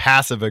about as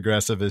passive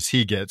aggressive as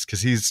he gets,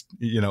 because he's,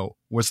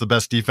 what's the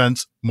best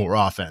defense? More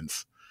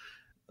offense.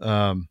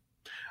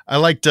 I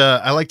liked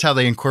how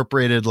they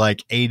incorporated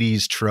like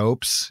 80s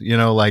tropes,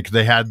 like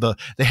they had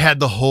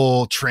the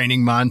whole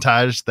training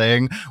montage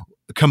thing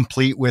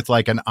complete with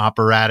like an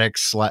operatic,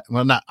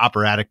 well, not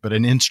operatic, but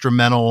an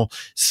instrumental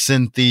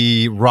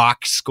synthy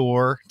rock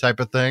score type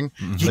of thing.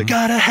 You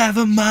gotta have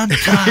a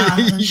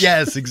montage.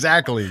 Yes,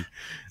 exactly.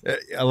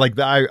 I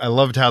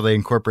loved how they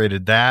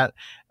incorporated that.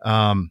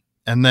 And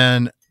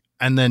then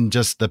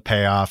just the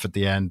payoff at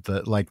the end,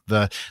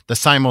 the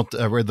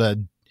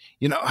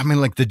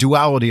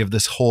duality of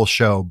this whole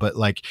show, but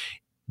like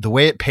the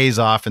way it pays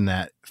off in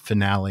that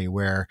finale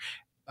where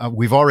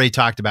we've already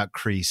talked about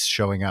Kreese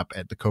showing up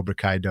at the Cobra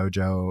Kai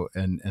dojo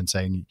and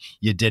saying,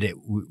 you did it.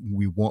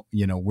 We won't,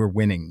 we're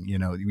winning,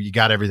 you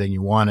got everything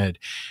you wanted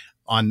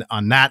on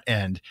that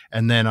end.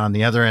 And then on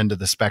the other end of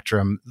the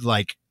spectrum,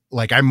 like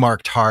I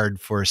marked hard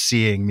for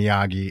seeing the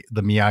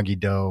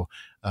Miyagi-Do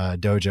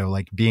dojo,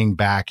 like being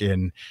back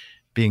in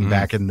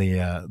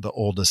the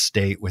old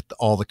estate with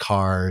all the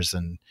cars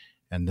and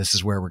this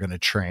is where we're going to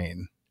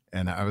train.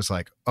 And I was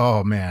like,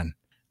 oh man,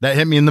 that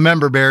hit me in the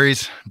member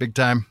berries big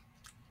time.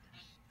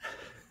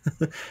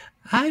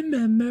 I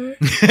remember.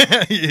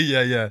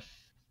 Yeah.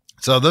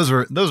 So those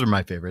are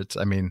my favorites.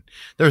 I mean,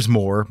 there's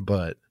more,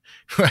 but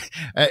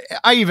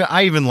I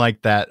even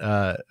like that.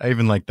 I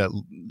even like that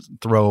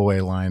throwaway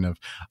line of,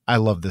 I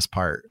love this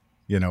part,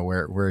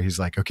 where he's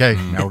like, okay,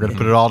 now we're going to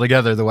put it all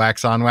together. The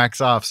wax on,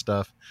 wax off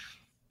stuff.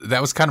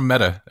 That was kind of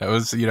meta. That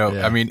was,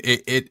 I mean,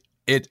 it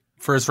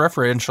for as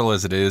referential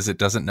as it is, it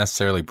doesn't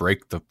necessarily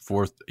break the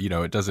fourth,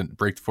 it doesn't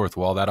break the fourth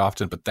wall that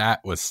often, but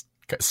that was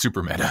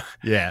super meta.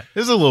 Yeah. It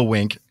was a little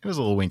wink. It was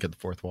a little wink at the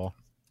fourth wall.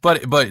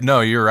 But no,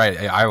 you're right.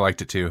 I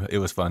liked it too. It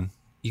was fun.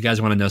 You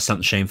guys want to know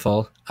something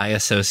shameful? I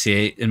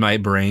associate in my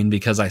brain,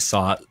 because I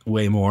saw it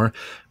way more,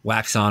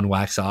 wax on,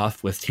 wax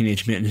off with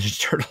Teenage Mutant Ninja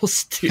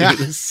Turtles 2,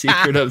 The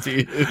Secret of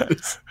the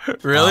Ooze.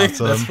 Really?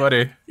 Awesome. That's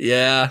funny.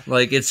 Yeah,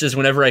 like it's just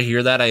whenever I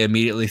hear that, I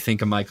immediately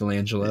think of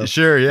Michelangelo.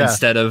 Sure, yeah.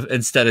 Instead of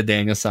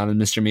Daniel-san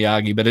and Mr.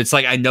 Miyagi, but it's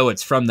like I know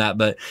it's from that,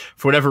 but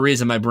for whatever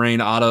reason, my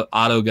brain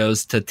auto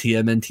goes to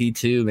TMNT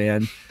 2,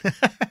 man.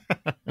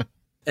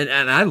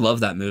 and I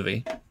love that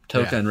movie.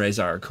 Toka and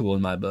Reza are cool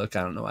in my book.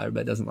 I don't know why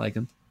everybody doesn't like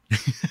him.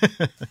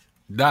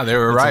 No, they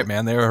were right,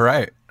 man. They were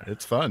right.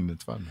 It's fun.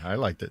 I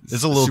liked it.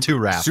 It's a little too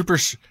rap. Super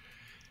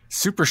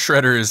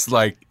Shredder is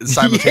like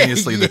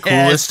simultaneously the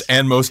coolest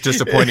and most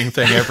disappointing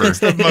thing ever. It's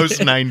the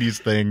most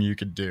 90s thing you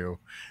could do.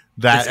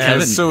 That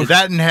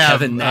and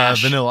have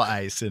Vanilla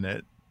Ice in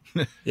it.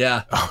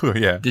 Yeah. Oh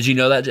yeah. Did you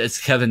know that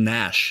it's Kevin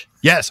Nash?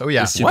 Yes. Oh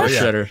yeah. The Super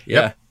Shredder.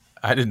 Yeah. Yep.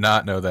 I did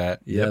not know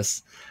that.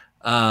 Yes.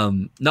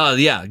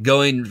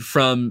 Going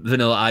from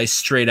Vanilla Ice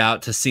straight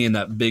out to seeing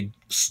that big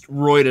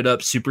roided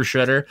up Super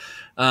Shredder.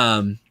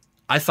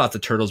 I thought the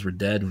Turtles were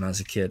dead when I was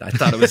a kid. I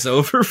thought it was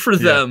over for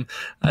them.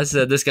 I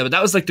said this guy, but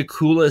that was like the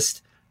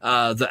coolest,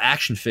 the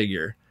action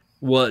figure.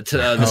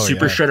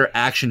 Super Shredder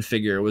action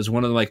figure was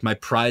one of like my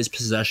prized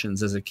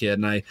possessions as a kid.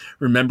 And I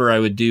remember I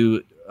would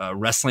do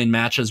wrestling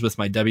matches with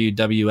my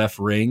WWF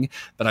ring,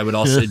 but I would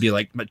also be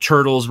like, my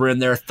Turtles were in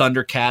there,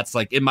 Thundercats,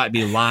 like it might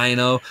be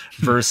Lion-O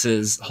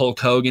versus Hulk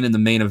Hogan in the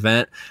main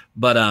event.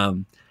 But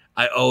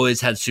I always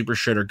had Super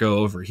Shredder go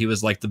over. He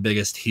was like the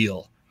biggest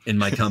heel in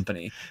my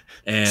company.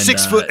 And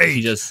 6'8",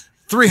 he just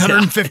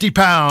 350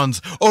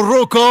 pounds,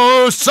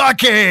 Oroko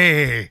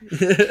Sake.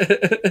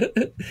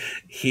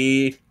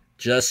 He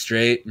just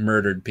straight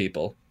murdered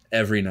people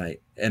every night.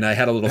 And I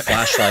had a little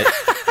flashlight.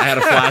 I had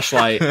a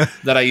flashlight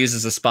that I use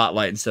as a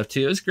spotlight and stuff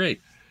too. It was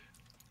great.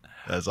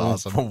 That's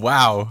awesome.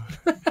 Wow.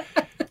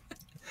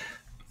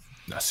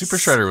 Super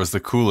Shredder was the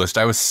coolest.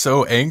 I was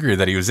so angry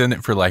that he was in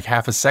it for like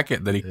half a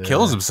second that he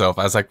kills himself.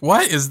 I was like,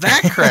 what is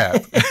that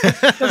crap?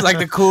 It was like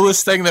the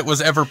coolest thing that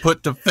was ever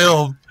put to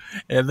film,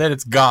 and then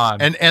it's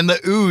gone. And the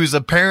ooze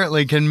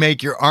apparently can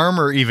make your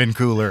armor even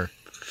cooler.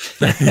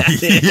 Like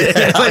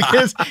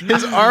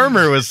his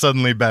armor was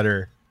suddenly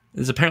better.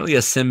 There's apparently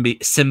a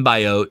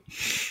symbiote.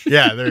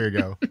 Yeah, there you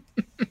go.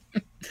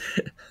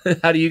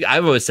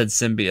 I've always said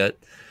symbiote.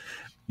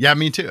 Yeah,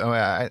 me too.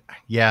 Oh,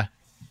 yeah,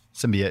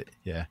 symbiote.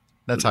 Yeah.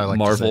 That's how I like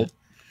Marvel. to say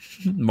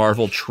it.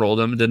 Marvel trolled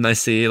him, didn't I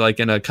see? Like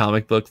in a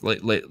comic book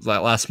late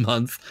last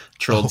month,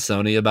 trolled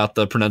Sony about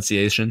the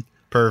pronunciation.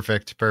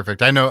 Perfect.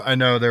 I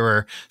know there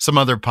were some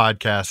other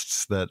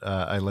podcasts that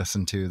I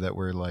listened to that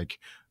were like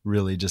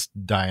really just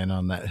dying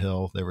on that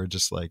hill. They were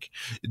just like,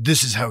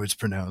 this is how it's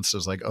pronounced. I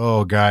was like,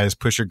 oh, guys,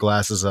 push your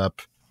glasses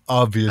up.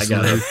 Obviously.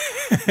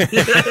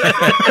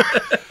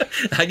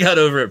 I got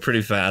over it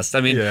pretty fast.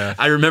 I mean,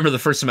 I remember the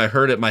first time I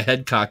heard it, my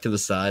head cocked to the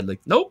side,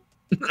 like, nope.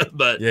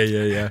 But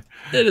yeah.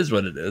 It is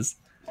what it is.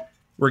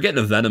 We're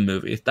getting a Venom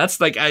movie. That's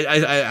like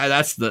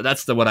that's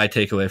the what I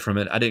take away from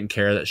it. I didn't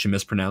care that she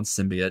mispronounced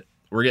symbiote.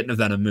 We're getting a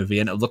Venom movie,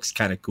 and it looks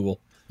kind of cool.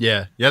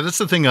 Yeah, that's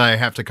the thing I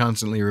have to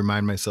constantly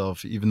remind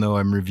myself, even though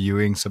I'm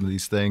reviewing some of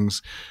these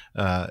things.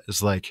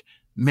 Is like,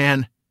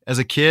 man, as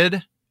a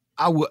kid,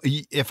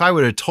 if I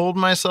would have told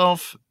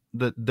myself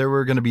that there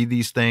were going to be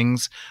these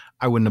things,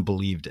 I wouldn't have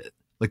believed it.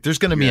 Like, there's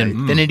going to be an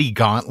Infinity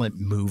Gauntlet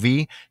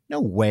movie?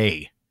 No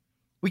way.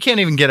 We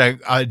can't even get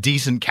a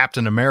decent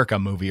Captain America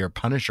movie or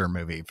Punisher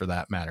movie for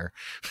that matter.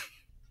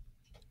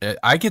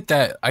 I get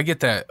that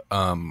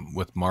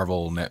with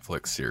Marvel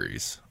Netflix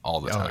series all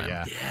the time.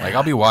 Yeah. Like,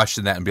 I'll be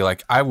watching that and be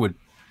like, I would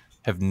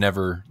have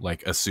never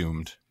like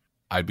assumed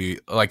I'd be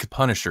like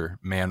Punisher,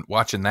 man.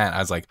 Watching that, I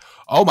was like,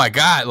 oh my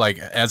god! Like,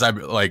 as I'm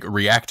like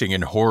reacting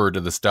in horror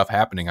to the stuff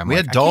happening, we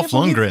had Dolph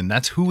Lundgren.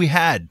 That's who we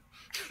had.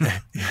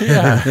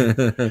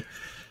 Yeah.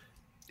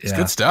 It's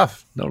good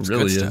stuff. No, it's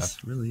really good is.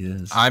 Stuff. Really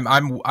is. I'm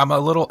a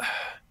little.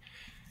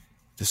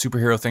 The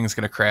superhero thing is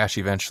going to crash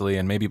eventually,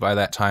 and maybe by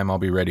that time I'll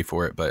be ready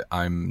for it. But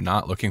I'm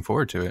not looking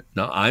forward to it.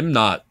 No, I'm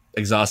not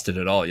exhausted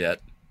at all yet.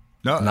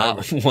 No,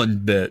 not one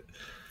bit.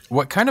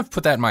 What kind of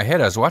put that in my head?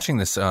 I was watching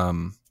this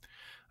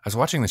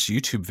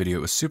YouTube video.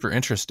 It was super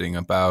interesting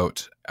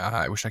about.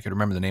 I wish I could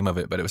remember the name of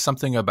it, but it was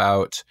something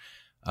about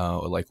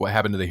like what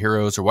happened to the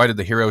heroes or why did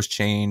the heroes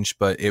change?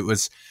 But it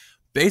was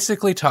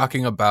basically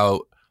talking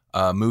about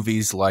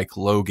movies like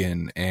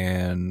Logan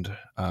and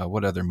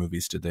what other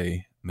movies did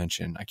they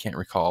mention? I can't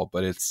recall,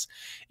 but it's,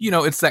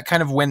 it's that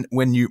kind of when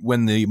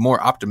the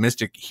more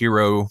optimistic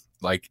hero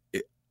like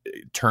it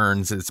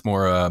turns, it's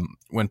more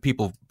when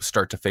people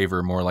start to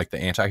favor more like the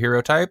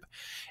anti-hero type.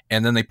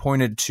 And then they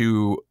pointed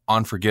to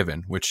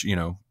Unforgiven, which, if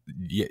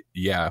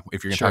you're going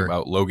to talk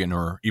about Logan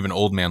or even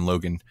Old Man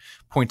Logan,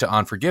 point to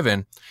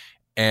Unforgiven.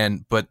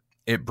 But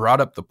it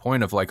brought up the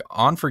point of like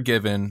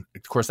Unforgiven.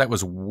 Of course, that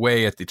was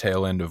way at the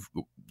tail end of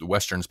the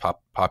Western's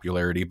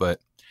popularity, but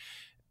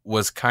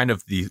was kind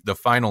of the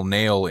final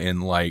nail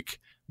in like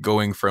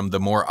going from the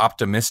more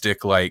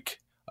optimistic, like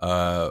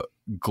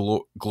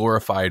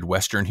glorified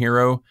Western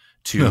hero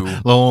to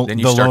the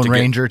Lone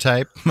Ranger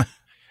type.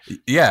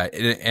 Yeah.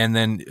 And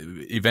then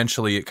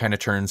eventually it kind of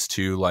turns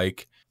to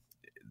like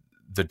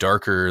the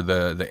darker,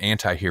 the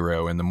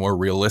anti-hero and the more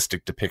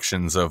realistic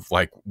depictions of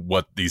like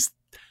what these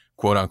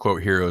quote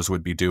unquote heroes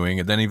would be doing.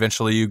 And then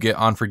eventually you get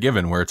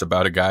Unforgiven, where it's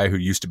about a guy who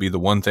used to be the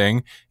one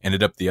thing,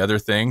 ended up the other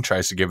thing,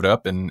 tries to give it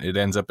up, and it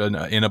ends up in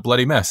a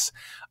bloody mess.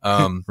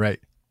 Right.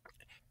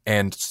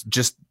 And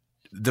just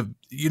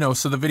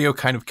so the video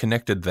kind of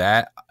connected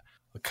that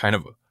kind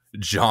of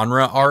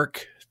genre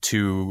arc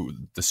to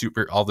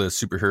all the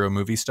superhero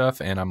movie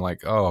stuff. And I'm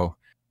like, oh,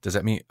 does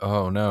that mean,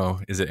 oh no,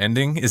 is it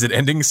ending? Is it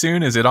ending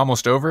soon? Is it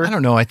almost over? I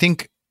don't know. I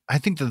think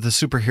that the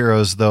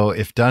superheroes, though,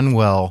 if done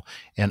well,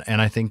 and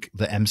I think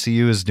the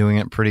MCU is doing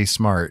it pretty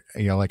smart.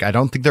 Like, I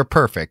don't think they're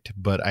perfect,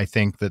 but I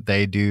think that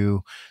they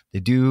do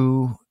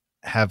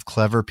have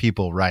clever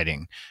people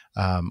writing.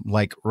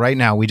 Like right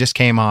now, we just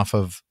came off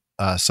of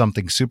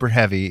something super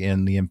heavy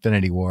in the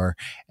Infinity War,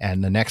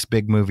 and the next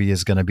big movie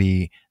is going to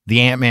be the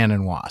Ant-Man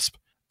and Wasp.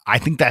 I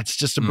think that's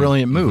just a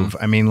brilliant move.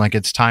 I mean, like,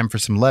 it's time for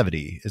some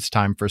levity. It's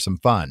time for some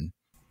fun.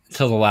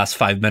 Until the last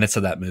 5 minutes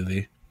of that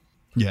movie.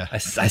 Yeah. I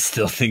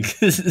still think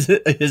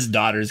his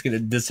daughter's going to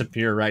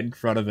disappear right in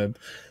front of him.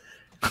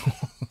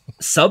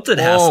 Something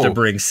has to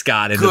bring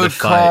Scott into the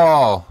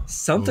fight.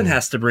 Something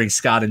has to bring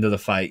Scott into the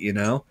fight,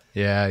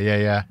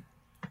 Yeah.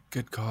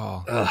 Good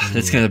call.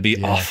 It's going to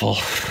be awful.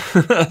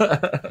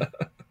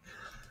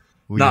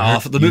 Not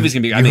awful. The movie's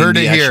going to be,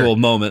 the actual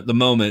moment. The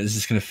moment is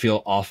just going to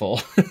feel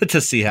awful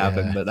to see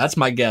happen, but that's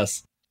my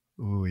guess.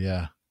 Ooh,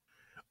 yeah.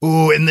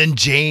 Ooh, and then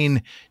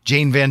Jane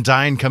Van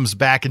Dyne comes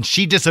back and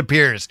she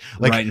disappears.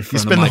 Like, right, you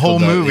spend the whole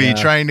movie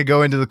trying to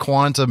go into the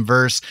quantum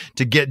verse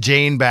to get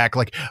Jane back.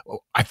 Like, oh,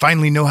 I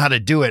finally know how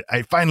to do it.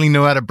 I finally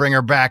know how to bring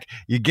her back.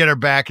 You get her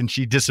back and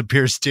she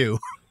disappears too.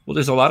 Well,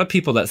 there's a lot of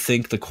people that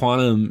think the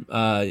quantum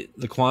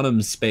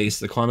space,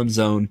 the quantum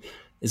zone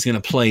is going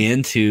to play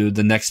into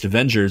the next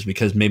Avengers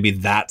because maybe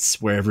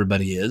that's where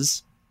everybody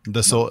is.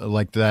 The soul,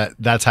 like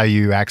that's how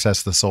you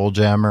access the soul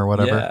gem or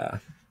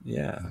whatever.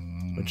 Yeah.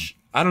 Which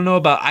I don't know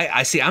about.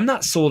 I see. I'm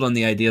not sold on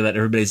the idea that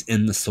everybody's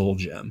in the soul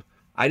gem.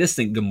 I just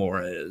think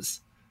Gamora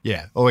is.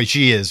 Yeah. Oh,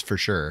 she is for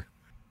sure.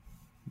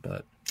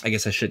 But I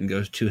guess I shouldn't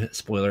go too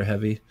spoiler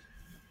heavy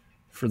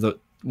for the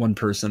one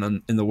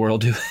person in the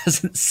world who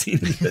hasn't seen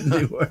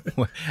Infinity War.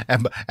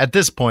 At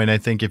this point, I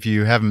think if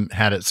you haven't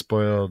had it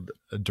spoiled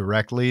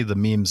directly, the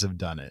memes have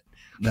done it.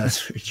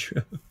 That's very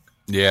true.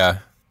 Yeah.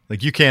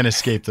 Like, you can't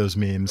escape those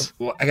memes.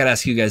 Well, I got to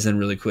ask you guys then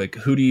really quick.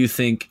 Who do you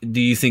think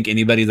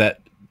anybody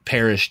that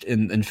perished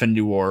in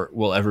Infinity War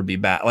will ever be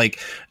back? Like,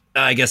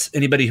 I guess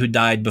anybody who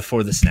died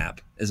before the snap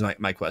is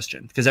my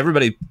question. Because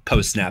everybody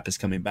post-snap is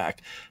coming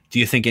back. Do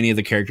you think any of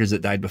the characters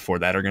that died before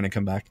that are going to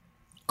come back?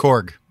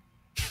 Korg.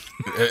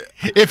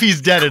 If he's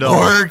dead at all.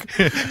 Korg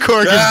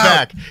is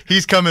back.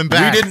 He's coming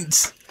back.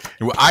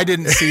 I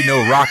didn't see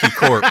no Rocky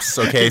corpse,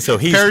 okay? So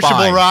he's perishable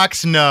fine.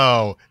 Rocks?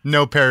 No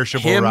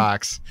perishable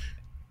rocks.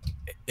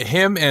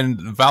 him and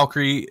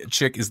Valkyrie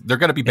chick they're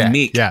gonna be back. And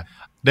Meek. Yeah,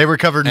 they were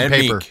covered in And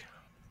paper. Meek.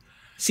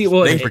 See,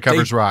 well, Paper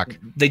covers rock.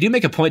 They do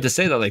make a point to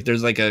say that like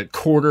there's like a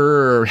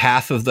quarter or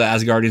half of the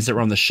Asgardians that were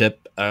on the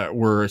ship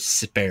were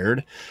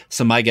spared.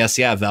 So my guess,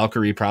 yeah,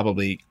 Valkyrie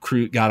probably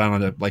got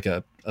on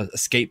a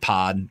escape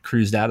pod and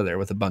cruised out of there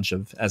with a bunch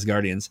of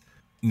Asgardians.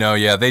 No,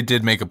 yeah, they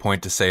did make a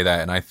point to say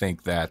that, and I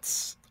think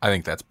that's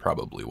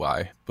probably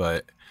why.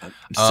 But I'm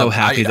so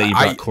happy that you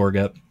brought Korg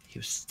up. He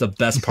was the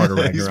best part of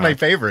Ragnarok. He's my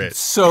favorite.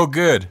 So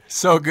good.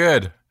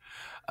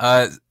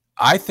 I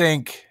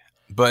think,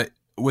 but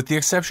with the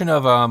exception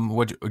of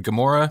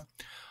Gamora,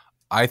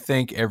 I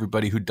think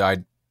everybody who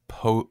died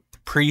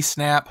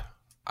pre-snap,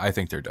 I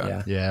think they're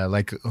done. Yeah.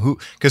 Like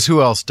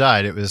who else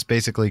died? It was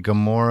basically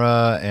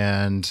Gamora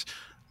and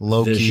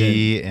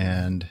Loki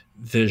and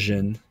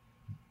Vision.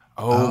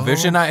 Oh,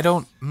 Vision, I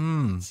don't.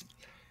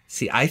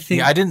 See, I think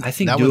Yeah, I didn't- I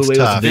think that do one's away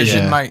tough. with Vision.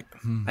 Vision might.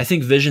 I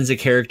think Vision's a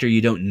character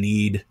you don't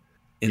need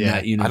in Yeah,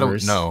 that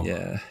universe. I don't know.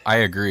 Yeah. I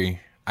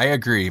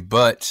agree.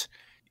 But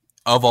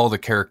of all the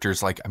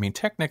characters, like, I mean,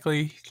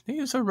 technically,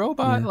 he's a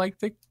robot. Yeah. Like,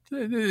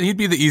 he'd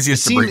be the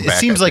easiest to bring it back.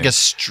 seems I like think. a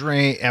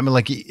strange. I mean,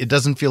 like it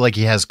doesn't feel like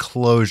he has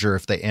closure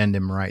if they end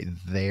him right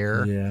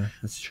there. Yeah,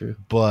 that's true.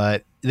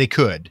 But they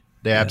could.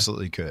 They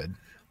absolutely could.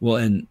 Well,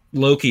 and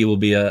Loki will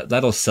be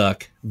that'll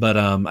suck. But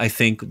I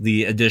think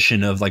the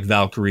addition of like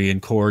Valkyrie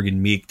and Korg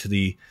and Meek to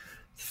the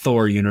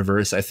Thor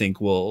universe, I think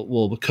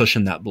will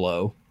cushion that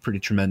blow pretty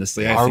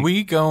tremendously. Are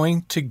we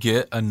going to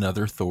get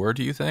another Thor,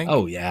 do you think?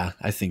 Oh yeah,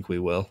 I think we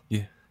will.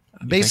 Yeah.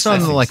 Based think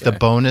on so? like I think the so.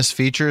 bonus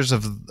features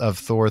of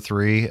Thor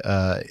 3,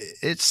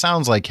 it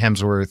sounds like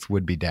Hemsworth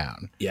would be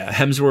down. Yeah,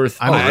 Hemsworth.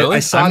 I'm I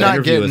saw I'm an not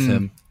interview with getting-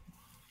 him.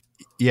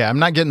 Yeah, I'm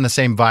not getting the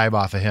same vibe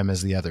off of him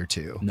as the other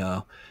two.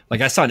 No, like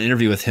I saw an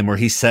interview with him where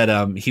he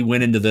said he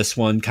went into this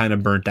one kind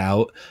of burnt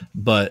out,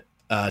 but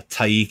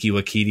Taiki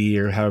Wakiti,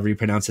 or however you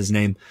pronounce his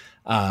name,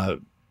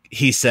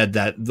 he said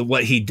that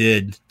what he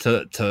did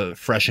to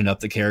freshen up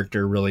the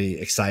character really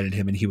excited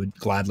him, and he would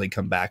gladly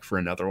come back for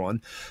another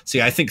one. So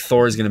yeah, I think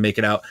Thor is going to make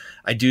it out.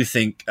 I do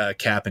think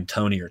Cap and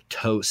Tony are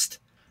toast,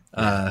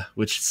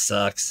 which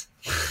sucks.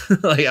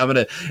 Like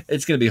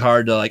it's gonna be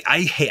hard to like.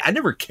 I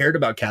never cared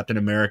about Captain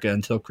America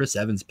until Chris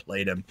Evans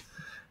played him.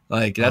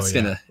 Like it's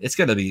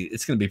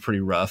gonna be pretty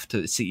rough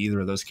to see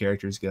either of those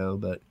characters go.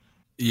 But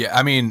Yeah,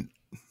 I mean,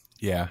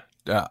 yeah,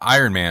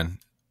 Iron Man,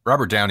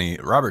 Robert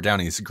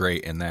Downey's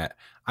great in that.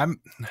 I'm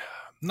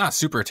not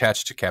super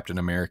attached to Captain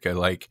America.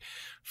 Like,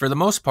 for the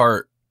most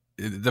part,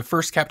 the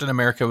first Captain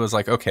America was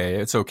like, okay,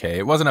 it's okay.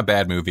 It wasn't a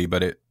bad movie,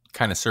 but it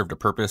kind of served a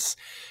purpose.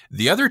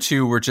 The other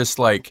two were just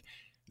like,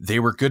 they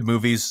were good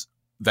movies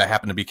that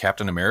happened to be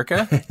Captain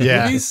America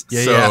movies.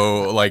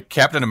 Like,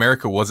 Captain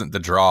America wasn't the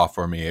draw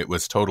for me. It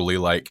was totally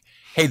like,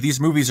 hey, these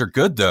movies are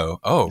good though.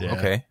 Oh, Yeah.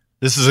 okay.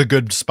 This is a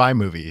good spy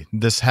movie.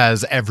 This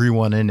has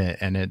everyone in it,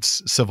 and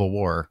it's Civil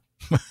War.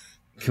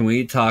 can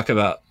we talk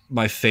about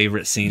my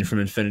favorite scene from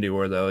Infinity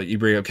War? Though you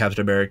bring up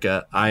Captain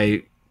America,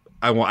 I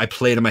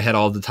play it in my head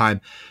all the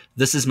time.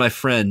 This is my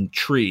friend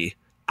Tree.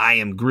 I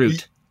am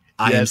Groot.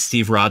 I am Yes.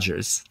 Steve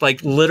Rogers.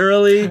 Like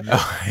literally.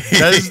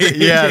 That's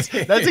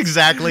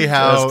exactly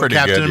how That's pretty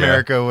Captain good, yeah.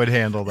 America would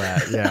handle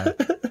that.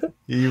 Yeah.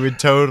 He would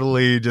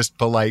totally just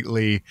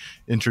politely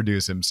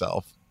introduce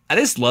himself. I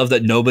just love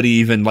that nobody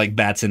even like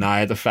bats an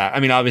eye at the fact. I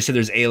mean, obviously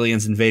there's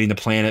aliens invading the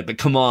planet, but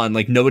come on,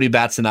 like nobody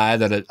bats an eye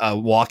that a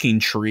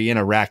walking tree and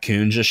a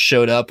raccoon just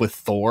showed up with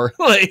Thor.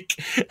 Like,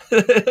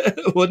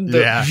 wouldn't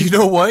there? Yeah. You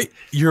know what?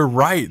 You're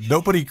right.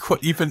 Nobody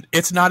even.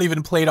 It's not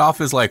even played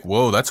off as like,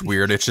 whoa, that's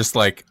weird. It's just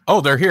like,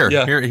 oh, they're here.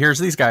 Yeah. Here's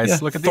these guys. Yeah,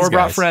 Look at Thor these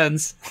brought guys.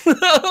 friends.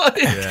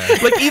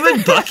 Like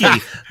even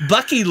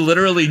Bucky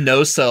literally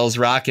no sells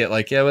Rocket.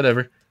 Like, yeah,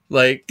 whatever.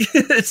 Like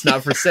it's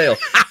not for sale.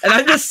 And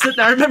I'm just sitting.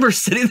 I remember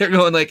sitting there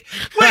going like,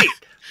 wait.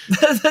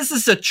 This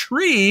is a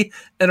tree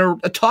and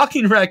a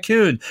talking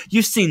raccoon.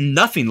 You've seen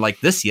nothing like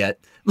this yet.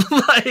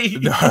 Like,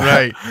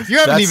 Right. You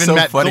haven't That's even so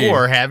met funny.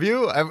 Thor, have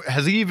you?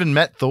 Has he even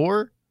met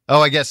Thor?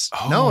 Oh, I guess.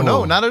 No,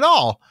 Oh. not at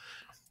all.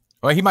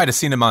 Well, he might have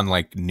seen him on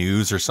like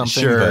news or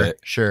something. But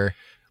Sure.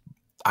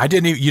 I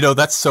didn't even,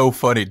 that's so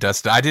funny,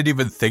 Dustin. I didn't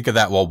even think of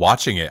that while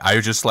watching it. I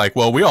was just like,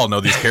 well, we all know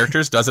these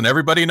characters. Doesn't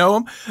everybody know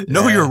them?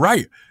 No, Yeah. you're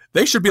right.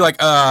 They should be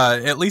like,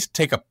 at least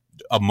take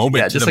a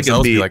moment to just like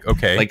themselves. be be like,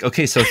 okay.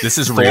 okay, so This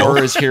is Thor real.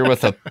 is here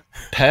with a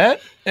pet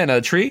and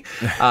a tree.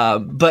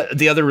 But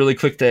the other really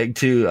quick thing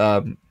too,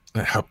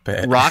 How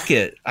bad.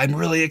 Rocket. I'm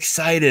really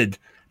excited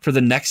for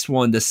the next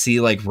one to see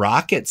like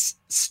Rocket's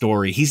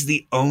story. He's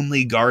the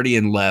only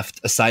Guardian left,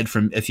 aside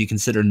from if you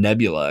consider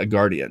Nebula a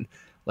Guardian.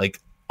 Like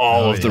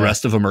all of the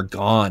rest of them are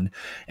gone.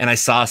 And I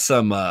saw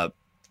some,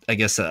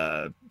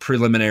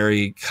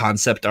 preliminary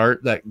concept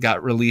art that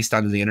got released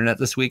onto the internet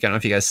this week. I don't know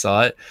if you guys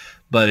saw it,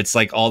 but it's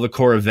like all the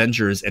core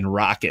Avengers and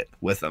Rocket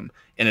with them.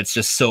 And it's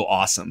just so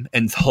awesome.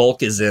 And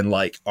Hulk is in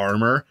like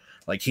armor,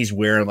 like he's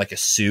wearing like a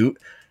suit.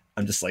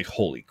 I'm just like,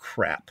 holy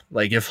crap.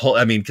 Like if Hulk,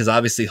 I mean, because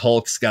obviously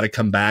Hulk's got to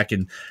come back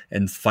and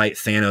fight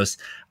Thanos.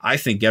 I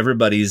think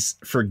everybody's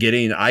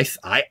forgetting. I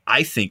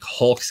think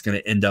Hulk's going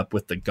to end up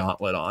with the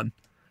gauntlet on.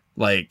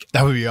 Like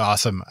That would be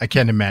awesome. I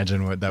can't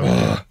imagine what that would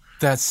do.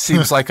 That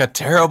seems like a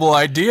terrible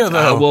idea,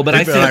 though. well, but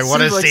I think I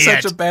want to seems like see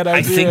such it. a bad I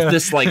idea. think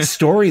this like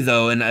story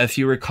though, and if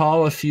you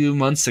recall a few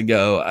months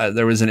ago,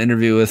 there was an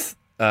interview with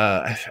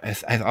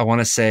I want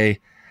to say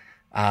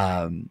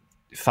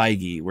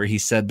Feige, where he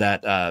said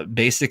that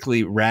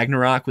basically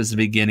Ragnarok was the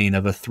beginning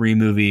of a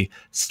 3-movie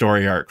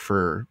story arc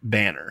for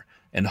Banner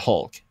and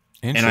Hulk.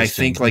 And I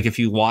think like if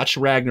you watch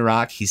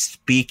Ragnarok, he's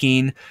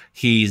speaking,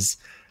 he's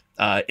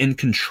in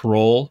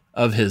control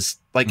of his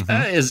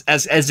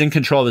as in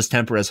control of his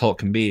temper as Hulk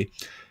can be.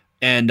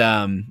 And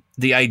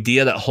the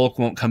idea that Hulk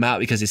won't come out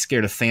because he's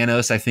scared of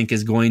Thanos, I think,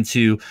 is going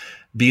to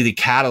be the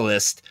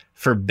catalyst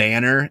for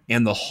Banner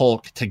and the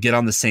Hulk to get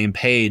on the same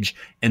page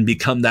and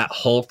become that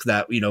Hulk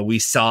that, you know, we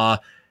saw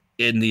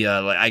in the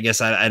I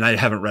guess I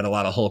haven't read a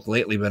lot of Hulk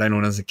lately, but I know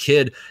when I was a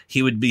kid,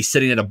 he would be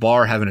sitting at a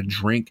bar having a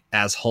drink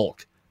as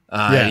Hulk.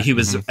 He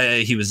was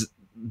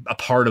a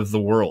part of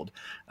the world.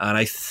 And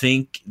I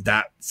think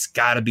that's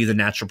got to be the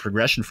natural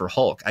progression for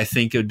Hulk. I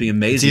think it would be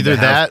amazing. It's either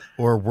that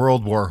or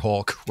World War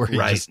Hulk, where he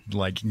Right. just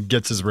like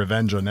gets his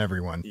revenge on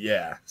everyone.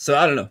 Yeah. So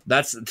I don't know.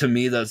 That's, to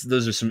me,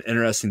 those are some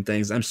interesting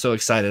things. I'm so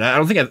excited. I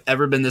don't think I've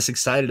ever been this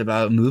excited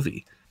about a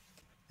movie.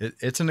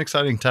 It's an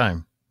exciting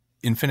time.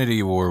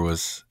 Infinity War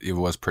was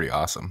pretty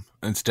awesome.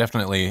 It's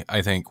definitely,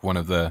 I think, one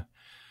of the,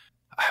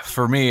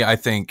 for me, I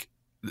think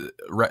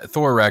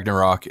Thor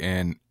Ragnarok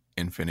and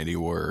Infinity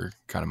War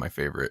kind of my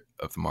favorite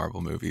of the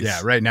Marvel movies.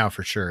 Yeah, right now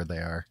for sure they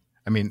are.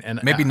 I mean, and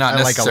maybe not I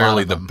necessarily like a lot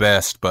the of them.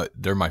 best, but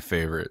they're my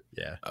favorite.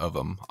 Yeah. Of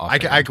them. I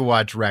could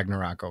watch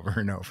Ragnarok over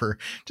and over.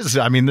 Just,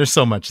 I mean, there's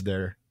so much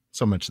there.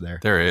 So much there.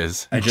 There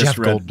is. I just Jeff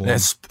read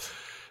Goldblum.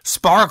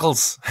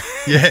 Sparkles.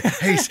 Yeah.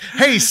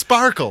 Hey,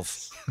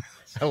 Sparkles.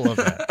 I love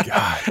that.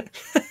 God.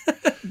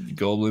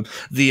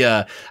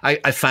 Goldblum.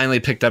 I finally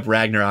picked up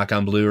Ragnarok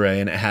on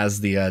Blu-ray, and it has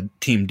the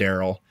Team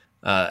Daryl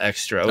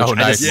extra. Which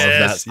I just love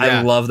Yes, that. yeah.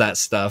 I love that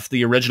stuff.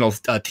 The original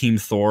Team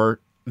Thor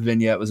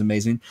vignette was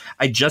amazing.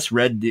 I just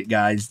read,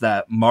 guys,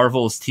 that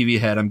Marvel's TV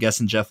head, I'm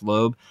guessing Jeff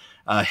Loeb,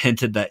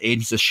 hinted that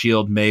Agents of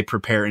S.H.I.E.L.D. may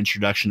prepare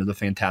introduction of the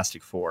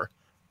Fantastic Four,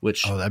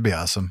 which That'd be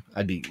awesome.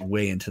 I'd be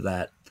way into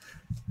that.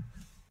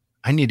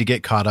 I need to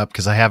get caught up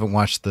because I haven't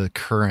watched the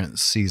current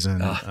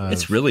season.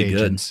 It's really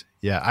good. Agents.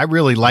 Yeah, I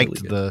really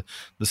liked Really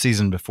the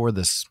season before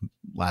this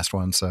last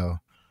one. So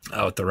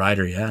Oh, with the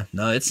writer, yeah.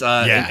 No, it's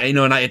Yeah. and, you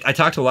know, and I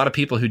talked to a lot of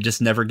people who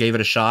just never gave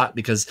it a shot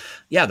because,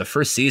 yeah, the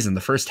first season,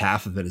 the first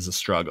half of it is a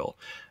struggle,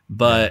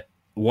 but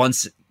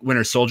once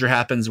Winter Soldier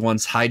happens,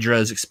 once Hydra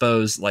is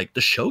exposed, like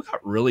the show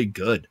got really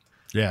good,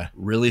 yeah,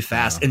 really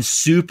fast, and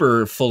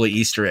super full of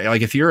Easter egg.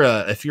 Like if you're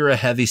a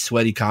heavy,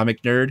 sweaty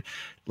comic nerd,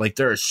 like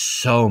there is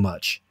so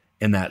much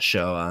in that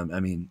show. I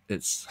mean,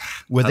 it's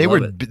well, I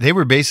love it. they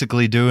were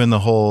basically doing the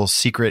whole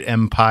secret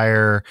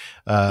empire,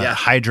 Yeah.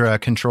 Hydra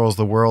controls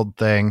the world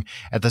thing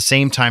at the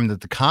same time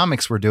that the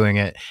comics were doing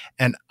it.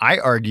 And I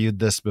argued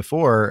this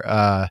before.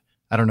 I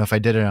don't know if I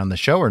did it on the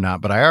show or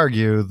not, but I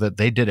argue that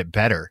they did it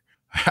better.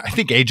 I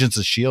think Agents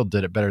of S.H.I.E.L.D.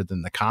 did it better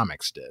than the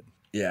comics did.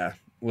 Yeah,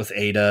 with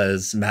Ada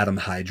as Madam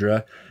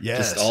Hydra.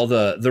 Yes. Just all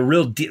the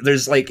real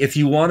there's like if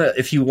you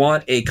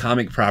want a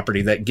comic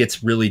property that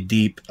gets really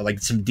deep, like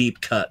some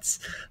deep cuts,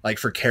 like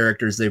for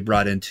characters they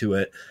brought into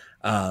it.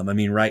 I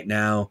mean, right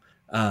now,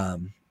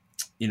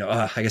 you know,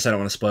 I guess I don't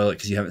want to spoil it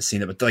because you haven't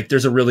seen it, but like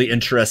there's a really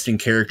interesting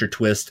character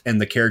twist,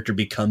 and the character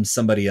becomes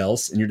somebody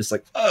else, and you're just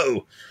like,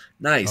 oh,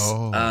 nice.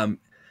 Oh.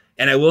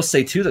 And I will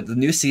say too that the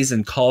new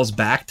season calls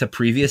back to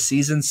previous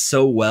seasons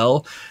so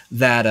well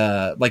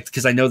that like,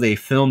 because I know they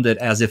filmed it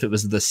as if it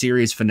was the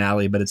series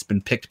finale, but it's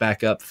been picked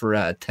back up for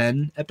a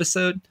 10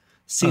 episode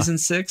season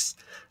 6,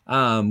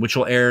 which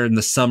will air in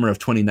the summer of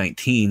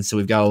 2019. So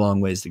we've got a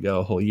long ways to go,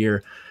 a whole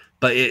year.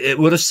 But it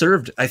would have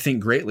served, I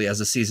think, greatly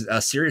as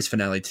a series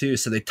finale too.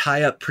 So they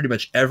tie up pretty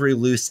much every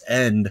loose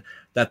end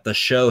that the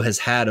show has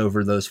had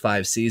over those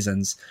 5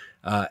 seasons,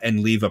 and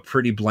leave a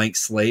pretty blank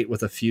slate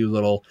with a few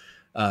little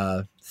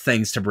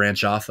things to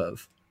branch off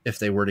of if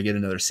they were to get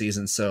another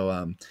season.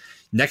 So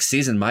next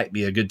season might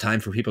be a good time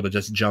for people to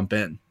just jump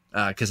in,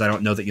 because I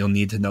don't know that you'll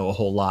need to know a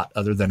whole lot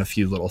other than a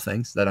few little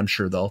things that I'm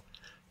sure they'll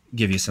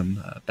give you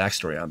some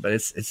backstory on. But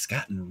it's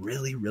gotten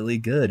really, really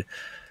good.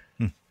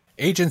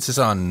 Agents is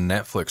on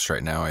Netflix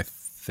right now, I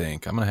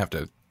think. I'm going to have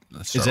to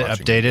Is it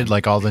updated?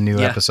 Like all the new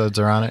Yeah. episodes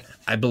are on it?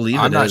 I believe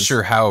I'm it not is.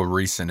 sure how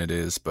recent it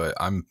is, but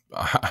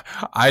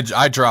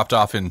I dropped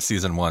off in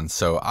season 1,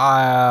 so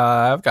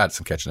I've got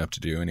some catching up to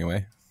do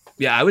anyway.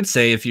 Yeah, I would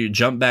say if you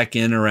jump back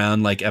in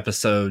around like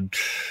episode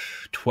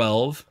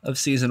 12 of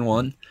season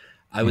 1,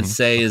 I would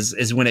say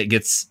is when it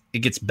gets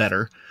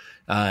better.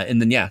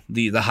 And then, yeah,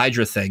 the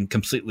Hydra thing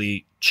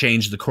completely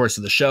changed the course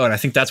of the show. And I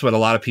think that's what a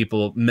lot of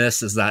people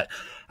miss, is that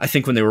I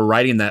think when they were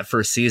writing that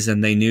first season,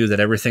 they knew that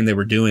everything they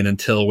were doing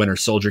until Winter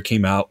Soldier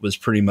came out was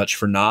pretty much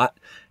for naught.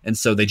 And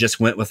so they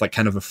just went with like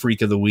kind of a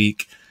freak of the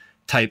week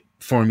type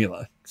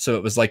formula. So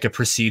it was like a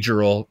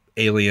procedural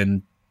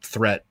alien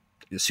threat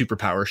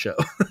superpower show.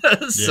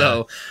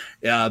 So,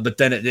 yeah, but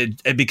then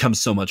it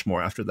becomes so much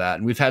more after that.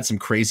 And we've had some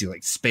crazy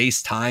like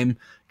space time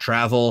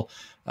travel,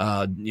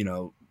 you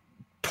know,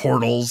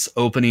 portals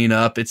opening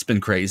up. It's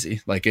been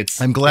crazy. Like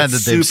I'm glad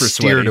that they've super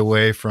steered sweaty.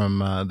 away from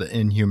the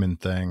Inhuman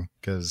thing,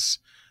 because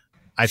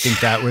I think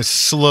that was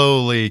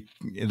slowly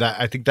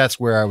I think that's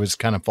where I was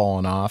kind of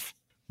falling off.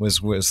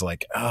 Was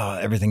like, oh,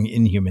 everything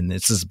Inhuman.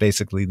 This is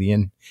basically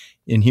the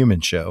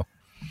Inhuman show.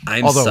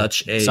 Although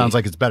sounds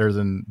like it's better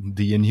than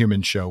the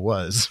Inhuman show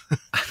was.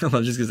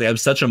 I'm just gonna say I'm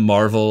such a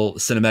Marvel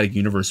Cinematic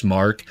Universe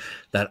mark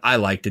that I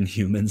liked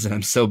Inhumans, and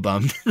I'm so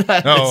bummed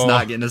that it's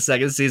not getting a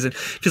second season,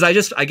 because I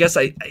guess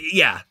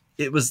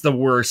it was the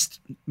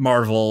worst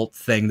Marvel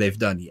thing they've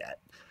done yet.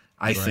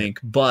 I think,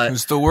 but it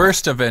was the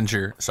worst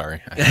Avenger.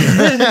 Sorry,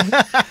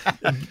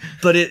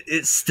 but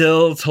it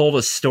still told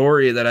a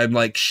story that I'm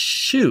like,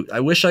 shoot, I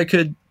wish I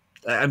could.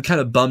 I'm kind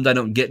of bummed I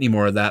don't get any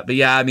more of that. But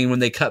yeah, I mean, when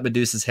they cut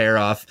Medusa's hair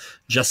off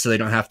just so they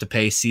don't have to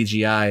pay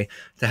CGI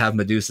to have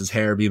Medusa's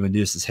hair be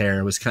Medusa's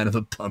hair was kind of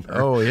a bummer.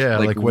 Oh yeah,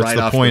 like what's right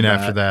the point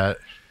after that?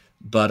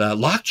 But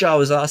Lockjaw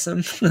was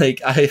awesome.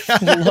 Like I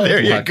love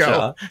there you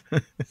Lockjaw. Go.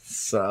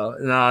 So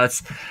no,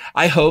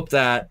 I hope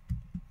that,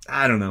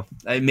 I don't know.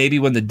 Maybe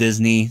when the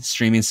Disney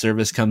streaming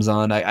service comes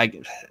on, I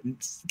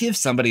give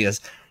somebody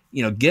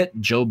get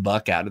Joe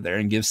Buck out of there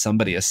and give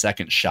somebody a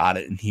second shot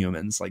at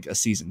Inhumans, like a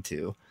season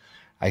 2.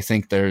 I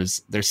think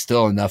there's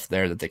still enough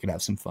there that they could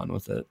have some fun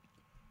with it.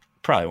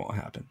 Probably won't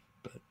happen.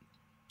 But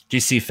do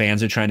you see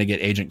fans are trying to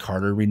get Agent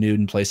Carter renewed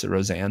in place of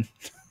Roseanne?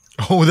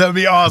 Oh, that'd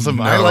be awesome.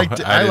 No, I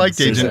liked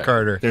Agent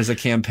Carter. There's a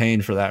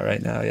campaign for that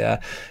right now. Yeah,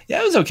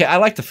 it was okay. I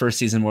liked the first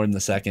season more than the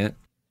second.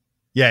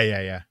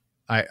 Yeah.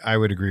 I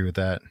would agree with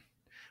that.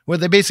 Well,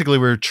 they basically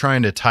were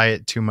trying to tie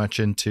it too much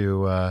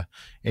into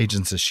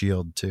Agents of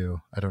S.H.I.E.L.D.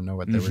 too. I don't know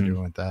what they were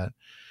doing with that.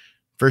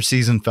 First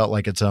season felt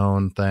like its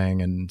own thing,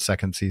 and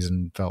second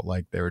season felt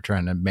like they were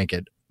trying to make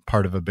it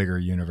part of a bigger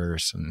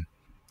universe, and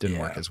didn't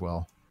work as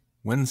well.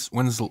 When's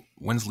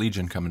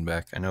Legion coming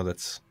back? I know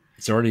it's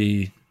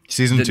already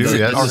season 2.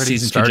 Yeah, already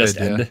season started. 2 just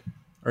ended,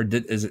 or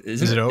is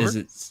it over?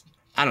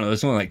 I don't know.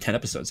 It's only like 10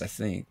 episodes, I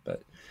think,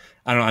 but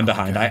I don't know. I'm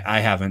behind. Okay. I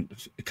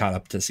haven't caught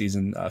up to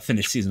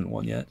finished season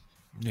 1 yet.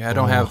 Yeah, I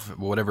don't have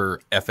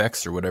whatever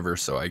FX or whatever,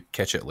 so I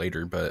catch it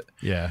later. But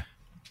yeah.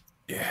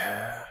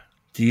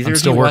 I'm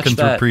still working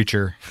through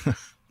Preacher.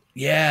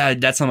 Yeah,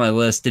 that's on my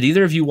list. Did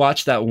either of you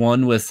watch that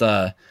one with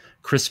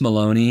Chris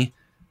Maloney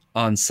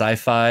on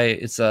Sci-Fi?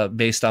 It's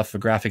based off a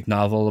graphic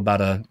novel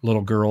about a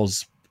little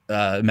girl's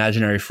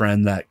imaginary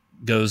friend that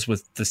goes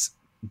with this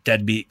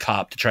deadbeat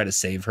cop to try to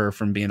save her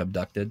from being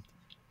abducted.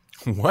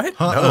 What?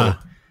 No.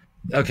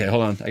 Okay,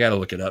 hold on. I got to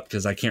look it up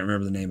because I can't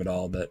remember the name at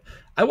all. But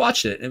I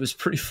watched it. It was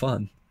pretty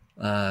fun.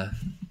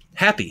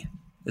 Happy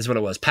is what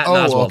it was. Patton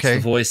Oswalt's the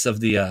voice of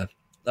the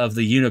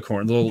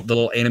unicorn, the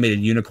little animated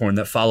unicorn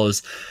that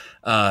follows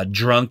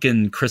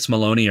drunken Chris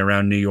Maloney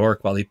around New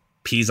York while he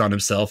pees on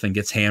himself and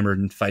gets hammered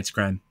and fights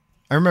crime.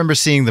 I remember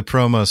seeing the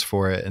promos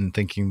for it and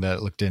thinking that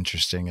it looked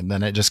interesting, and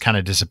then it just kind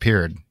of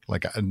disappeared.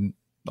 Like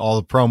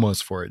all the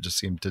promos for it just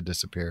seemed to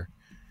disappear.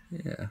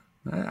 Yeah,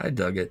 I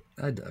dug it.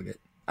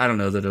 I don't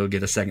know that it'll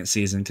get a second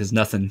season because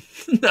nothing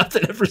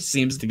ever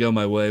seems to go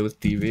my way with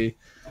TV.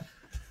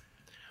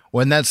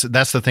 Well, and that's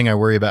the thing I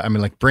worry about. I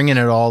mean, like bringing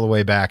it all the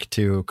way back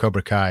to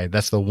Cobra Kai.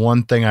 That's the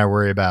one thing I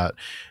worry about.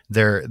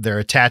 They're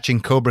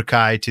attaching Cobra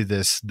Kai to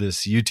this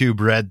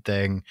YouTube Red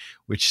thing,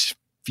 which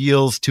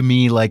feels to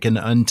me like an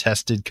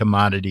untested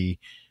commodity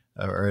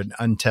or an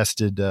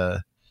untested, I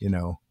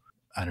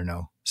don't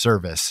know,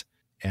 service.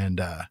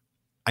 And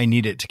I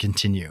need it to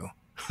continue.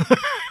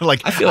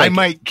 I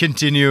might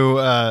continue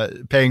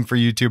paying for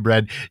YouTube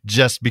Red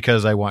just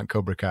because I want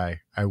Cobra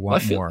Kai. I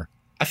want more.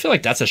 I feel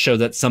like that's a show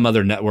that some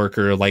other network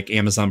or like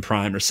Amazon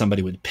Prime or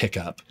somebody would pick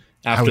up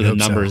after the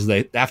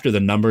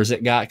numbers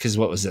it got. Because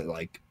what was it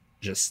like?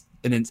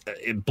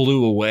 It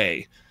blew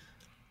away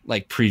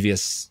like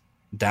previous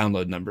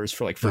download numbers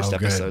for like first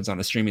episodes on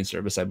a streaming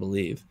service, I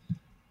believe.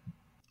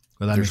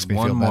 Well, that there's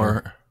one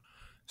more.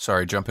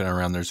 Sorry, jumping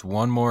around. There's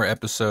one more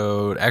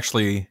episode.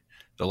 Actually,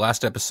 the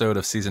last episode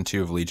of season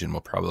 2 of Legion will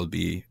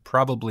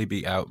probably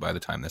be out by the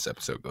time this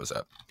episode goes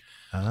up.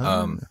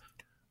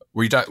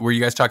 Were you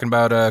guys talking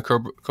about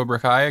Cobra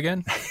Kai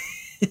again?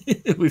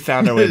 We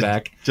found our way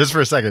back. Just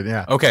for a second,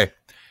 yeah. Okay.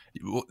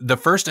 The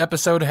first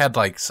episode had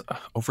like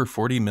over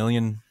 40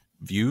 million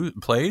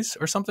plays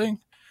or something,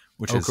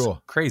 which is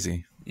cool.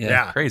 Crazy.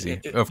 Yeah. Crazy.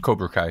 Of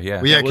Cobra Kai,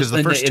 yeah. Well, yeah, because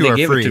the first 2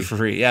 are free. For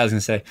free. Yeah, I was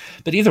going to say.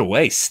 But either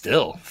way,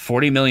 still,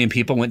 40 million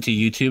people went to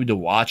YouTube to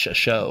watch a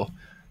show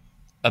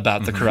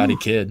about the Karate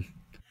Kid.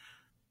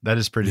 That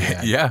is pretty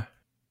bad. Yeah.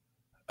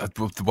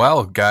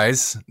 Well,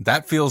 guys,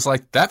 that feels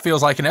like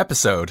an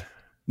episode.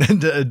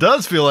 It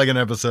does feel like an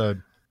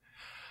episode.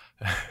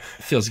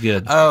 Feels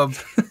good.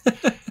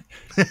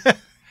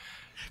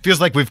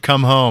 Feels like we've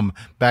come home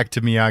back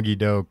to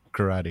Miyagi-Do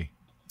karate.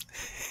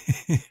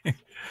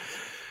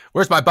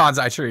 Where's my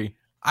bonsai tree?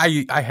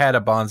 I had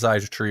a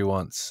bonsai tree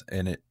once,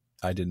 and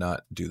I did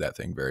not do that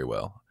thing very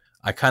well.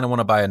 I kind of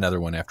want to buy another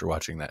one after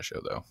watching that show,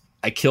 though.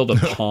 I killed a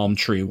palm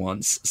tree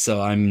once,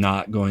 so I'm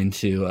not going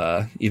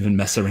to even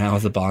mess around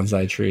with a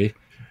bonsai tree.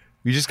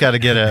 You just got to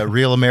get a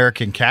real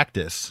American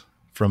cactus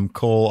from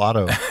Cole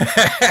Auto.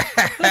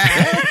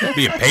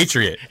 Be a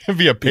patriot.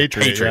 Be a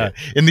patriot. Yeah,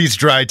 in these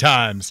dry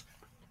times.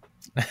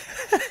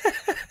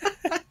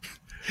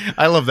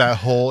 I love that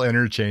whole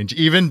interchange,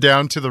 even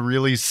down to the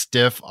really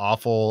stiff,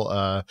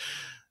 awful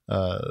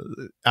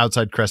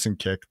outside crescent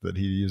kick that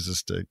he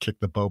uses to kick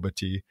the boba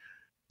tea.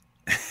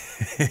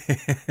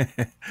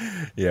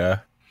 Yeah.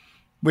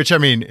 Which, I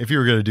mean, if you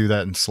were going to do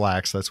that in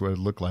slacks, that's what it'd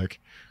look like.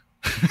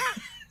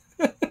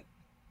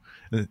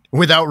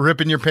 Without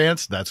ripping your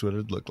pants, that's what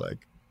it'd look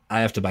like. I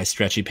have to buy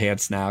stretchy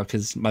pants now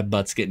because my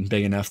butt's getting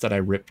big enough that I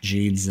rip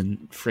jeans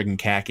and friggin'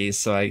 khakis.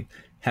 So I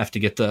have to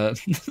get the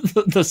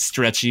the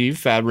stretchy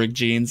fabric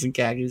jeans and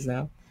khakis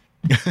now.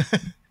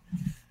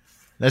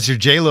 That's your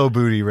J-Lo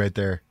booty right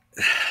there.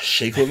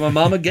 Shake what my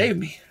mama gave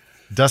me.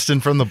 Dustin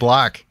from the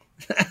block.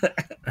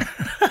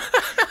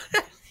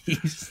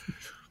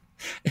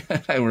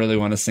 I really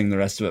want to sing the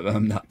rest of it, but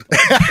I'm not.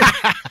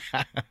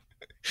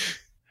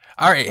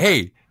 All right.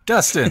 Hey,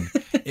 Dustin,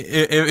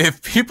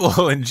 if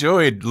people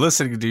enjoyed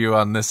listening to you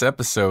on this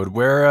episode,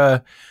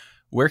 where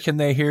can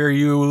they hear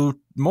you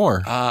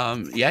more?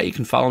 Yeah, you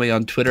can follow me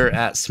on Twitter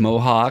at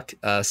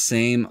Smohawk.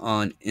 Same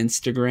on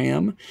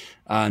Instagram.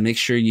 Make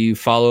sure you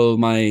follow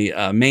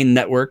my main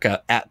network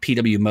at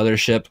PW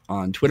Mothership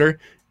on Twitter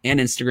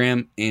and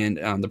Instagram, and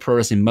the Pro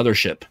Wrestling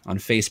Mothership on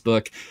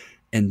Facebook.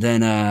 And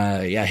then,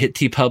 hit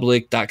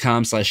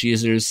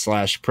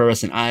tpublic.com/users/Pro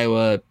Wrestling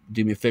Iowa.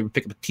 Do me a favor,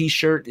 pick up a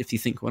t-shirt if you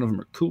think one of them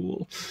are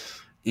cool.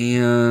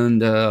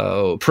 And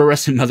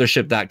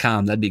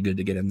ProWrestlingMothership.com. That'd be good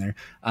to get in there.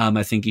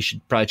 I think you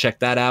should probably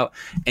check that out.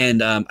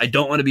 And I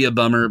don't want to be a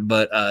bummer,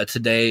 but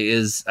today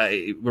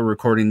we're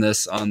recording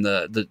this on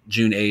the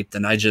June 8th,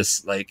 and I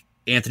just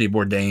Anthony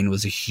Bourdain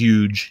was a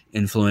huge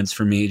influence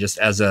for me, just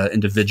as an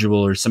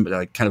individual or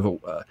somebody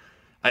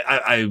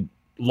I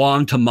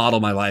long to model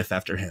my life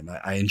after him.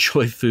 I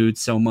enjoy food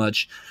so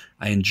much.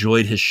 I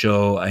enjoyed his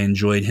show. I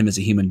enjoyed him as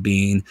a human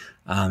being.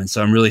 And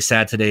so I'm really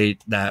sad today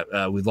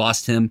that we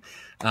lost him.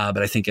 But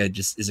I think it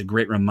just is a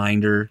great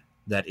reminder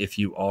that if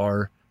you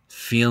are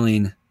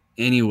feeling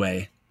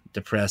anyway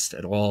depressed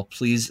at all,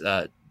 please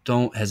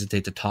don't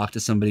hesitate to talk to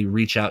somebody,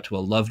 reach out to a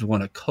loved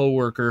one, a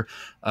coworker,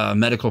 a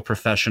medical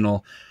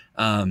professional.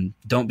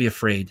 Don't be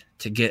afraid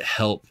to get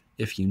help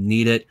if you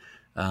need it.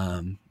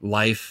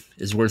 Life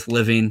is worth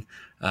living.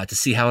 To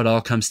see how it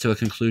all comes to a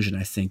conclusion,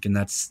 I think. And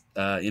that's,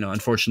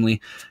 unfortunately,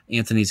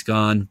 Anthony's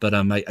gone, but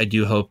I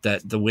do hope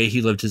that the way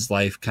he lived his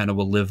life kind of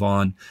will live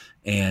on,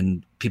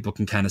 and people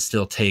can kind of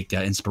still take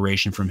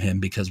inspiration from him,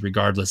 because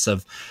regardless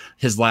of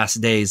his last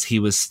days, he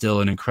was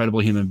still an incredible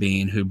human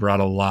being who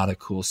brought a lot of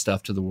cool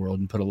stuff to the world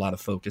and put a lot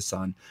of focus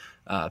on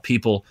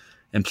people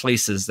and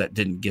places that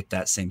didn't get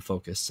that same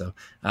focus. So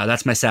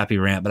that's my sappy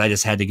rant, but I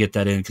just had to get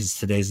that in because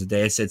today's the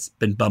day. It's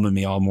been bumming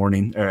me all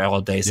morning or all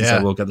day since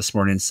I woke up this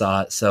morning and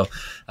saw it. So,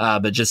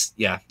 but just,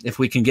 if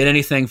we can get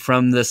anything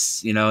from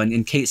this,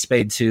 and Kate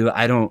Spade too,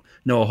 I don't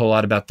know a whole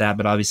lot about that,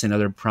 but obviously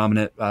another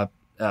prominent,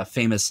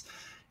 famous,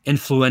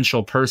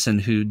 influential person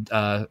who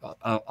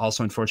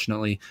also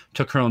unfortunately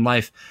took her own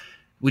life.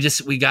 We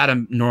got to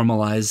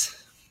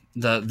normalize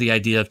the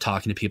idea of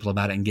talking to people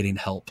about it and getting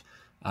help.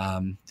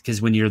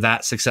 Because when you're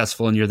that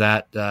successful and you're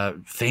that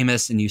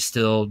famous and you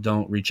still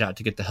don't reach out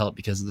to get the help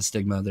because of the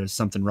stigma, there's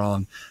something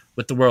wrong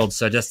with the world.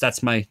 So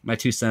that's my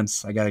 2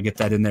 cents. I got to get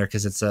that in there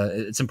because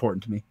it's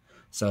important to me.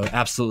 So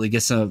absolutely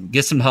get some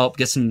help,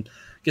 get some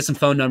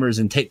phone numbers,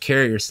 and take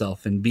care of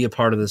yourself and be a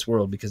part of this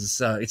world, because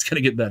it's going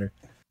to get better.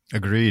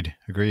 Agreed.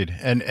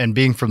 And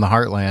being from the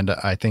heartland,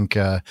 I think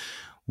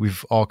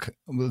we've all,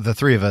 the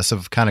three of us,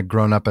 have kind of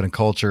grown up in a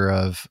culture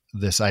of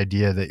this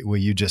idea that, well,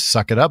 you just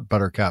suck it up,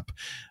 buttercup.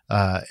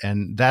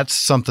 And that's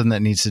something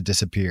that needs to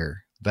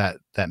disappear, that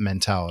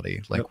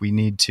mentality. We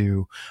need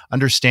to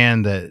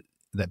understand that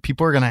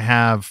people are going to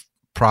have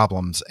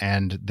problems,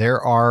 and there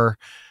are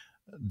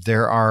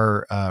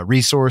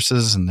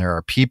resources, and there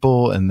are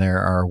people, and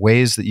there are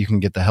ways that you can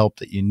get the help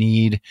that you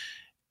need.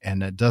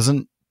 And it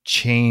doesn't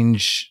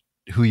change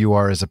who you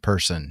are as a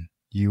person.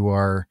 You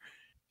are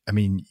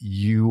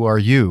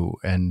you,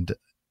 and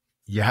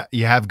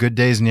you have good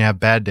days and you have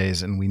bad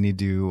days, and we need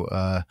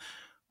to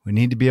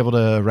be able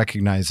to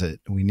recognize it.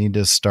 We need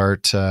to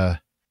start, we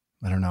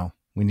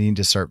need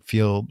to start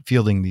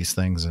fielding these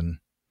things and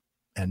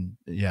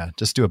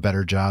just do a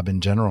better job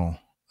in general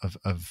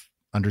of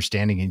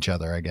understanding each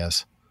other, I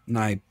guess. And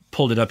I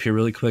pulled it up here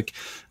really quick.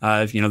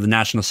 The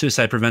National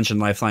Suicide Prevention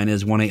Lifeline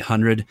is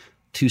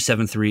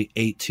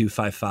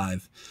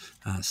 1-800-273-8255.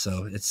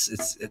 So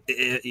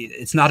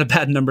it's not a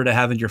bad number to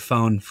have in your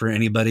phone for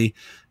anybody.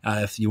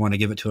 If you want to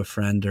give it to a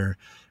friend or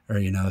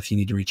if you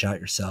need to reach out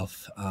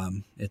yourself,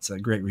 it's a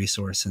great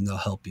resource, and they'll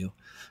help you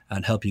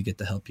and help you get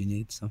the help you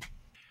need. So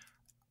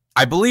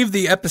I believe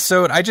the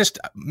episode,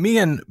 me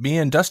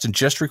and Dustin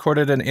just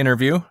recorded an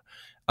interview.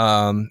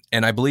 And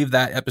I believe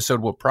that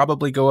episode will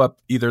probably go up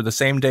either the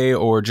same day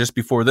or just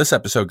before this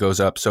episode goes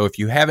up. So if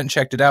you haven't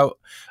checked it out,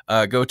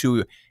 go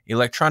to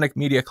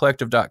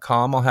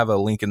electronicmediacollective.com. I'll have a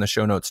link in the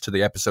show notes to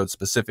the episode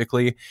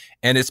specifically.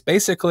 And it's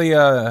basically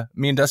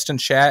me and Dustin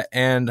chat,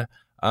 and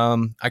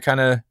I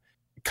kind of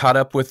caught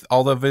up with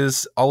all of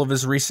his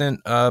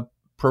recent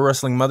Pro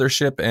Wrestling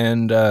Mothership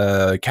and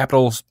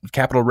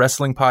Capital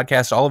Wrestling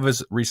podcast, all of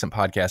his recent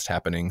podcast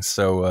happenings.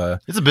 So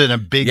it's been a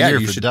big year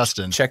for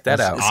Dustin. Check that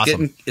out.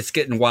 It's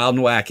getting wild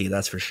and wacky,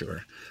 that's for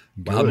sure.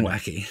 Wild and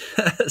wacky.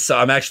 So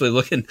I'm actually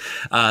looking.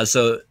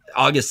 So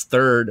August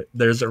 3rd,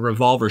 there's a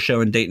Revolver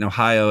show in Dayton,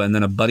 Ohio, and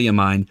then a buddy of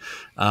mine,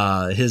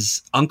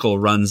 his uncle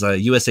runs a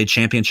USA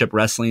Championship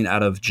Wrestling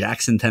out of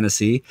Jackson,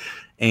 Tennessee,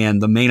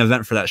 and the main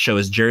event for that show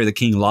is Jerry the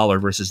King Lawler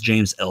versus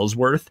James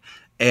Ellsworth.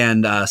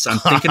 And so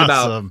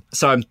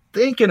I'm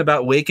thinking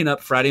about waking up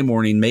Friday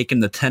morning,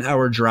 making the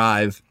 10-hour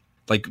drive,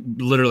 like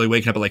literally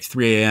waking up at like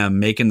 3 a.m.,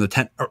 making the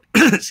 10.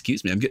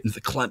 Excuse me, I'm getting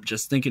the clump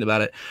just thinking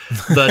about it.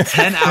 The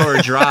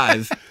 10-hour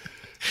drive.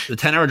 The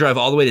 10-hour drive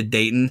all the way to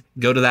Dayton,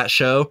 go to that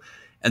show,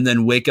 and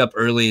then wake up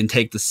early and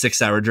take the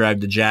 6-hour drive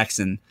to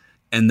Jackson,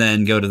 and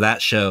then go to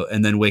that show,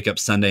 and then wake up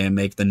Sunday and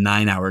make the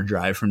 9-hour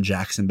drive from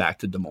Jackson back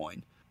to Des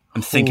Moines.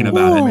 I'm thinking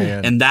about it.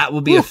 Man. And that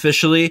will be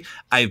officially,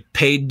 I've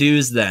paid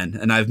dues then,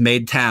 and I've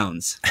made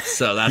towns.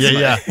 So that's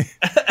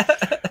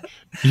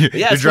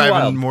You're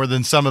driving more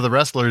than some of the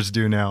wrestlers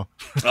do now.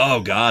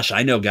 Oh, gosh.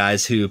 I know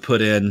guys who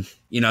put in,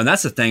 and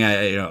that's the thing,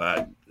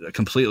 I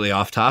completely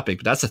off topic,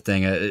 but that's the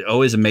thing. It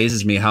always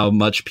amazes me how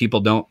much people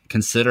don't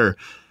consider,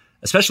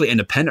 especially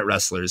independent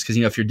wrestlers. Because,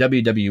 if you're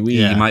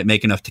WWE, you might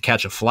make enough to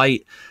catch a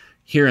flight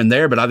here and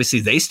there, but obviously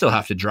they still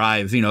have to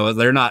drive.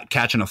 They're not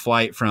catching a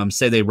flight from,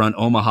 say they run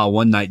Omaha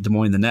one night, Des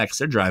Moines the next.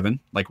 They're driving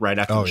like right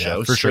after the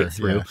show, for straight sure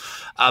through.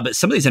 Yeah. But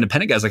some of these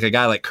independent guys, like a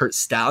guy like Kurt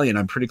Stallion,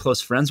 I'm pretty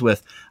close friends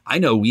with. I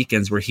know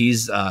weekends where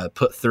he's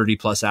put 30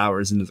 plus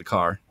hours into the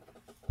car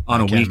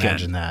on a weekend.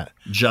 Imagine that.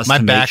 Just my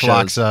to back make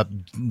locks shows. up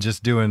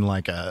just doing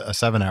like a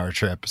 7-hour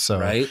trip.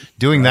 So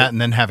Doing that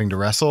and then having to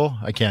wrestle,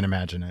 I can't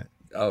imagine it.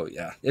 Oh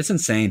yeah, it's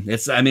insane.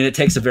 It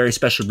takes a very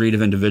special breed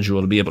of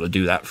individual to be able to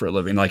do that for a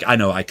living. Like I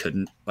know I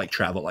couldn't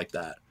travel like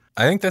that.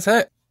 I think that's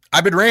it.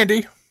 I've been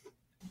Randy.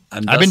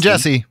 I've been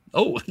Jesse.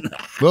 Oh,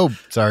 whoa,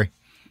 sorry.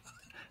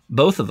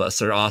 Both of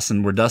us are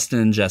awesome. We're Dustin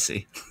and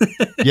Jesse.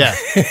 Yeah.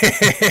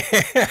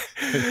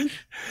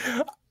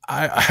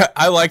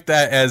 I like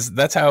that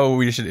that's how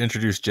we should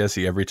introduce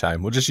Jesse every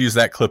time. We'll just use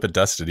that clip of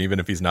Dustin, even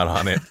if he's not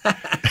on it.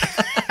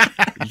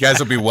 You guys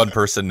will be one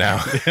person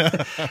now.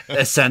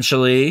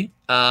 Essentially,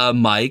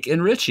 Mike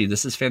and Richie.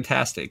 This is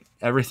fantastic.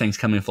 Everything's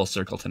coming full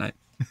circle tonight.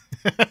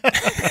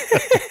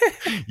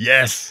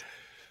 Yes.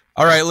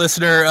 All right,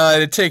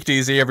 listener, take it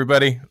easy,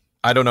 everybody.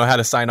 I don't know how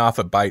to sign off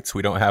at Bytes.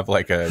 We don't have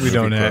like a we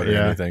don't have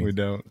anything. We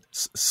don't.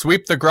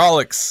 Sweep the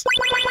Grawlix.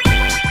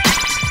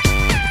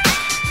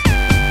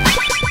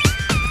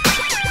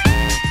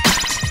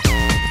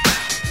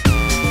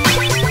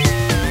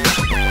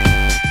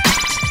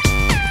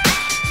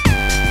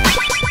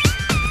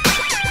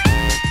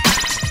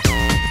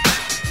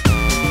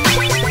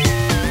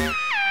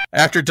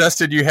 After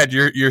Dustin, you had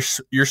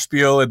your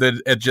spiel, and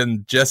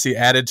then Jesse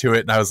added to it,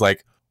 and I was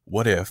like,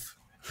 "What if?"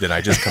 Then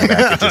I just come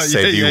back and just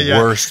say the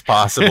worst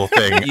possible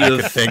thing I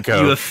could think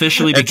of. You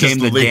officially became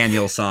the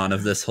Danielson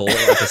of this whole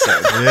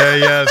episode.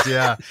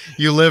 Yeah.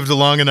 You lived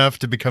long enough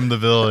to become the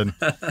villain.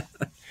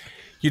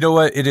 You know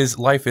what? It is.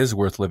 Life is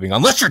worth living,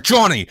 unless you're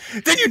Johnny.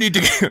 Then you need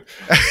to.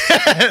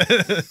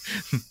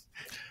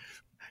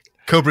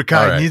 Cobra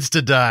Kai needs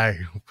to die.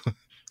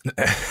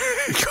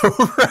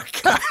 Cobra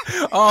Kai.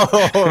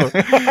 Oh,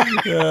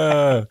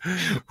 yeah.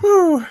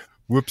 Woo.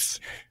 Whoops.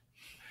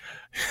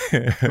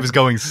 It was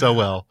going so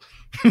well.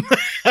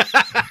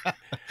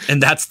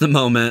 And that's the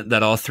moment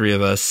that all three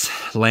of us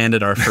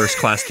landed our first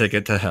class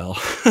ticket to hell.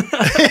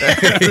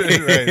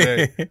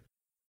 Right.